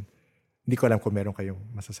location. Hindi ko alam kung meron kayong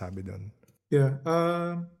masasabi doon. Yeah.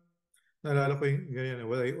 Naalala ko yung ganyan.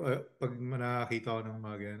 Well, pag nakakita ko ng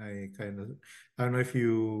mga ganyan, I don't know if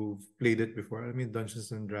you played it before. I mean,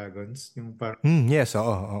 Dungeons and Dragons. Yung parang yes,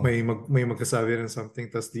 oo. May magkasabi ng something,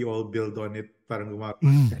 tapos they all build on it. Parang gumagawa.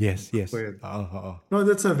 Yes. Oo. No,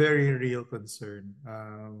 that's a very real concern.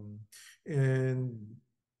 And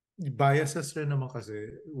biases rin naman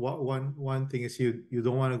kasi. One thing is you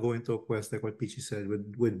don't want to go into a quest like what Peachy said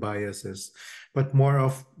with biases, but more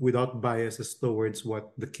of without biases towards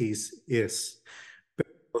what the case is.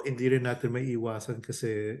 Pero hindi rin natin may iwasan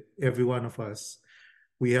kasi every one of us,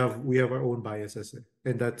 we have our own biases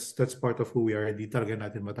and that's part of who we are. Hindi talaga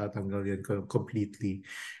natin matatanggal yan completely.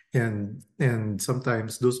 And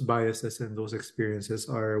sometimes those biases and those experiences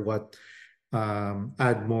are what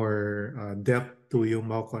add more depth to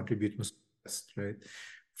yung contribute mo sa test, right?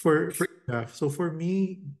 So for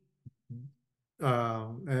me,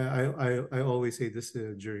 I always say this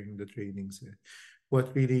during the trainings.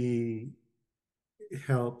 What really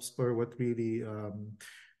helps or what really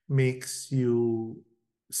makes you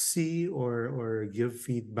see or give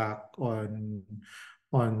feedback on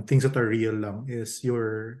things that are real lang is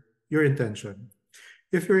your intention.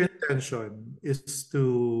 If your intention is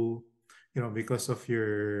to, because of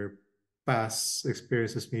your past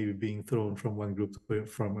experiences, maybe being thrown from one group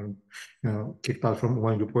kicked out from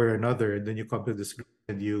one group or another, and then you come to this group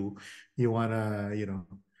and you wanna,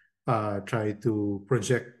 try to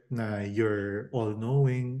project na you're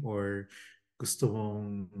all-knowing or gusto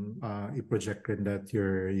mong i-project rin that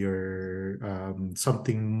you're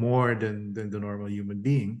something more than the normal human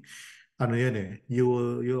being.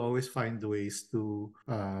 You'll always find ways to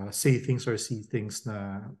say things or see things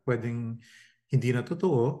na pwedeng hindi na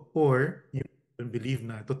totoo or believe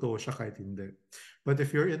na totoo siya kahit hindi. But if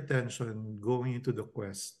your intention going into the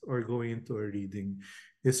quest or going into a reading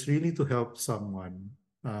is really to help someone,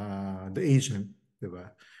 the agent, di ba?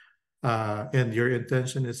 And your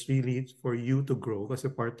intention is really for you to grow, kasi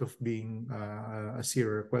part of being a seer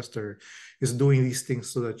or quester is doing these things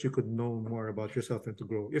so that you could know more about yourself and to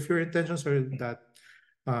grow. If your intentions are that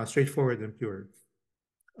straightforward and pure,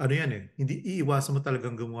 ano yan eh, hindi iiwasan mo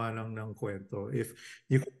talagang gumawa lang ng kwento. If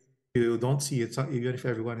you don't see it, even if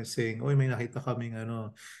everyone is saying, "Oy, may nakita kaming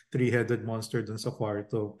three-headed monster dun sa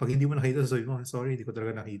kwarto." Pag hindi mo nakita, sabi mo, "Sorry, hindi ko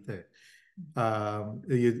talaga nakita eh."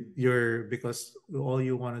 Because all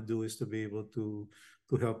you want to do is to be able to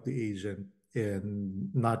help the agent and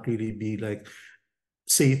not really be like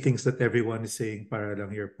say things that everyone is saying para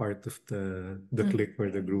lang you're part of the clique or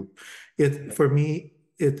the group. For me,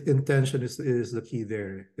 intention is the key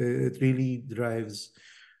there. It really drives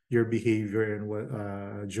your behavior and what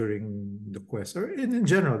during the quest or in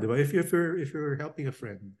general, diba? If you're helping a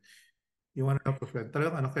friend, you want to help a friend,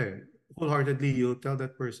 talagang wholeheartedly you tell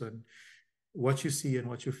that person what you see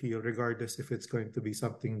and what you feel, regardless if it's going to be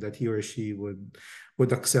something that he or she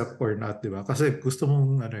would accept or not, diba? Kasi gusto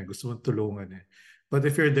mong tulungan eh. But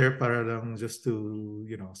if you're there para lang just to,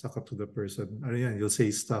 suck up to the person, you'll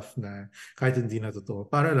say stuff na kahit hindi na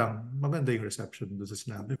totoo, para lang maganda yung reception doon sa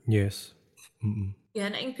sinabi. Yes.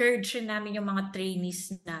 Yan, na-encourage rin namin yung mga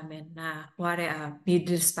trainees namin na,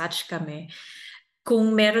 dispatch kami.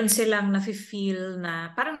 Kung meron silang nafe-feel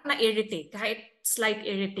na parang na-irritate, kahit slight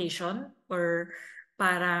irritation or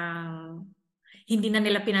parang hindi na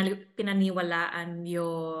nila pinaniwalaan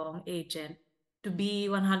yung agent, to be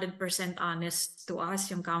 100% honest to us,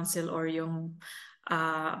 yung council or yung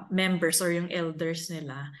members or yung elders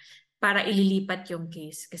nila, para ililipat yung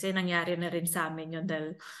case. Kasi nangyari na rin sa amin yun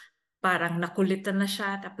dahil parang nakulitan na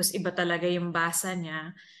siya, tapos iba talaga yung basa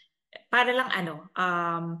niya. Para lang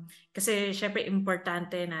kasi syempre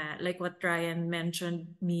importante na like what Ryan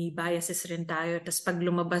mentioned, may biases rin tayo. Tapos pag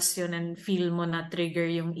lumabas yun and feel mo na trigger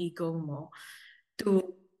yung ego mo, to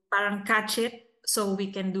parang catch it so we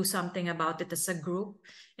can do something about it as a group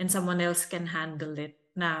and someone else can handle it.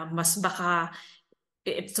 Na mas baka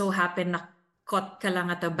it so happen na caught ka lang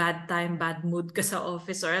at a bad time, bad mood ka sa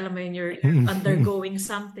office or alam mo yun, you're undergoing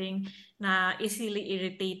something na easily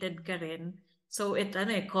irritated ka rin. So it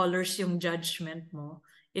colors yung judgment mo.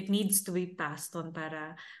 It needs to be passed on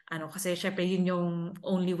para kasi syempre yun yung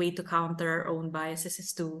only way to counter our own biases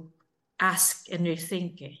is to ask and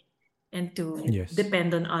rethink and to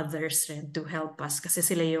depend on others rin to help us kasi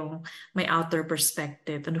sila yung may outer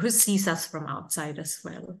perspective and who sees us from outside as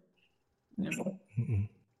well.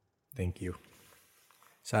 Thank you.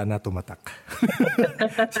 Sana tumatak.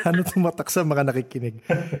 Sana tumatak sa mga nakikinig.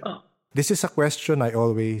 This is a question I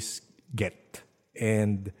always get.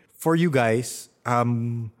 And for you guys, how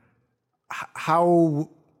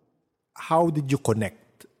did you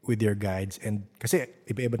connect with your guides? And kasi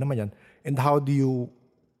iba-iba naman yan. And how do you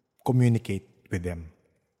communicate with them?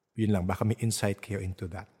 Yun lang, baka may insight kayo into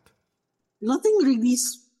that. Nothing really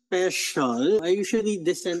special. I usually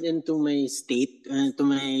descend into my state, to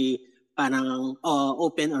my parang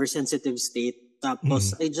open or sensitive state.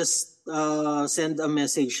 Tapos I just send a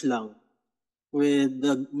message lang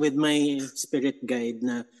with my spirit guide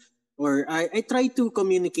na, or I try to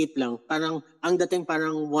communicate lang. Parang ang dating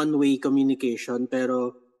parang one-way communication,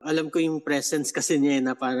 pero alam ko yung presence kasi niya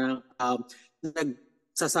na parang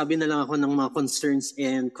nagsasabi na lang ako ng mga concerns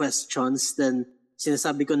and questions, then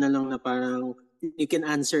sinasabi ko na lang na parang you can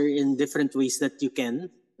answer in different ways that you can.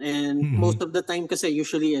 And most of the time kasi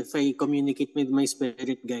usually if I communicate with my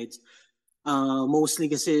spirit guides, mostly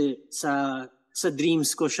kasi sa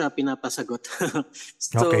dreams ko siya pinapasagot.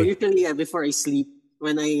 So usually before I sleep,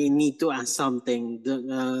 when I need to ask something,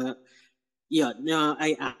 I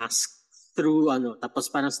ask through tapos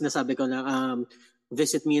parang sinasabi ko na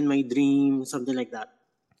visit me in my dream, something like that.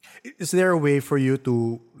 Is there a way for you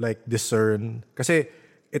to like discern? Kasi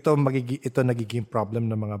ito nagiging problem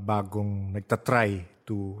ng mga bagong nagtatry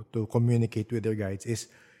to communicate with their guides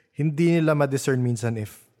is hindi nila ma-discern minsan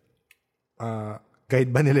if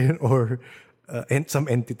guide ba nila yun or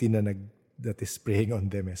some entity that is preying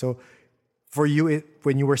on them. So for you,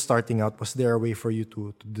 when you were starting out, was there a way for you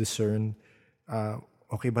to discern,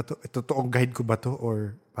 okay ba to? Totoong guide ko ba to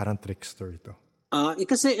or parang trickster ito?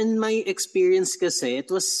 Kasi in my experience kasi,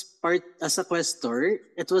 it was as a questor,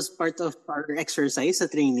 it was part of our exercise sa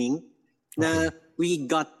training na we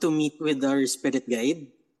got to meet with our spirit guide.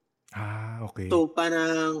 Okay. So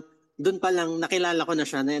parang doon pa lang nakilala ko na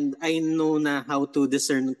siya and I know na how to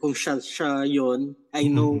discern kung siya yun.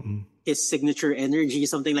 I know his signature energy,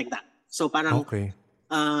 something like that. So parang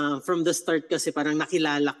from the start kasi parang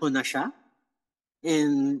nakilala ko na siya.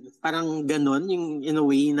 And parang ganon, yung in a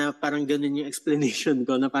way na parang ganon yung explanation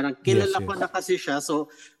ko na parang kilala ko na kasi siya. So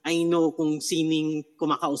I know kung sining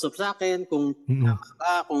kumakausap sa akin, kung tama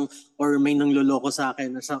ba, or may nangloloko sa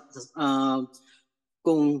akin,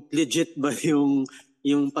 kung legit ba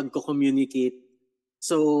yung pagko-communicate.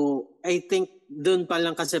 So I think doon pa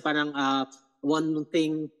lang kasi parang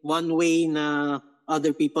one way na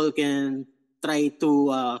other people can try to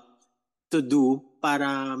do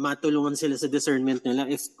para matulungan sila sa discernment nila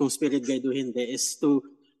if kung spirit guide o hindi is to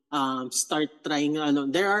start trying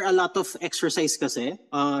there are a lot of exercise kasi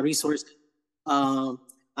resource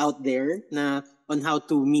out there na on how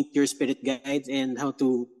to meet your spirit guides and how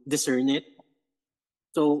to discern it.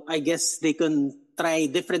 So I guess they can try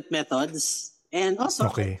different methods and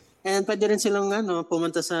also and pwede rin silang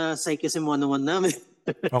pumunta sa Psychism 101 namin.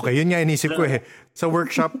 Okay, yun nga inisip ko Sa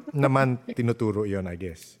workshop naman tinuturo yun, I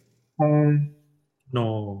guess.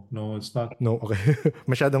 No, it's not. No, okay.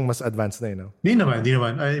 Masyadong mas advanced na no? Di naman.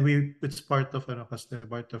 It's part of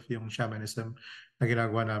part of yung shamanism na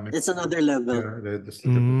ginagawa namin. It's another level.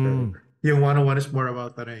 Yung 101 is more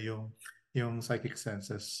about yung psychic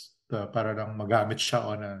senses para lang magamit siya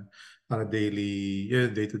on a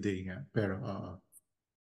day-to-day nga. Pero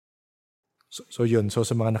So yun. So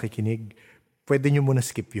sa mga nakikinig, pwede nyo muna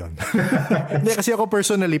skip yun. Hindi, kasi ako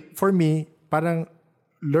personally, for me, parang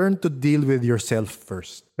learn to deal with yourself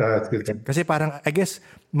first. That's good. Kasi parang, I guess,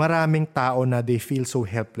 maraming tao na they feel so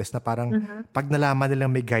helpless na parang pag nalaman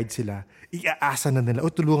nilang may guide sila, iaasa na nila,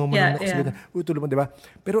 tulungan mo na ako. Tulungan mo, diba?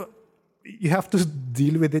 Pero you have to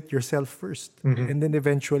deal with it yourself first. And then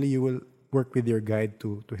eventually you will work with your guide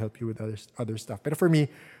to help you with other stuff. Pero for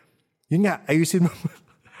me, yun nga, ayusin mo,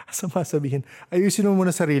 ayusin mo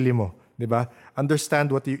muna sarili mo. Diba?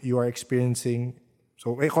 Understand what you are experiencing.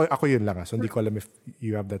 So, ako yun lang. So, hindi ko alam if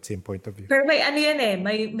you have that same point of view. Pero may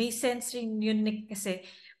may sense rin yun, Nick, kasi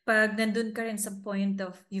pag nandun ka rin sa point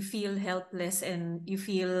of you feel helpless and you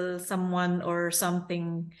feel someone or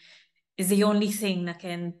something is the only thing na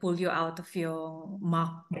can pull you out of yung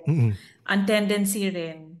muck. Ang tendency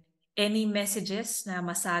rin, any messages na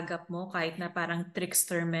masagap mo, kahit na parang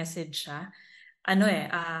trickster message siya,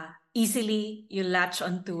 easily you latch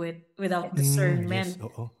onto it without discernment.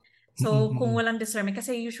 So, kung walang discernment,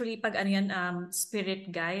 kasi usually pag spirit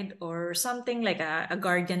guide or something like a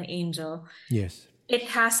guardian angel, it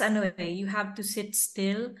has you have to sit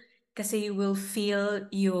still kasi you will feel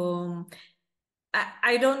yung,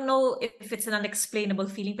 I don't know if it's an unexplainable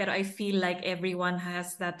feeling, pero I feel like everyone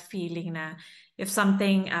has that feeling na if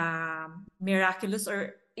something miraculous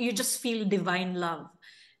or you just feel divine love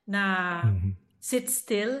na sit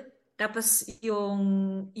still. Tapos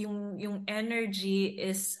yung energy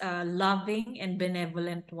is a loving and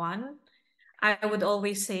benevolent one. I would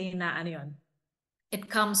always say na it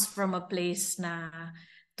comes from a place na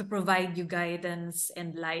to provide you guidance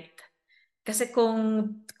and light. Kasi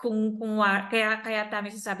kaya tama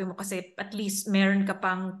sasabi mo kasi at least meron ka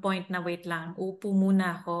pang point na wait lang, upo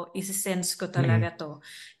muna ako, isi-sense ko talaga to.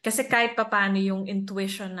 Kasi kahit papaano yung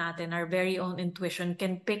intuition natin, our very own intuition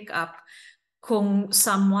can pick up kung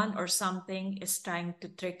someone or something is trying to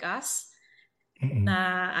trick us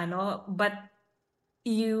but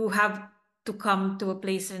you have to come to a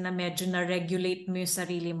place na medyo na-regulate mo yung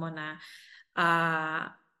sarili mo na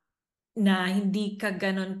hindi ka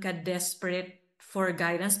ganon ka-desperate for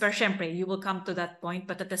guidance. Pero syempre, you will come to that point,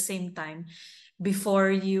 but at the same time,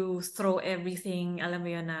 before you throw everything, alam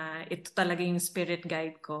mo yun na ito talaga yung spirit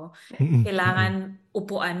guide ko, kailangan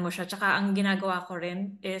upuan mo siya. Tsaka ang ginagawa ko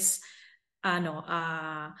rin is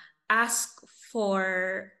ask for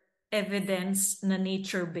evidence na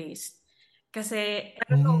nature-based. Kasi I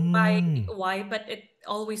don't know why, but it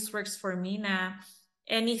always works for me na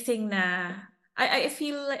anything na I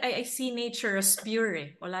feel like I see nature as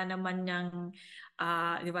pure. Wala naman yang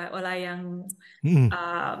di ba? Wala yang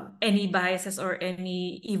any biases or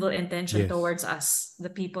any evil intention towards us, the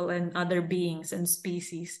people and other beings and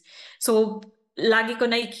species. So lagi ko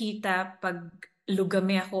nakikita pag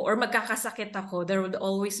lugame ako or magkakasakit ako, there would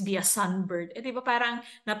always be a sunbird. Di ba parang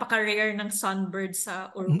napaka-rare ng sunbird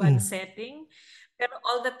sa urban setting? Pero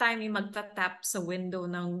all the time yung magtatap sa window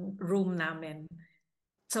ng room namin.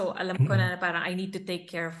 So alam ko na parang I need to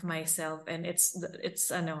take care of myself and it's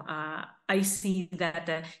I see that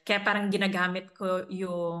kaya parang ginagamit ko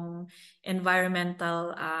yung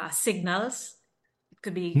environmental signals. It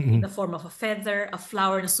could be in the form of a feather, a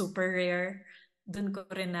flower na super rare. Doon ko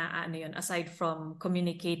rin na aside from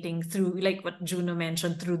communicating through like what Juno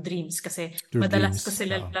mentioned through dreams kasi madalas ko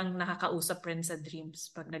sila lang nakakausap rin sa dreams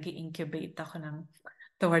pag nag-incubate ako ng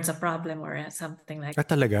towards a problem or something like that.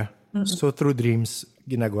 Talaga? So through dreams,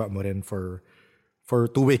 ginagawa mo rin for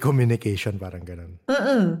two-way communication, parang ganun.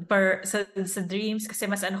 Sa dreams, kasi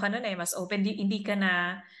mas ano ka nun mas open. Hindi ka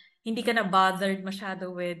na bothered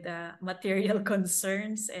masyado with material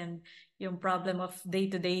concerns and yung problem of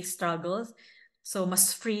day-to-day struggles. So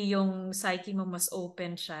mas free yung psyche mo, mas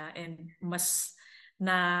open siya, and mas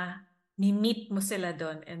ni-meet mo sila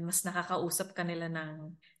doon, and mas nakakausap ka nila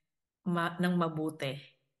ng mabuti.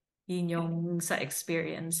 Yun yung sa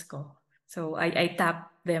experience ko. So I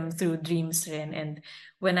tap them through dreams rin, and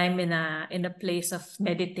when I'm in a place of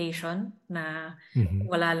meditation na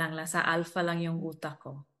wala lang sa alpha lang yung utak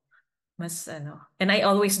ko, mas and I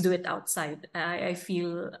always do it outside. I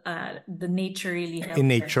feel the nature really helps. In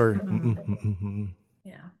nature.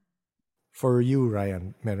 Yeah. For you,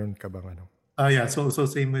 Ryan, meron ka bang ano? Yeah, so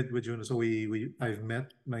same with Juno. So I've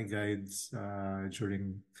met my guides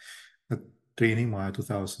during the training mga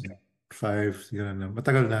 2005, gano'n na.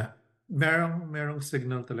 Matagal na. Merong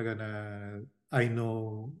signal talaga na I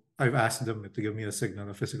know, I've asked them to give me a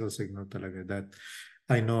signal, a physical signal talaga, that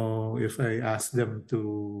I know if I ask them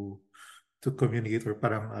to communicate, or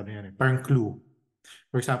parang ano yan, parang clue.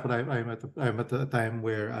 For example, I'm at a time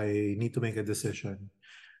where I need to make a decision.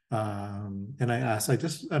 And I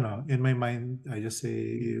just, in my mind, I just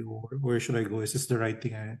say, where should I go? Is this the right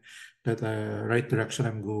thing, right direction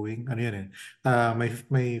I'm going? Ano yan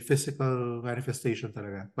my physical manifestation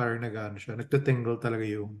talaga, parang nagtatingle talaga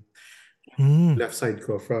yung left side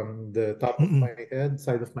ko, from the top of my head,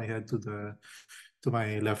 side of my head, to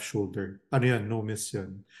my left shoulder. Ano yan? No miss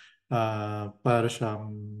yun. Para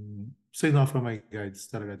siyang signal from my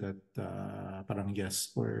guides talaga that parang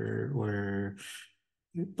yes, or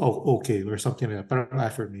okay, or something like that, parang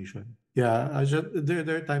affirmation. Yeah,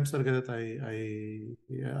 there are times talaga that I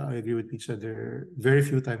agree with Pizza. There are very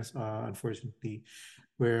few times, unfortunately,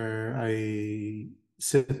 where I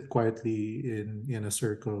sit quietly in a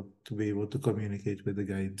circle to be able to communicate with the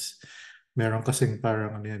guides. Meron kasing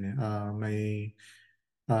parang ano yan may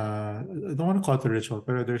I don't want to call it a ritual,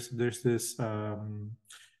 but there's this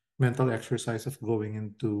mental exercise of going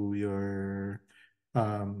into your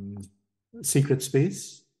secret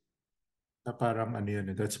space, na parang ano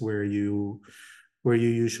yun, that's where you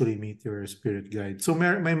usually meet your spirit guide. So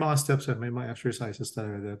may mga steps and may mga exercises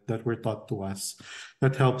talaga that were taught to us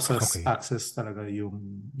that helps us access talaga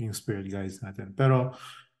yung spirit guides natin. Pero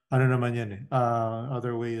ano naman yan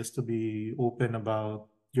other way is to be open about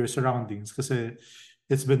your surroundings, kasi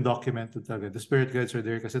it's been documented talaga. The spirit guides are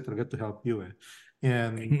there kasi talaga to help you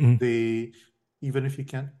and they, even if you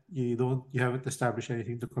haven't established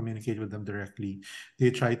anything to communicate with them directly,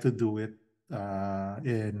 they try to do it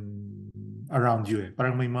in around you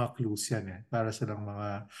Parang may mga clues yan para silang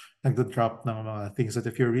mga nagdo-drop ng mga things that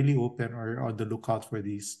if you're really open or on the lookout for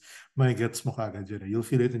these, may gets mo kagad yun You'll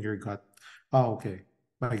feel it in your gut. Okay,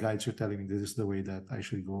 my guides are telling me this is the way that I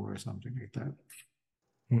should go, or something like that.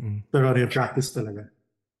 Pero yung practice talaga.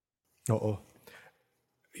 Oo.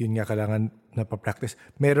 Yun nga, kailangan napapractice.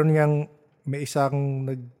 May isang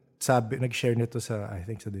nag-share nito I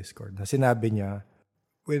think sa Discord, na sinabi niya,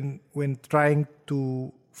 when trying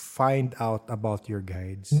to find out about your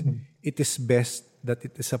guides, it is best that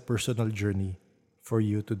it is a personal journey for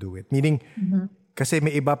you to do it. Meaning, kasi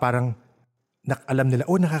may iba parang alam nila,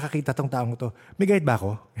 nakakakita tong taong to. May guide ba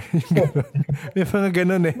ako? May mga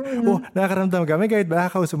ganun nakakaramdam ka. May guide ba?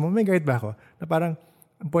 Nakakausap mo, may guide ba ako? Na parang,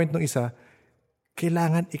 ang point ng isa,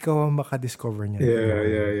 kailangan ikaw ang makadiscover niya.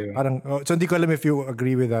 Yeah. Parang, so hindi ko alam if you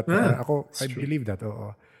agree with that. Ako, I believe that.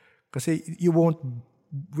 Oo. Kasi you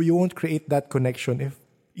won't create that connection if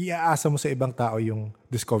iaasa mo sa ibang tao yung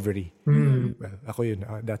discovery. Well, ako yun.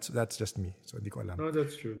 That's just me. So, hindi ko alam. No,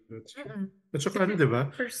 that's true. At saka diba?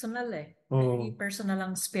 Personal personal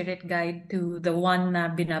ang spirit guide to the one na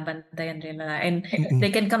binabantayan rin nila. And they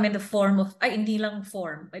can come in the form of, hindi lang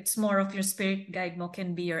form. It's more of your spirit guide mo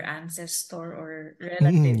can be your ancestor or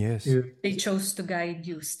relative. Yes. They chose to guide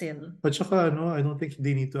you still. At saka, I don't think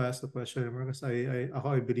they need to ask the question anymore, because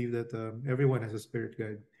I believe that everyone has a spirit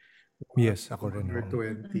guide. Yes, ako rin.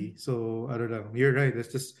 20. So, I don't know. You're right.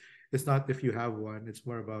 It's not if you have one. It's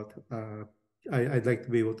more about I'd like to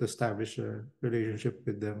be able to establish a relationship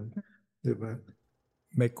with them. Diba?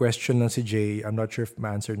 May question lang si Jay. I'm not sure if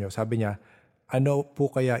ma-answer niyo. Sabi niya, ano po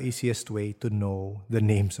kaya easiest way to know the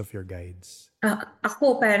names of your guides?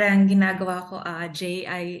 Ako, parang ginagawa ko, Jay,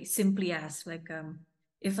 I simply ask, like,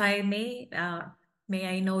 if I may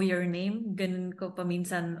I know your name? Ganun ko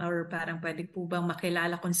paminsan, or parang pwede po bang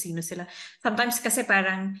makilala kung sino sila? Sometimes kasi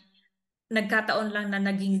parang nagkataon lang na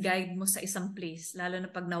naging guide mo sa isang place, lalo na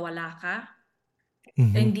pag nawala ka.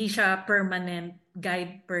 Hindi siya permanent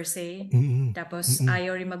guide per se. Tapos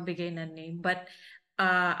ayaw rin magbigay ng name. But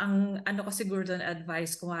ang ano ko siguro doon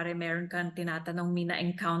advice, kung meron kang tinatanong, may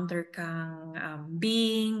na-encounter kang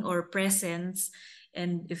being or presence,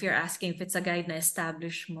 and if you're asking if it's a guide na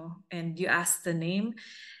establish mo, and you ask the name,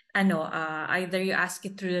 either you ask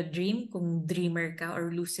it through the dream, kung dreamer ka or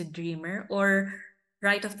lucid dreamer, or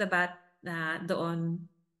right off the bat doon.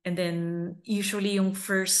 And then usually yung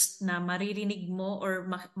first na maririnig mo or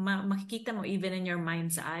makikita mo even in your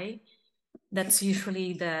mind's eye, that's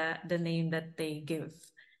usually the name that they give.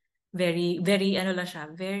 Very, very,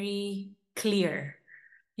 very clear.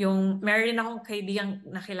 Yung meron akong kaibigang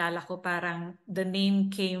nakilala ko, parang the name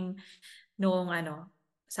came noong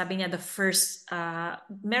sabi niya the first,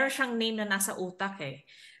 meron siyang name na nasa utak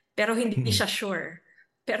pero hindi siya sure.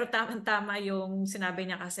 Pero tama yung sinabi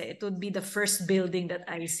niya, kasi it would be the first building that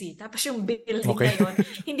I see. Tapos yung building na yun,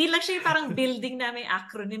 hindi lang siya yung parang building na may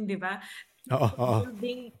acronym, di ba? Oo.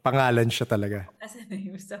 Pangalan siya talaga.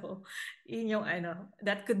 So, yun yung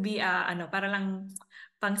that could be para lang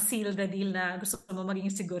pang seal the deal na gusto mo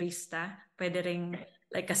maging sigurista. Pwede ring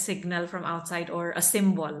like a signal from outside or a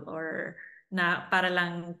symbol, or na para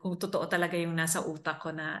lang kung totoo talaga yung nasa utak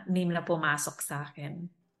ko na name na pumasok sa akin.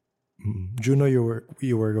 Juno,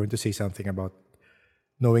 you were going to say something about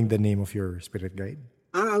knowing the name of your spirit guide?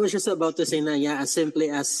 I was just about to say na, as simply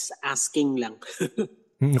as asking lang.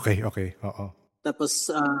 Okay. Oo. Tapos,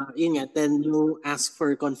 yun nga, then you ask for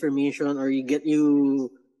confirmation, or you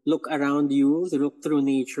look around you, look through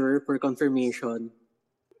nature for confirmation.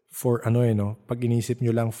 For pag inisip nyo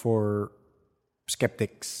lang, for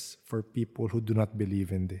skeptics, for people who do not believe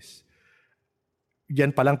in this,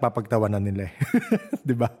 yan palang papagtawanan nila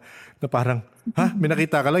di ba? Na parang, may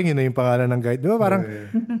nakita ka lang, yun na yung pangalan ng guide. Di ba? Parang,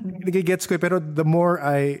 nagigets ko pero the more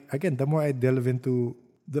I delve into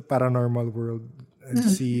the paranormal world and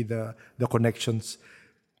see the connections,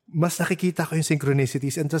 mas nakikita ko yung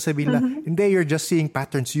synchronicities, and sasabihin lang, hindi, you're just seeing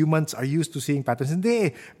patterns. Humans are used to seeing patterns.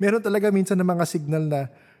 Hindi, meron talaga minsan ng mga signal na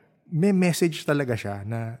may message talaga siya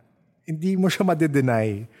na hindi mo siya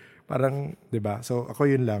made-deny. Parang, di ba? So, ako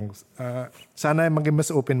yun lang. Sana maging mas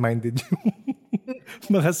open-minded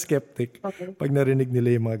yung mga skeptic pag narinig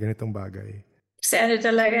nila yung mga ganitong bagay. Kasi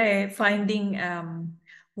talaga finding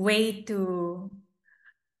way to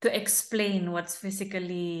explain what's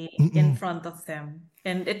physically in front of them.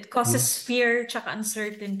 And it causes fear tsaka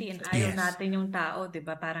uncertainty, and ayaw natin yung tao, di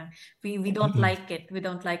ba? Parang we don't like it. We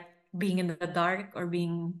don't like being in the dark or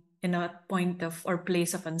being in a point of or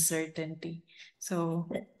place of uncertainty. So,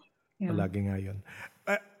 yeah. Palagi nga yun.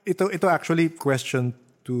 Ito actually question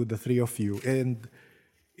to the three of you, and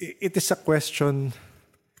it is a question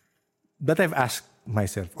that I've asked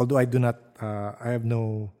myself, although I do not, I have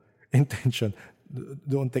no intention.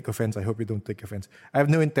 Don't take offense. I hope you don't take offense. I have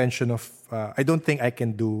no intention of, I don't think I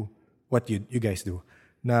can do what you guys do.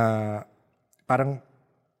 Na parang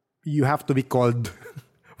you have to be called,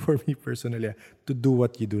 for me personally, to do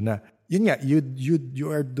what you do. Na yun nga,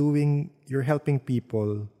 you're helping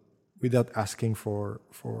people without asking for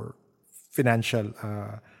financial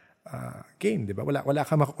gain, di ba? Wala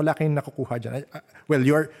kayong nakukuha dyan. Well,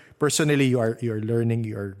 you're learning,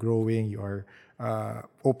 you are growing, you are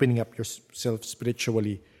opening up yourself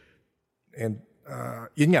spiritually, and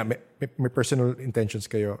yun nga, may personal intentions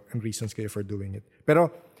kayo and reasons kayo for doing it. Pero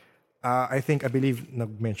I believe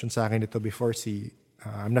nag-mention sa akin ito before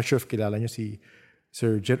I'm not sure if kilala nyo si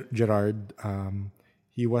Sir Gerard.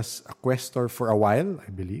 He was a questor for a while, I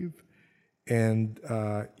believe. And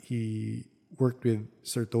he worked with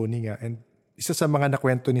Sir Tony nga. And isa sa mga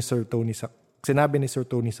nakwento ni Sir Tony, sinabi ni Sir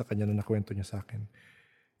Tony sa kanya na nakwento niya sa akin,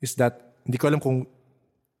 is that, hindi ko alam kung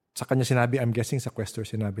sa kanya sinabi, I'm guessing sa questor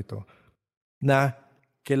sinabi to, na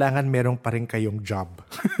kailangan merong pa rin kayong job.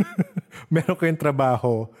 Meron kayong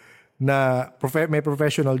trabaho na may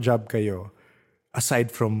professional job kayo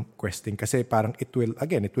aside from questing. Kasi parang it will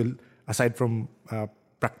aside from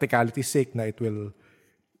practicality's sake, na it will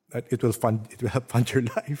help fund your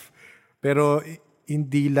life. Pero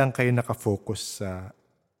hindi lang kayo nakafocus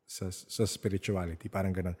sa spirituality,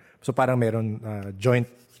 parang ganun. So parang meron joint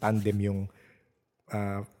tandem yung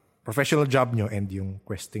professional job nyo and yung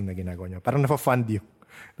questing na ginagawa nyo. Parang nafa-fund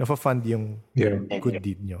yung good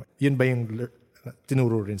deed nyo. Yun ba yung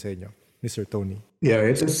tinuro rin sa inyo ni Sir Tony? Yeah,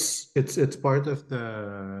 it's part of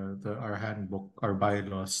our handbook, our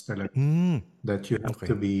bylaws talaga, that you have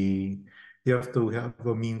to be, you have to have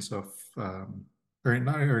a means of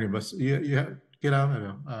not earning, but you have,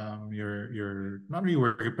 you're not really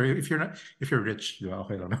working, but if you're rich,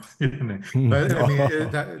 okay lang. But I mean,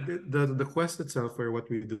 the quest itself, or what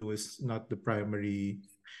we do, is not the primary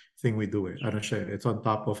thing we do. Ano siya, it's on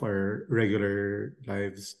top of our regular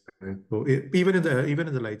lives. So even in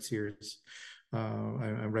the LightSeers,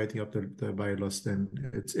 I'm writing up the bylaws. Then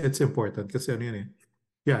it's important kasi ano yun eh.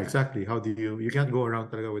 Yeah, exactly. How do you can't go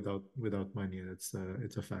around talaga without money. It's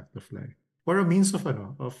a fact of life. Or a means of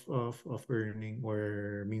of earning,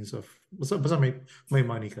 or means of basta may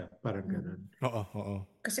money ka, parang ganun. Oo.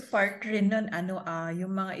 Kasi part rin nun,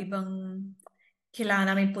 yung mga ibang kailangan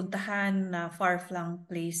namin puntahan na far-flung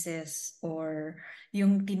places, or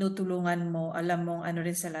yung tinutulungan mo, alam mong ano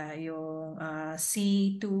rin sila, yung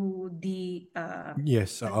C to D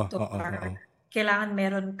Yes, to R. Kailangan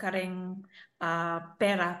meron ka ring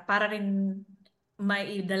pera para rin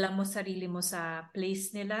maidala mo sarili mo sa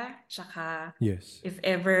place nila. Tsaka yes. if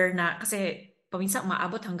ever na, kasi paminsan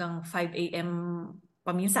maabot hanggang 5 a.m.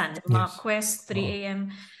 paminsan. Mga Yes. quest 3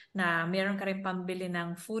 a.m. na meron ka rin pambili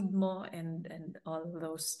ng food mo and all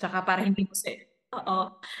those. Tsaka para hindi mo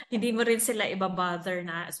hindi mo rin sila ibabother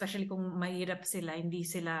na, especially kung mahirap sila, hindi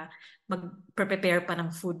sila mag-prepare pa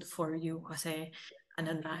ng food for you kasi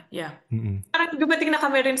Parang dumating na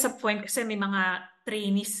kami rin sa point kasi may mga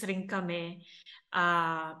trainees rin kami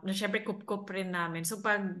na syempre kup-kup rin namin. So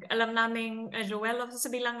pag alam namin, Joel,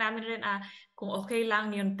 sasabihin lang namin rin kung okay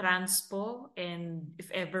lang yung transpo, and if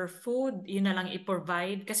ever food, yun na lang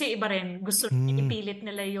i-provide. Kasi iba rin, gusto ipilit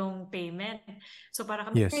nila yung payment. So para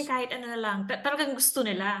kami, Yes. kahit ano na lang, talagang gusto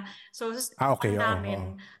nila. So okay,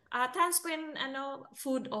 namin, transpo and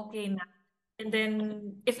food okay na. And then,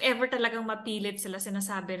 if ever talagang mapilit sila,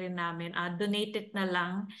 sinasabi rin namin, donate it na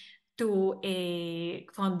lang to a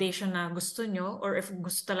foundation na gusto nyo, or if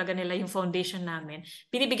gusto talaga nila yung foundation namin,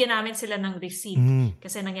 binibigyan namin sila ng receipt.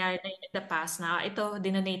 Kasi nangyari na in the past na ito,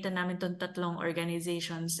 dinonate namin itong 3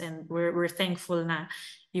 organizations, and we're thankful na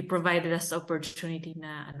you provided us the opportunity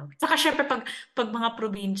na Saka syempre pag mga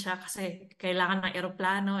probinsya, kasi kailangan ng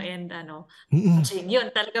eroplano and yun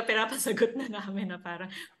talaga pinapasagot na namin na parang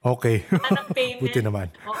okay. payment. Buti naman.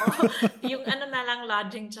 Oo. Yung na lang,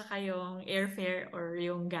 lodging tsaka yung airfare or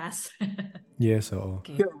yung gas. Yes, oo.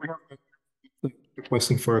 Okay. Yeah, we have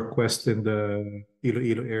requesting for a quest in the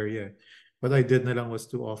Iloilo area. What I did na lang was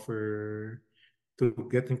to offer to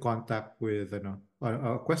get in contact with a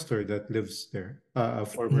quester that lives there, a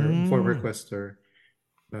former quester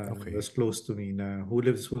that's close to me,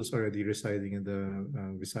 who's already residing in the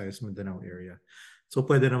Visayas Mindanao area. So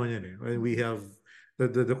pwede naman yan eh. And we have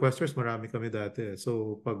the questers, marami kami dati.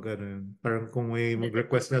 So pag parang kung may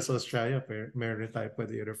mag-request na sa Australia, meron rin tayo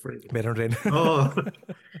pwede i-refer. Meron rin. Oh,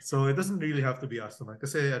 so it doesn't really have to be us naman.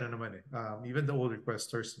 Kasi naman eh, even the old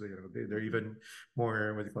requesters, they're even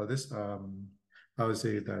more, what do you call this? I would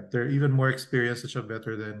say that they're even more experienced, which are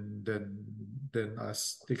better than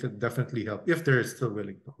us. They could definitely help if they're still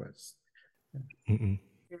willing to quest.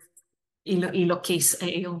 Ilo case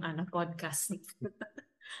yung podcast.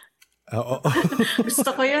 Oo.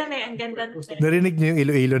 Gusto ko yun eh. Ang ganda. Narinig niyo yung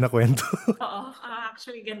Iloilo na kwento? Oo.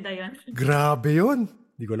 Actually, ganda yun. Grabe yun.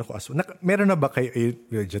 Hindi ko alam kung aswang. Meron na ba kayo,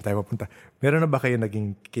 dyan tayo mapunta, meron na ba kayo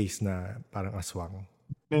naging case na parang aswang?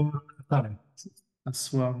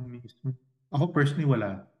 Aswang mismo. Ako personally,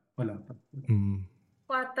 wala. Wala pa.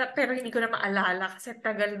 Pero hindi ko na maalala kasi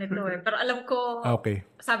tagal nito eh. Pero alam ko, okay.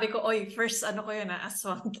 Sabi ko, first ko yun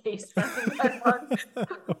aswang case.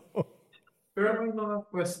 Pero may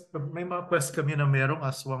mga quest kami na merong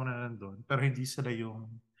aswang na nandun, pero hindi sila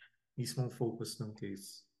yung mismong focus ng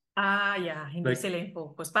case. Yeah. Hindi sila yung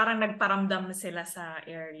focus. Parang nagparamdam sila sa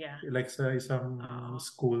area. Like sa isang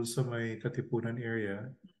school sa may Katipunan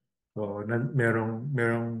area,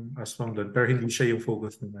 merong aswang doon, pero hindi siya yung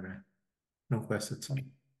focus ng quest itself.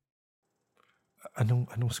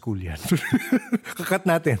 Anong school yan? Kakat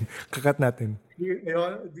natin.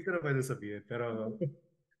 Hindi ko na pwede sabihin, pero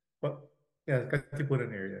Katipunan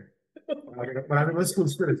area. Marami mga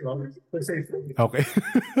schools ko rin. Okay.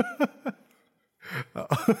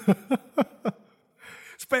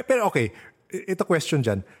 Pero okay, ito question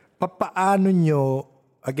dyan. Paano nyo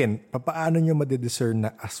madidiscern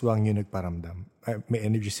na aswang yung nagparamdam? May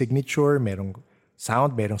energy signature, merong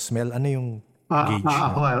sound, merong smell, ano yung gauge?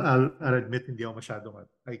 I'll admit, hindi ako masyadong,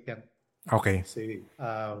 I can't say.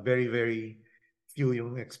 Very, very few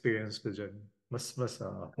yung experience ko dyan. Mas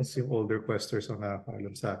yung older questers ang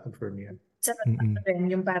nakakaalam sa akin for me.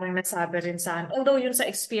 Yung parang nasabi rin sa akin. Although yun sa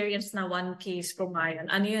experience na one case ko ngayon,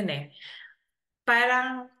 yun eh.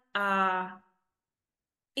 Parang,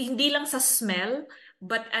 hindi lang sa smell,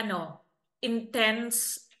 but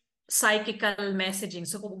intense psychical messaging.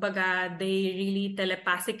 So kumbaga, they really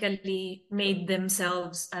telepathically made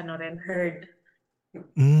themselves heard.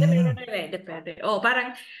 Depende.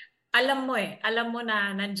 Parang alam mo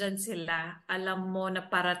na nandyan sila, alam mo na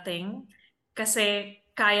parating, kasi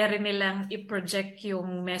kaya rin nilang i-project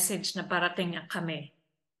yung message na parating kami.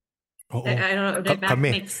 Oo. I don't know if that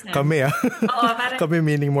Kami. makes sense. Kami Oo, parang, Kami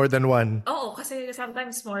meaning more than one. oo, kasi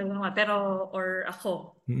sometimes more than one, pero, or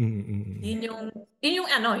ako. Mm-mm. Yun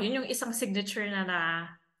yung isang signature na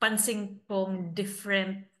napansin kong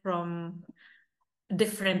different from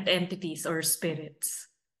different entities or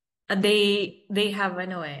spirits. They have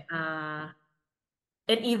and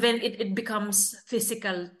even it becomes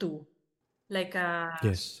physical too. Like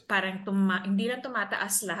Yes. parang hindi lang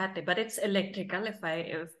tumataas lahat but it's electrical if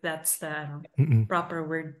that's the proper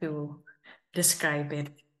word to describe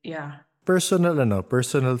it. Yeah. Personal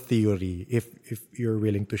theory if you're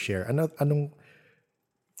willing to share. Anong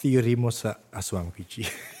theory mo sa aswang, Pichi?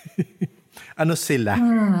 Ano sila?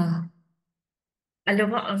 Alam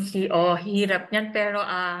mo, hirap niyan pero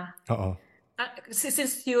Oo.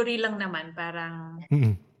 since theory lang naman, parang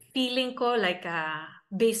feeling ko like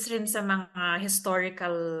based rin sa mga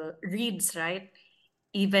historical reads, right?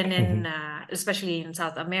 Even in, especially in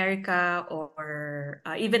South America or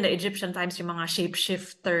even the Egyptian times, yung mga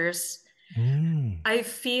shapeshifters, I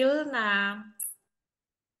feel na,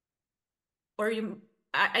 or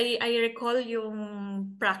I recall yung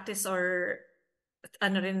practice or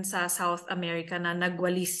ano rin sa South America na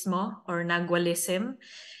nagwalismo or nagwalism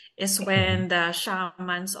is when the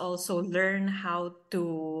shamans also learn how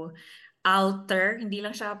to alter, hindi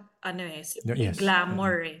lang siya Yes.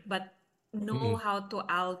 glamour but know how to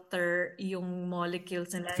alter yung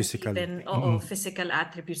molecules nila, Physical. even physical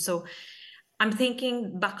attributes. So I'm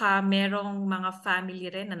thinking baka merong mga family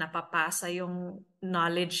rin na napapasa yung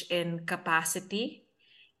knowledge and capacity.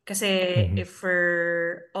 Kasi if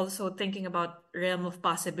we're also thinking about realm of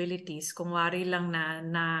possibilities, kung wari lang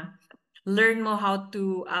na learn mo how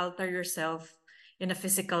to alter yourself in a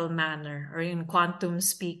physical manner or in quantum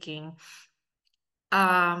speaking,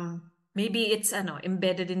 maybe it's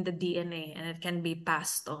embedded in the DNA and it can be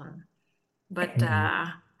passed on. But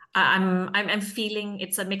I'm feeling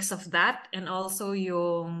it's a mix of that and also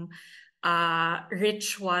yung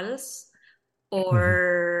rituals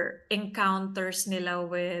or encounters nila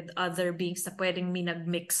with other beings na pwedeng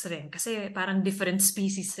minag-mix rin. Kasi parang different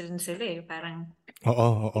species rin sila eh. Parang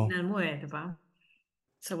Oo. tignan mo di ba?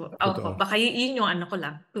 So, Totoo. baka yun yung ko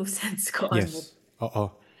lang. 2 cents ko. Yes.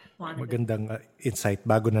 Oo. Magandang insight.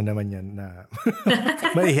 Bago na naman yan na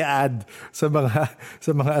mai-add sa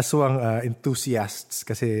mga aswang enthusiasts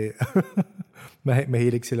kasi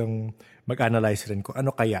mahilig silang mag-analyze rin kung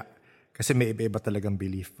ano kaya. Kasi may iba-iba talagang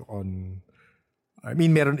belief on. I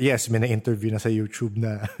mean, may na-interview na sa YouTube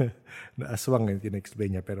na aswang yung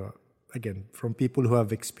tina-explain niya. Pero again, from people who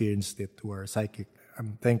have experienced it, who are psychic,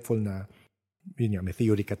 I'm thankful na may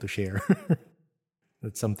theory ka to share.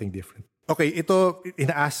 That's something different. Okay, ito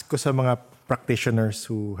ina-ask ko sa mga practitioners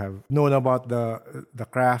who have known about the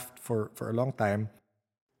craft for a long time.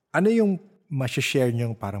 Ano yung ma-share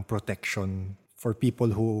niyong parang protection for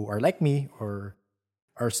people who are like me or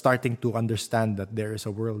are starting to understand that there is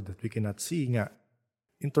a world that we cannot see nga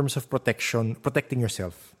in terms of protecting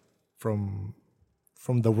yourself from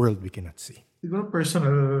the world we cannot see? Siguro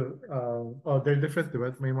personal, they're different,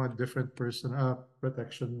 diba? May mga different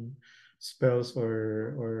protection spells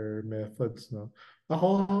or methods, no?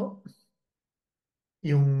 Ako,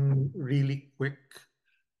 yung really quick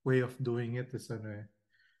way of doing it is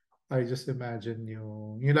I just imagine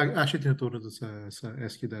yung like actually tinuturo to sa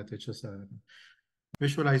SQ dati siya sa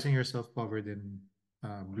visualizing yourself covered in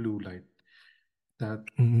blue light. That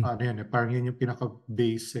parang yun yung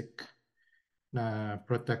pinaka-basic na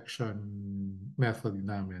protection method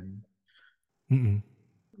namin.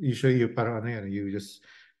 Usually parang you just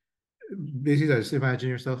basically just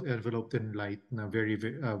imagine yourself enveloped in light na very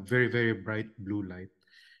very bright blue light,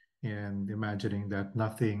 and imagining that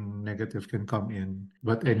nothing negative can come in,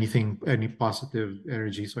 but any positive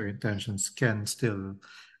energies or intentions can still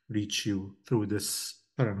reach you through this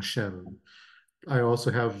parang shell. I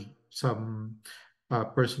also have some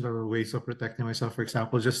personal ways of protecting myself. For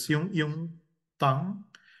example, just yung tongue.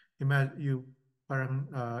 You parang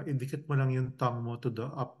indicate mo lang yung tongue mo to the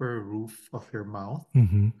upper roof of your mouth.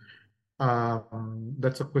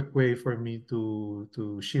 That's a quick way for me to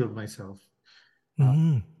shield myself.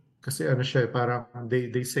 Kasi siya, parang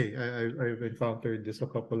they say, I've encountered this a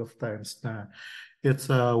couple of times na it's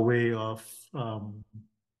a way of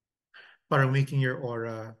parang making your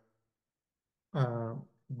aura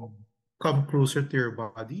come closer to your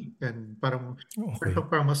body, and parang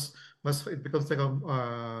mas it becomes like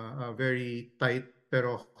a very tight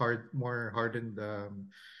pero more hardened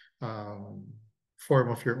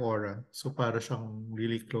form of your aura. So para siyang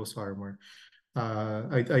really close armor.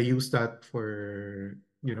 I use that for,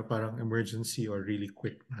 parang emergency or really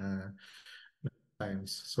quick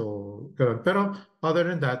times. So, ganun. Pero other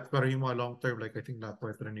than that, parang yung mga long term, like I think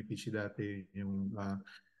nakwento na ni Pichi dati, yung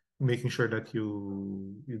making sure that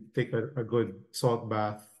you take a good salt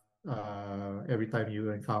bath every time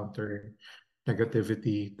you encounter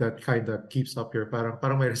negativity, that kind of keeps up your parang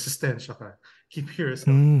may resistensya ka. Keep your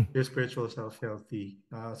spiritual self healthy.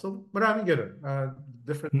 So maraming ganun.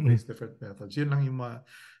 Different ways, different methods. Yun lang yung mga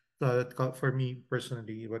for me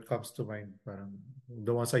personally, what comes to mind, parang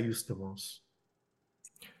the ones I use the most.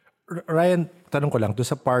 Ryan, tanong ko lang, doon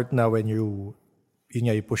sa part na when you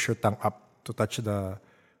push your tongue up to touch the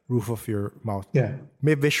roof of your mouth. Yeah.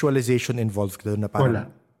 May visualization involved doon na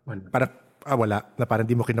parang... Wala. Parang, wala. Na parang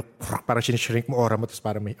di mo parang sinishrink mo aura mo tapos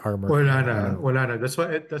parang may armor. Wala na. That's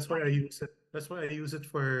why I use it. That's why I use it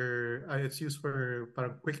for... it's used for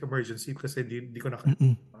parang quick emergency kasi di ko na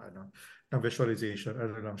visualization.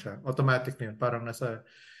 Ano lang siya. Automatic na yun. Parang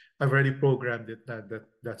I've already programmed it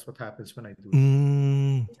that's what happens when I do it.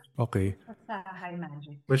 Okay. Sa high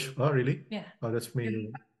magic. Really? Yeah. That's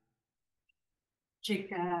me.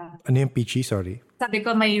 Ano yung peachy? Sorry. Sabi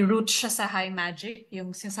ko may root siya sa high magic,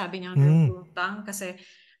 yung sinasabi niya rutang kasi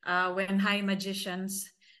when high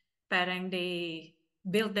magicians, parang they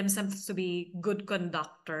build themselves to be good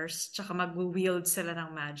conductors, tsaka mag-wield sila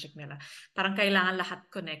ng magic nila. Parang kailangan lahat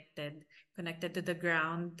connected to the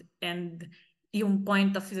ground, and yung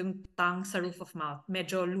point of yung tongue sa roof of mouth,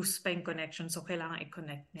 medyo loose pa yung connection, so kailangan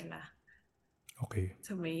i-connect nila. Okay.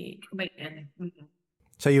 So may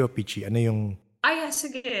Sa iyo, Peachy, ano yung...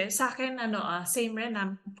 sige. Sa akin, same rin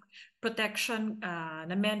na protection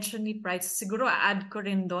na mention ni Price. Siguro add ko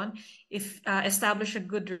rin doon, if establish a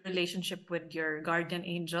good relationship with your guardian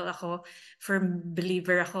angel. Ako, firm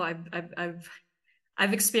believer ako.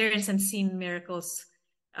 I've experienced and seen miracles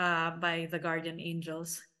by the guardian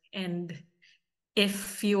angels. And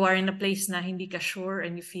if you are in a place na hindi ka sure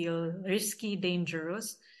and you feel risky,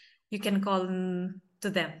 dangerous, you can call to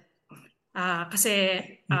them. Kasi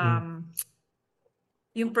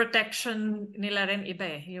yung protection nila rin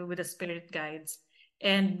iba yung with the spirit guides.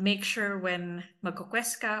 And make sure when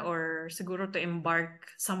magko-quest ka or siguro to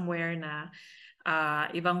embark somewhere na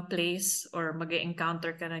ibang place or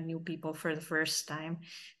mag-encounter ka na new people for the first time,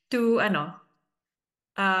 to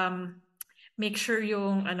make sure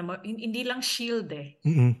yung hindi lang shield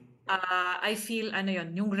I feel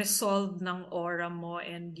yung resolve ng aura mo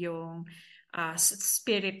and yung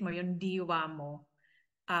spirit mo, yung diwa mo,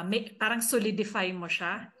 parang solidify mo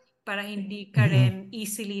siya para hindi ka rin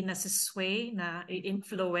easily sway na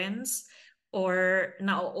influence or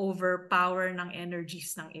na-overpower ng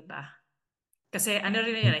energies ng iba. Kasi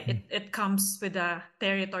rin yun, it comes with a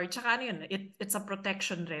territory. Tsaka it's a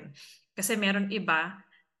protection rin. Kasi meron iba,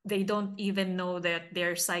 they don't even know that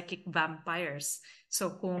they're psychic vampires.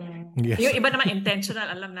 So kung yung iba naman intentional,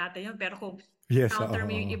 alam natin yun. Pero kung counter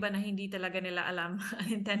mo yung iba na hindi talaga nila alam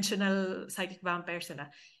intentional psychic vampires nila,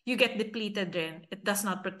 you get depleted rin. It does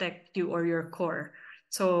not protect you or your core.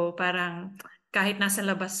 So parang kahit nasa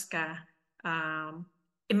labas ka,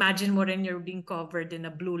 imagine mo rin you're being covered in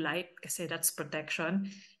a blue light kasi that's protection.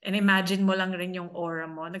 And imagine mo lang rin yung aura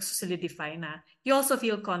mo, nagsusolidify na. You also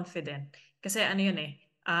feel confident. Kasi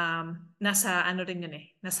nasa rin yun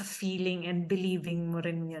nasa feeling and believing mo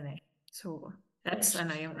rin yun So that's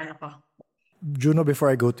yung ko. Juno,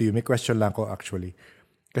 before I go to you, may question lang ko actually.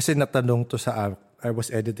 Kasi natanong to I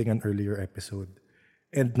was editing an earlier episode,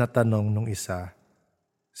 and natanong nung isa,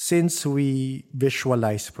 since we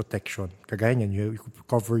visualize protection, kagaya niyan, you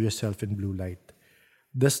cover yourself in blue light,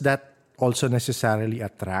 does that also necessarily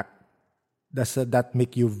attract? Does that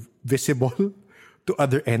make you visible to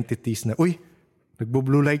other entities na, uy,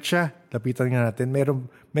 nagbo-blue light siya, lapitan nga natin.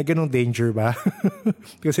 May ganung danger ba?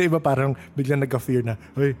 Kasi iba parang biglang nagka-fear na,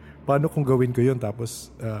 uy, paano kung gawin ko yun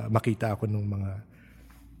tapos makita ako ng mga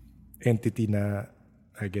entity na,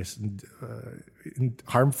 I guess,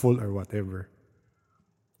 harmful or whatever.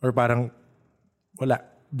 Or parang, wala,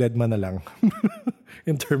 dead man na lang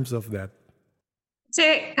in terms of that.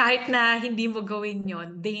 Kasi kahit na hindi mo gawin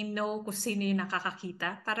yon, they know kung sino yung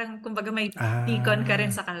nakakakita. Parang kumbaga may beacon ka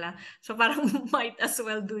rin sa kanila. So parang might as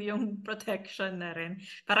well do yung protection na rin.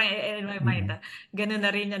 Parang in my mind, ganun na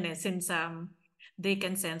rin yun since they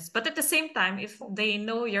can sense. But at the same time, if they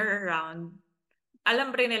know you're around,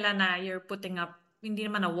 alam rin nila na you're putting up, hindi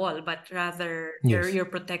naman a wall, but rather you're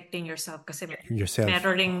protecting yourself. Kasi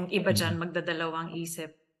meron ring iba dyan magdadalawang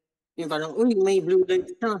isip. Yung parang, uy, may blue light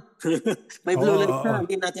na. May blue light na,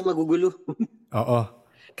 hindi natin magugulo. Oo.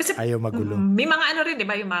 Kasi ayaw magulo. may mga ano rin, di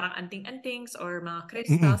ba? Yung marang anting-antings or mga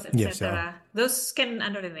crystals, Yes, etc. Those can,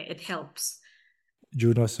 it helps.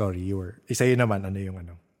 Juno, sorry, Isa yun naman, ano yung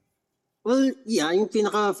ano? Well, yeah, yung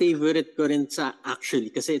pinaka-favorite ko rin sa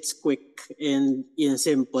actually, kasi it's quick and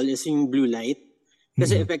simple, is yung blue light.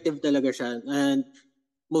 Kasi effective talaga siya. And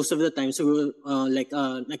most of the time, so like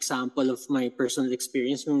an example of my personal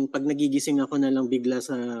experience, yung pag nagigising ako na lang bigla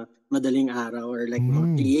sa madaling araw or like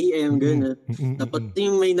mga 3 a.m. gano'n. Dapat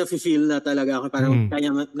yung may nafe-feel na talaga ako. Parang kaya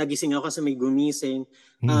nagising ako kasi may gumising.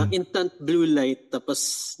 Instant blue light. Tapos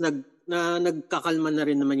nagkakalma na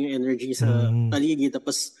rin naman yung energy sa paligid.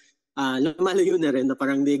 Tapos lumalayo na rin na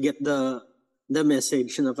parang they get the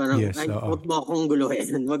message na parang, Yes, wag mo akong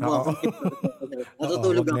guluhin. Wag mo akong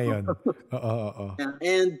natutulog wag na ako. yun. Oo. Yeah,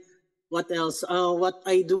 and what else? What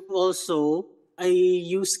I do also, I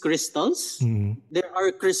use crystals. There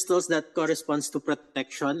are crystals that corresponds to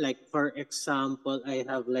protection. Like for example, I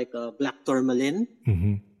have like a black tourmaline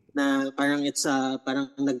na parang it's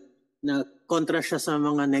parang na kontra siya sa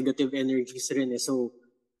mga negative energies rin. So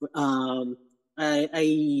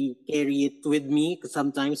I carry it with me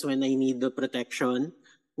sometimes when I need the protection.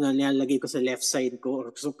 Nilalagay ko sa left side ko.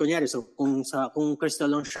 So kunyari, kung crystal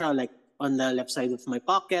lang siya, like on the left side of my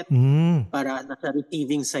pocket, para nasa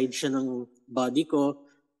receiving side siya ng body ko,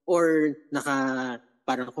 or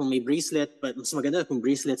parang kung may bracelet, but mas maganda kung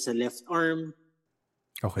bracelet sa left arm.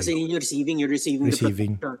 Okay. Kasi you're receiving the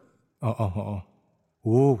protection. Oo.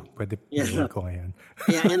 Pwede ko ngayon.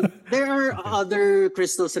 Yeah, and there are other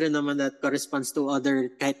crystals rin naman that corresponds to other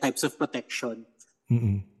types of protection.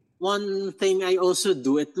 One thing I also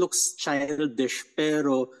do, it looks childish,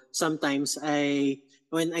 pero sometimes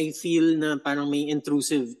when I feel na parang may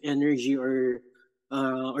intrusive energy or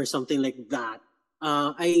something like that,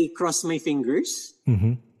 I cross my fingers.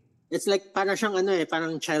 It's like parang siyang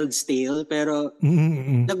parang child's tale, pero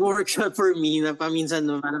nag-work siya for me na paminsan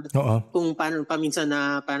parang kung paminsan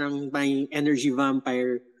na parang may energy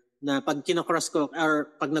vampire na pag kinocross ko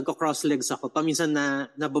or pag nagko-cross legs ako, paminsan na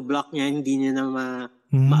naboblock niya, hindi niya na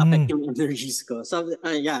ma-affect yung energies ko. So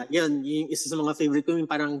yeah, yun yung isa sa mga favorite ko, yung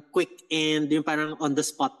parang quick and yung parang on the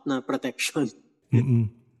spot na protection.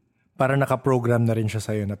 Parang naka-program na rin siya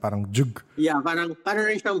sa'yo na parang jug. Yeah, parang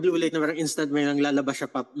rin siyang blue light na parang instant may nang lalabas siya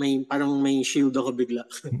parang may shield ako bigla.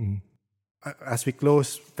 As we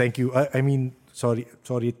close, thank you. I mean, sorry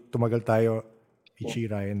tumagal tayo, Ichi,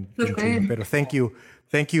 Ryan, Okay. Pero thank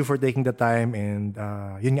you for taking the time and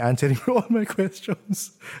yun nga, answering all my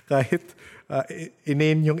questions. Kahit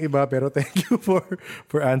inane yung iba, pero thank you for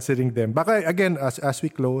answering them. Baka again, as we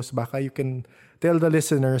close, baka you can tell the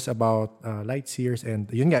listeners about LightSeers and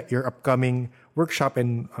yun nga, your upcoming workshop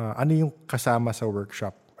and ano yung kasama sa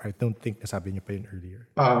workshop. I don't think nasabi niyo pa yun earlier.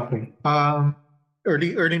 Okay.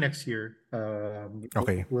 Early next year.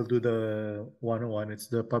 Okay. We'll do the 101. It's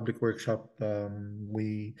the public workshop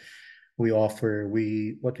we offer.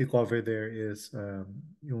 What we cover there is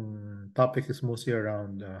yung topic is mostly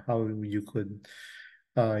around how you could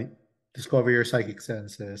discover your psychic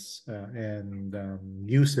senses and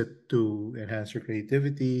use it to enhance your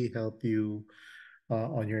creativity, help you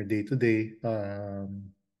on your day-to-day.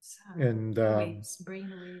 Brainwaves.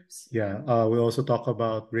 Yeah, we also talk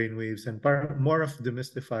about brainwaves and more of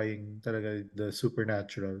demystifying talaga the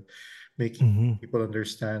supernatural, making people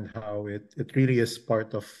understand how it really is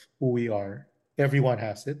part of who we are. Everyone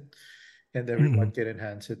has it. And everyone can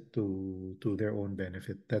enhance it to their own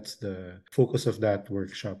benefit. That's the focus of that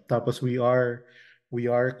workshop. Tapos we are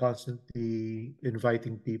constantly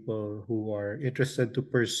inviting people who are interested to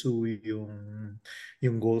pursue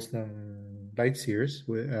yung goals ng LightSeers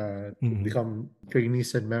to become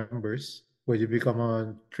trainees and members. When you become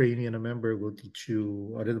a trainee and a member, we'll teach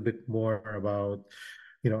you a little bit more about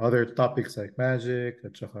other topics like magic,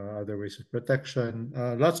 at saka other ways of protection,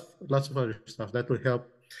 lots of other stuff that will help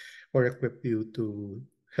or equip you to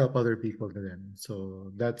help other people then. So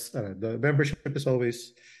that's the membership is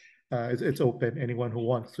always it's open. Anyone who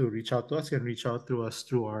wants to reach out to us can reach out to us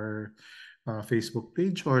through our Facebook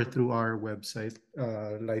page or through our website,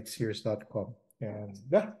 lightseers.com. And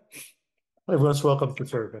yeah, everyone's welcome to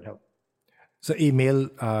serve and help. Sa email,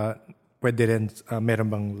 pwede rin, meron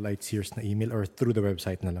bang LightSeers na email or through the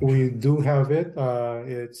website na lang? We do have it.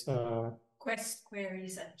 It's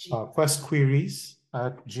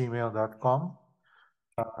questqueries@gmail.com.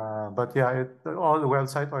 But yeah, all the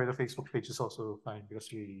website or the Facebook page is also fine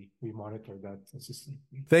because we monitor that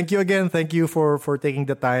consistently. Thank you again. Thank you for taking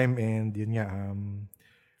the time and yun nga,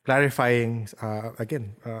 clarifying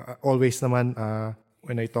again. Always naman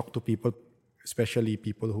when I talk to people, especially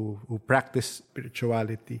people who practice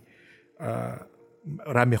spirituality,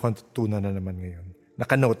 marami akong tutunan na naman ngayon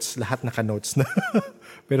Naka-notes. Lahat naka-notes na.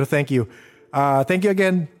 Pero thank you. Thank you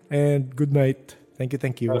again and good night. Thank you.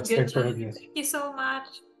 Thanks for having us. Thank you so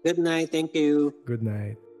much. Good night. Thank you. Good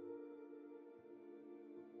night.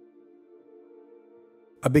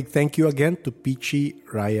 A big thank you again to Peachy,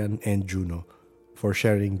 Ryan, and Juno for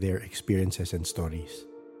sharing their experiences and stories.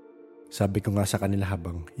 Sabi ko nga sa kanila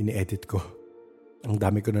habang ini-edit ko, ang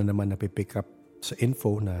dami ko na naman napipick up sa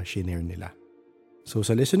info na shinare nila. So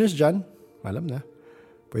sa listeners dyan, alam na,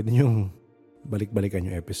 pwede niyong balik-balikan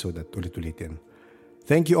yung episode at ulit-ulitin.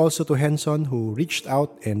 Thank you also to Henson who reached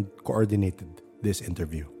out and coordinated this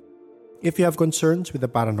interview. If you have concerns with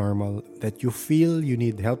the paranormal that you feel you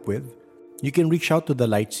need help with, you can reach out to the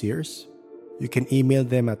LightSeers. You can email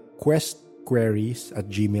them at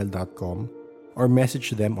questqueries@gmail.com or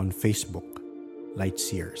message them on Facebook,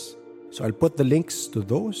 LightSeers. So I'll put the links to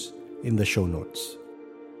those in the show notes.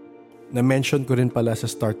 Na-mention ko rin pala sa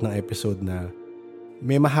start ng episode na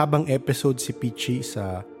may mahabang episode si Peachy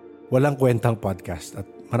sa Walang Kwentang Podcast at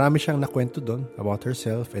marami siyang nakwento doon about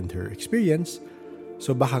herself and her experience.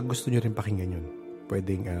 So baka gusto nyo rin pakinggan yun.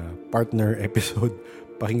 Pwedeng partner episode.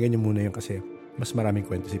 Pakinggan nyo muna yun kasi mas maraming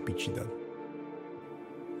kwento si Peachy doon.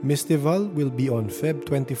 Mistival will be on Feb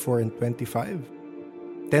 24 and 25,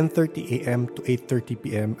 10:30 a.m. to 8:30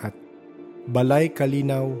 p.m. at Balay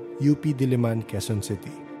Kalinaw, UP Diliman, Quezon City.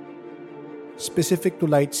 Specific to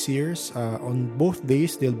LightSeers, on both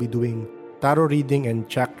days they'll be doing tarot reading and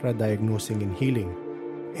chakra diagnosing and healing.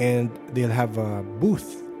 And they'll have a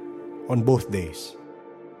booth on both days.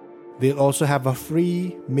 They'll also have a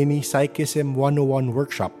free mini Psychism 101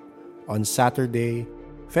 workshop on Saturday,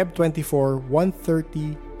 Feb 24,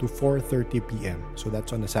 1:30 to 4:30 p.m. So that's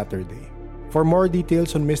on a Saturday. For more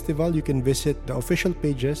details on Mistival, you can visit the official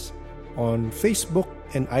pages on Facebook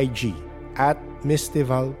and IG at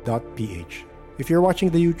mistival.ph. If you're watching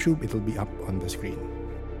the YouTube, it'll be up on the screen.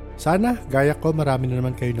 Sana, gaya ko, marami na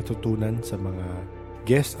naman kayo natutunan sa mga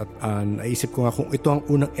guests at naisip ko nga kung ito ang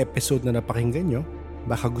unang episode na napakinggan nyo,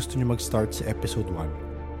 baka gusto nyo mag-start sa episode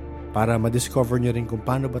 1 para ma-discover nyo rin kung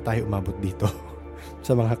paano ba tayo umabot dito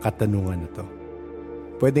sa mga katanungan na to.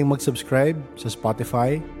 Pwedeng mag-subscribe sa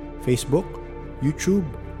Spotify, Facebook, YouTube,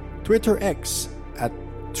 Twitter X at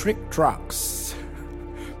TrickTrucks.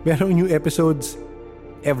 Merong new episodes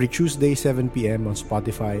every Tuesday 7 p.m. on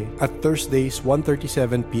Spotify at Thursdays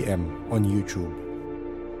 1:37 p.m. on YouTube.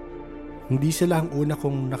 Hindi sila ang una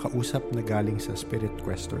kong nakausap na galing sa Spirit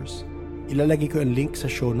Questers. Ilalagay ko ang link sa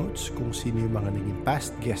show notes kung sino yung mga naging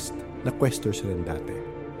past guest na questers rin dati.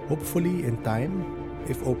 Hopefully, in time,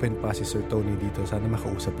 if open pa si Sir Tony dito, sana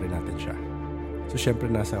makausap rin natin siya. So, syempre,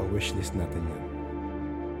 nasa wishlist natin yan.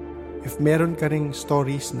 If meron ka ring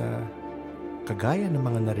stories na kagaya ng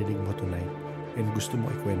mga narinig mo tonight and gusto mo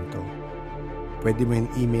ikwento, pwede mo yung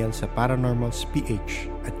email sa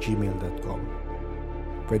paranormalsph@gmail.com.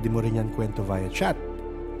 Pwede mo rin yan kwento via chat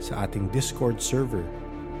sa ating Discord server.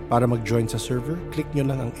 Para mag-join sa server, click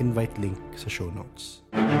nyo lang ang invite link sa show notes.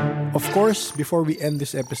 Of course, before we end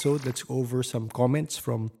this episode, let's go over some comments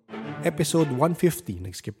from episode 150.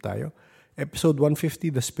 Nag-skip tayo. Episode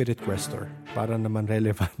 150, The Spirit Quester. Para naman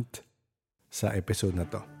relevant sa episode na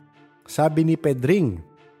to. Sabi ni Pedring,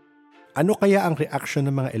 ano kaya ang reaction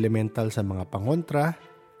ng mga elemental sa mga pangontra?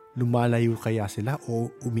 Lumalayo kaya sila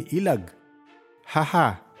o umiilag?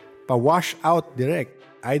 Haha, pa-wash out direct.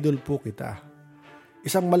 Idol po kita.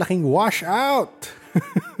 Isang malaking wash out!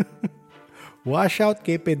 Wash out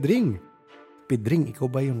kay Pedring. Pedring, ikaw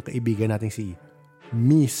ba yung kaibigan natin si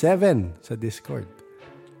Me7 sa Discord?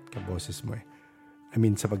 Kaboses mo eh. I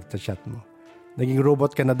mean, sa pagta-chat mo. Naging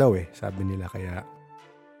robot ka na daw eh, sabi nila. Kaya,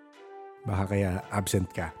 baka kaya absent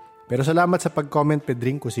ka. Pero salamat sa pag-comment,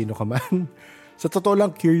 Pedring, kung sino ka man. Sa totoo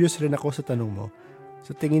lang, curious rin ako sa tanong mo.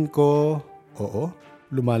 Sa tingin ko, oo,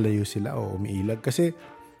 lumalayo sila o umiilag. Kasi,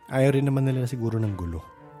 ayaw rin naman nila siguro ng gulo.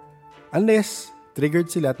 Unless,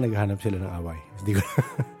 triggered sila at naghahanap sila ng away.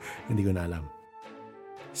 Hindi ko na alam.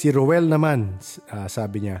 Si Roel naman,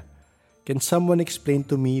 sabi niya, can someone explain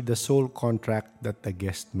to me the soul contract that the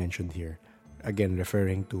guest mentioned here? Again,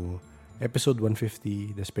 referring to episode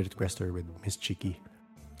 150, The Spirit Quester with Miss Chiki.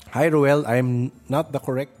 Hi, Roel. I'm not the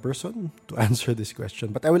correct person to answer this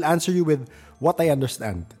question, but I will answer you with what I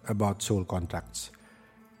understand about soul contracts.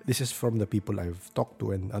 This is from the people I've talked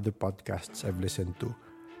to and other podcasts I've listened to.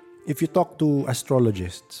 If you talk to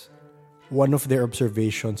astrologists, one of their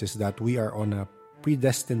observations is that we are on a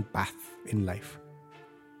predestined path in life.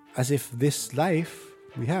 As if this life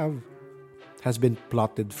we have has been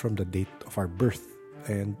plotted from the date of our birth.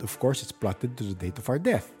 And of course, it's plotted to the date of our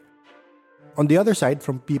death. On the other side,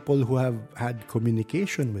 from people who have had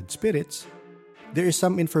communication with spirits, there is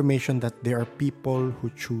some information that there are people who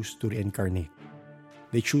choose to reincarnate.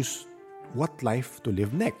 They choose what life to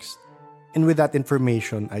live next. And with that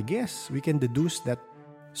information, I guess we can deduce that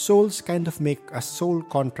souls kind of make a soul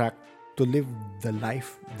contract to live the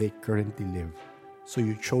life they currently live. So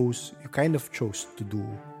you kind of chose to do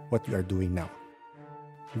what you are doing now.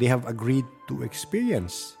 They have agreed to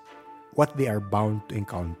experience what they are bound to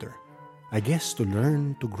encounter. I guess to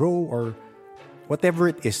learn, to grow, or whatever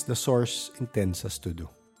it is the source intends us to do.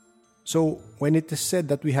 So when it is said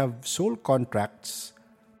that we have soul contracts,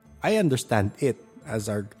 I understand it as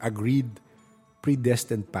our agreed,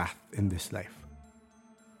 predestined path in this life.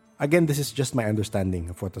 Again, this is just my understanding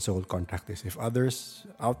of what a soul contract is. If others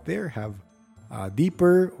out there have a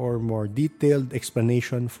deeper or more detailed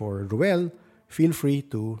explanation for Ruel, feel free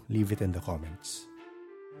to leave it in the comments.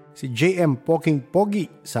 Si JM Pogi,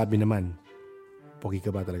 sabi naman, Pogi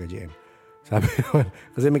ka ba talaga, JM? Sabi naman,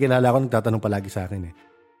 kasi may kilala ako nagtatanong palagi sa akin eh.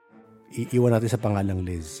 Iiwan natin sa pangalang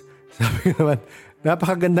Liz. Sabi naman,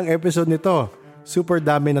 napakagandang episode nito. Super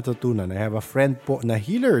dami natutunan. I have a friend po na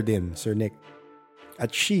healer din, Sir Nick. At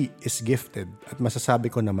she is gifted at masasabi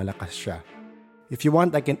ko na malakas siya. If you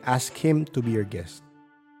want, I can ask him to be your guest.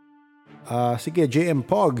 Sige, JM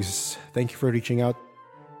Pogs, thank you for reaching out.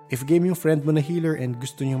 If game yung friend mo na healer and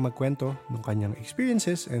gusto niyong magkwento ng kanyang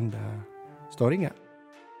experiences and story nga,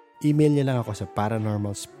 email niya lang ako sa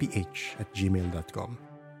paranormalsph@gmail.com.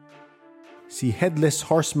 Si Headless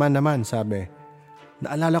Horseman naman sabi,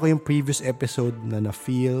 naalala ko yung previous episode na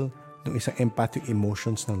na-feel ng isang empathic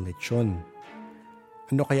emotions ng lechon.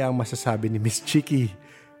 Ano kaya ang masasabi ni Miss Chicky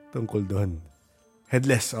tungkol doon?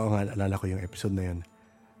 Headless, oo nga, naalala ko yung episode na yun.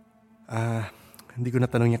 Hindi ko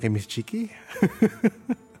natanong niya kay Miss Chicky.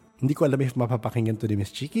 Hindi ko alam if mapapakinggan to ni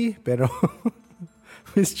Miss Chicky, pero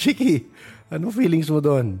Miss Chicky, anong feelings mo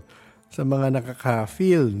doon sa mga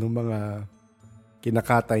nakaka-feel ng mga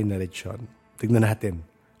kinakatay na lechon? Tignan natin.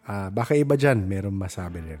 Baka iba dyan, merong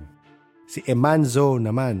masabi rin. Si Emanzo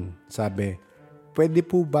naman, sabi, pwede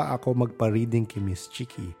po ba ako magpa-reading kay Miss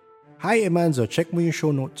Chicky? Hi Emanzo, check mo yung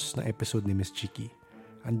show notes na episode ni Miss Chicky.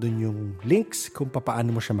 Andun yung links kung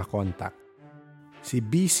paano mo siya makontak. Si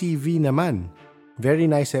BCV naman, very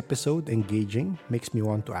nice episode, engaging, makes me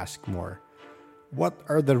want to ask more. What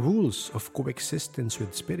are the rules of coexistence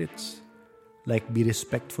with spirits? Like be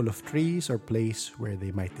respectful of trees or place where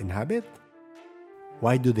they might inhabit?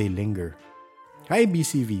 Why do they linger? Hi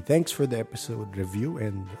BCV, thanks for the episode review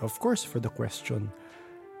and of course for the question.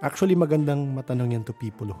 Actually, magandang matanong yan to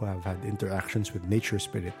people who have had interactions with nature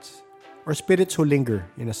spirits or spirits who linger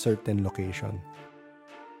in a certain location.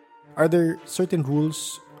 Are there certain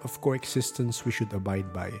rules of coexistence we should abide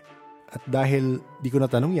by? At dahil di ko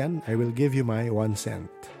natanong yan, I will give you my 1 cent.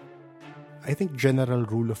 I think general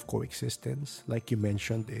rule of coexistence, like you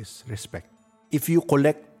mentioned, is respect. If you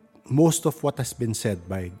collect most of what has been said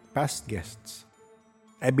by past guests,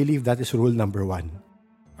 I believe that is rule number 1.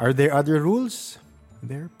 Are there other rules?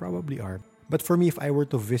 There probably are. But for me, if I were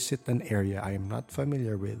to visit an area I am not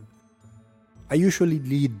familiar with, I usually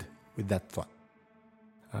lead with that thought.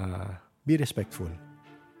 Be respectful.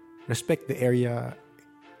 Respect the area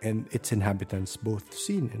and its inhabitants, both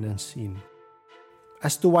seen and unseen.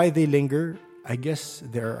 As to why they linger, I guess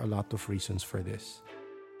there are a lot of reasons for this.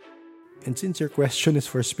 And since your question is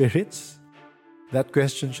for spirits, that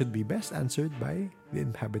question should be best answered by the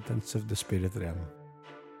inhabitants of the spirit realm.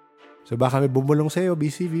 So baka may bumulong sa'yo,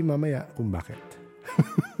 BCV, mamaya kung bakit.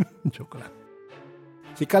 Joke lang.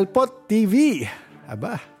 Si Kalpot TV.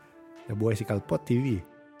 Aba, nabuhay si Kalpot TV.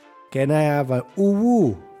 Can I have a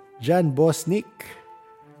uwu? Jan Boss Nick.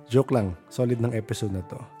 Joke lang, solid ng episode na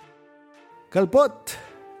to. Kalpot!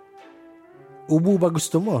 Ubu ba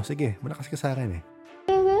gusto mo? Sige, malakas ka sa akin eh.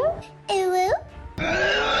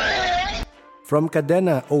 From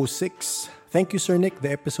Cadena 06. Thank you, Sir Nick.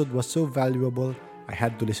 The episode was so valuable, I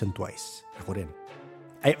had to listen twice. Ako rin.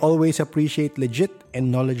 I always appreciate legit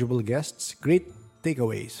and knowledgeable guests. Great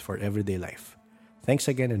takeaways for everyday life.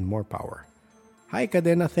 Thanks again and more power. Hi,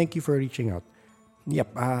 Cadena. Thank you for reaching out.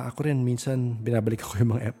 Yep, ako rin minsan binabalik ako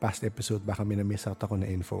yung mga past episode, baka may na-miss out ako na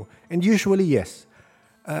info. And usually, yes.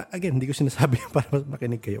 Again, hindi ko sinasabi para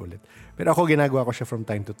makinig kayo ulit. Pero ako, ginagawa ko siya from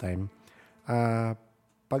time to time.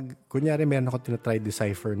 Pag, kunyari, meron ako tinatry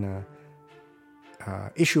decipher na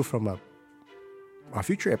issue from a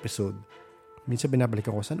future episode, minsan binabalik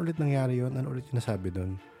ako, saan ulit nangyari yun? Ano ulit yung nasabi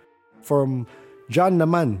doon? From John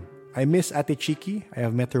naman, I miss Ate Chiki. I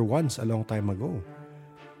have met her once a long time ago.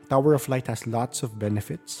 Tower of Light has lots of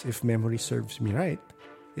benefits. If memory serves me right,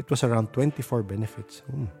 it was around 24 benefits.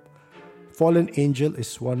 Fallen Angel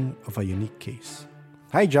is one of a unique case.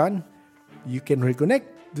 Hi, John. You can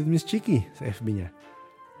reconnect Dun Miss Chiki sa FB niya.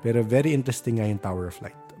 Pero very interesting nga yung Tower of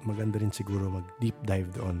Light. Maganda rin siguro mag-deep dive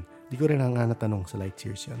doon. Di ko rin natanong sa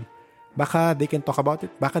LightSeers yun. Baka they can talk about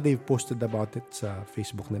it. Baka they've posted about it sa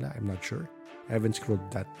Facebook nila. I'm not sure. I haven't scrolled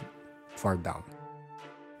that far down.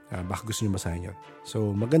 Baka gusto nyo basahin yun.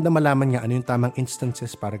 So, maganda malaman nga ano yung tamang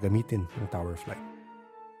instances para gamitin ng Tower of Light.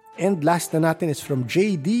 And last na natin is from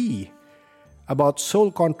JD. About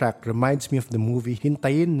soul contract reminds me of the movie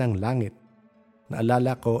Hintayin ng Langit.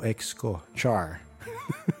 Naalala ko, ex ko, Char.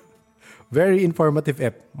 Very informative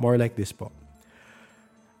ep. More like this po.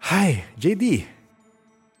 Hi, JD.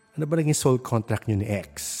 Ano ba naging soul contract nyo ni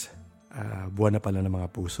ex? Buwan na pala ng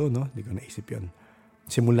mga puso, no? Hindi ko naisip yun.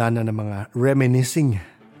 Simula na ng mga reminiscing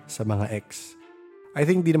sa mga ex. I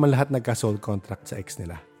think di naman lahat nagka-soul contract sa ex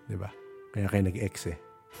nila. Di ba? Kaya kayo nag-ex eh.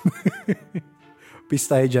 Peace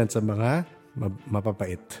tayo dyan sa mga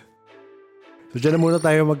mapapait. So dyan na muna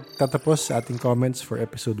tayo magtatapos sa ating comments for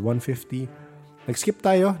episode 150. Nag-skip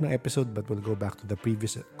tayo ng episode but we'll go back to the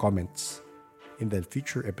previous comments in the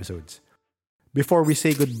future episodes. Before we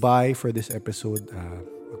say goodbye for this episode,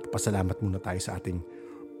 magpapasalamat muna tayo sa ating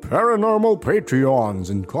Paranormal Patreons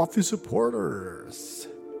and Coffee Supporters.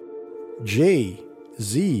 J,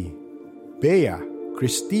 Z, Bea,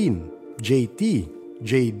 Christine, JT,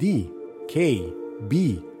 JD, K,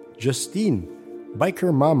 B, Justine,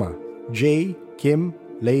 Biker Mama, J, Kim,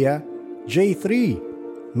 Leia, J3,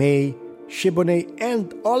 May, Shibone,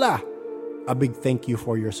 and Ola. A big thank you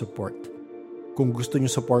for your support. Kung gusto nyo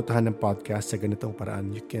supportahan ng podcast sa ganitong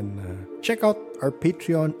paraan, you can check out our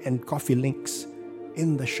Patreon and coffee links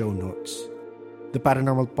in the show notes. The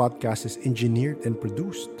Paranormal Podcast is engineered and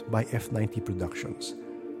produced by F90 Productions.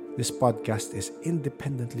 This podcast is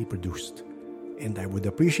independently produced. And I would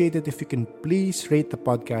appreciate it if you can please rate the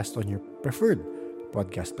podcast on your preferred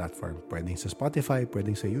podcast platform. Pwedeng sa Spotify,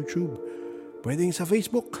 pwedeng sa YouTube, pwedeng sa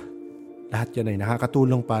Facebook. Lahat yan ay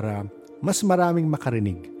nakakatulong para mas maraming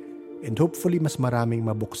makarinig and hopefully mas maraming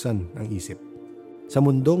mabuksan ang isip sa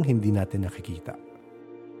mundong hindi natin nakikita.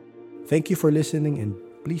 Thank you for listening and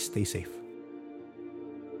please stay safe.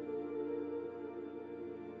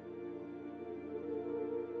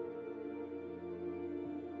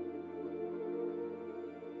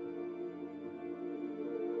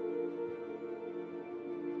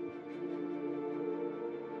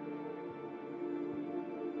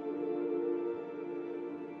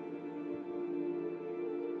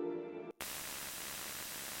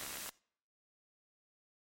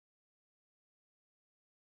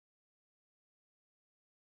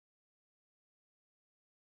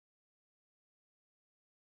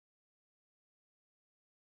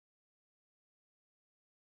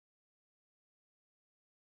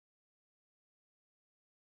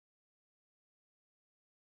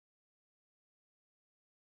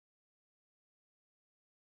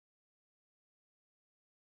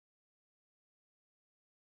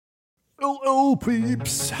 Oh,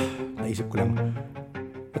 peeps! Naisip ko lang,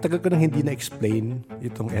 matagal ko nang hindi na-explain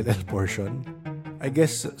itong LL portion. I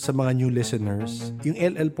guess sa mga new listeners, yung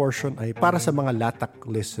LL portion ay para sa mga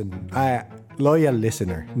loyal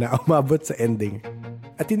listener na umabot sa ending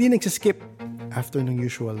at hindi nagsiskip after ng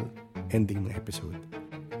usual ending ng episode.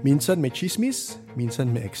 Minsan may chismis,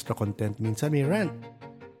 minsan may extra content, minsan may rant.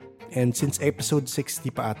 And since episode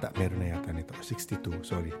 60 pa ata, meron na yata nito. 62,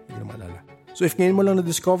 sorry, hindi ko maalala. So if ngayon mo lang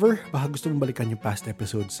na-discover, baka gusto mong balikan yung past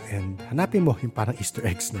episodes and hanapin mo yung parang Easter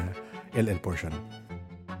eggs na LL portion.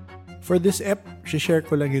 For this share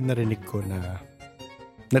ko lang yung narinig ko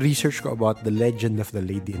na-research ko about the legend of the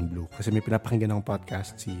Lady in Blue. Kasi may pinapakinggan akong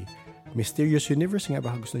podcast, si Mysterious Universe nga,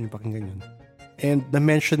 baka gusto nyo pakinggan yun. And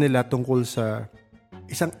na-mention nila tungkol sa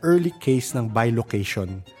isang early case ng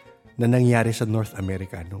bilocation na nangyari sa North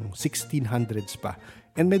America noong 1600s pa.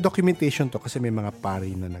 And may documentation to kasi may mga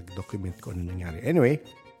pari na nag-document ko ano nangyari. Anyway,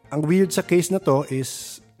 ang weird sa case na to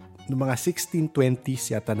is noong mga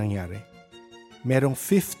 1620s yata nangyari. Merong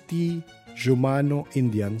 50 Jumano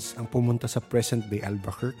Indians ang pumunta sa present-day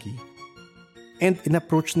Albuquerque and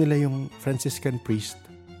in-approach nila yung Franciscan priest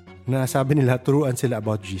na sabi nila turuan sila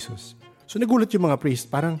about Jesus. So nagulat yung mga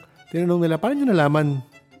priest, parang tinanong nila, paano nyo nalaman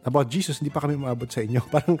about Jesus? Hindi pa kami umabot sa inyo.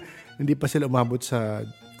 Parang hindi pa sila umabot sa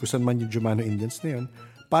kung saan man yung Jumano Indians na yun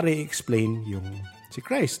para i-explain yung si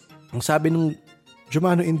Christ. Ang sabi ng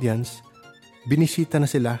Jumano Indians, binisita na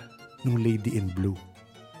sila ng Lady in Blue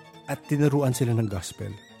at tinuruan sila ng gospel.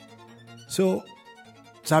 So,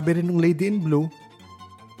 sabi rin ng Lady in Blue,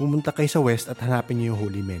 pumunta kayo sa West at hanapin niyo yung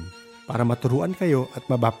Holy Men para maturuan kayo at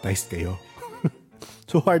mabaptized kayo.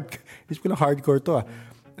 So, hardcore to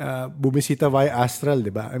bumisita via astral, di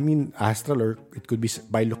ba? I mean, astral or it could be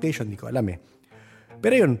by location, hindi ko alam eh.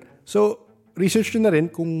 Pero yun, so, research nyo na rin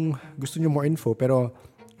kung gusto nyo more info. Pero,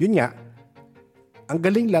 yun nga, ang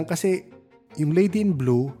galing lang kasi yung Lady in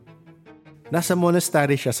Blue, nasa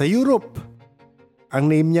monastery siya sa Europe.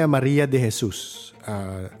 Ang name niya, Maria de Jesus.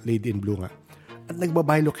 Lady in Blue nga. At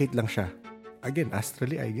nagbabilocate lang siya. Again,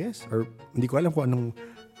 astrally, I guess. Or hindi ko alam kung anong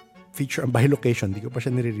feature ang bilocation. Hindi ko pa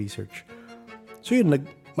siya nire-research. So yun,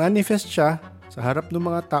 nag-manifest siya sa harap ng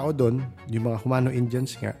mga tao doon, yung mga Humano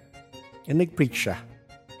Indians nga, and nag-preach siya.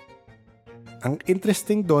 Ang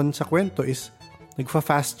interesting doon sa kwento is,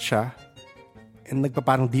 nagfa-fast siya and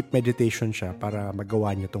nagpaparang deep meditation siya para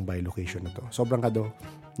magawa niya tong bilocation na to. Sobrang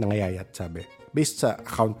nangayayat, sabi. Based sa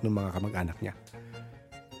account ng mga kamag-anak niya.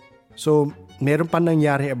 So, meron pa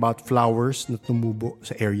nangyari about flowers na tumubo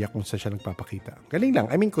sa area kung saan siya nagpapakita. Galing lang.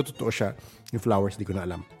 I mean, kung totoo siya, yung flowers, di ko na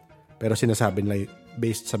alam. Pero sinasabi nila,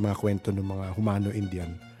 based sa mga kwento ng mga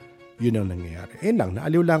Humano-Indian, yun ang nangyayari. Ayun lang,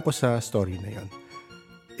 naaliw lang ko sa story na yun.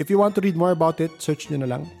 If you want to read more about it, search nyo na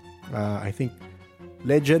lang. I think,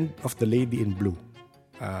 Legend of the Lady in Blue.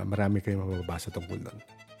 Marami kayong mababasa tungkol doon.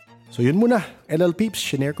 So yun muna. LL Peeps,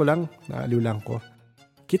 shinare ko lang. Naaliw lang ko.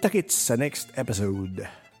 Kita-kits sa next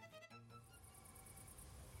episode.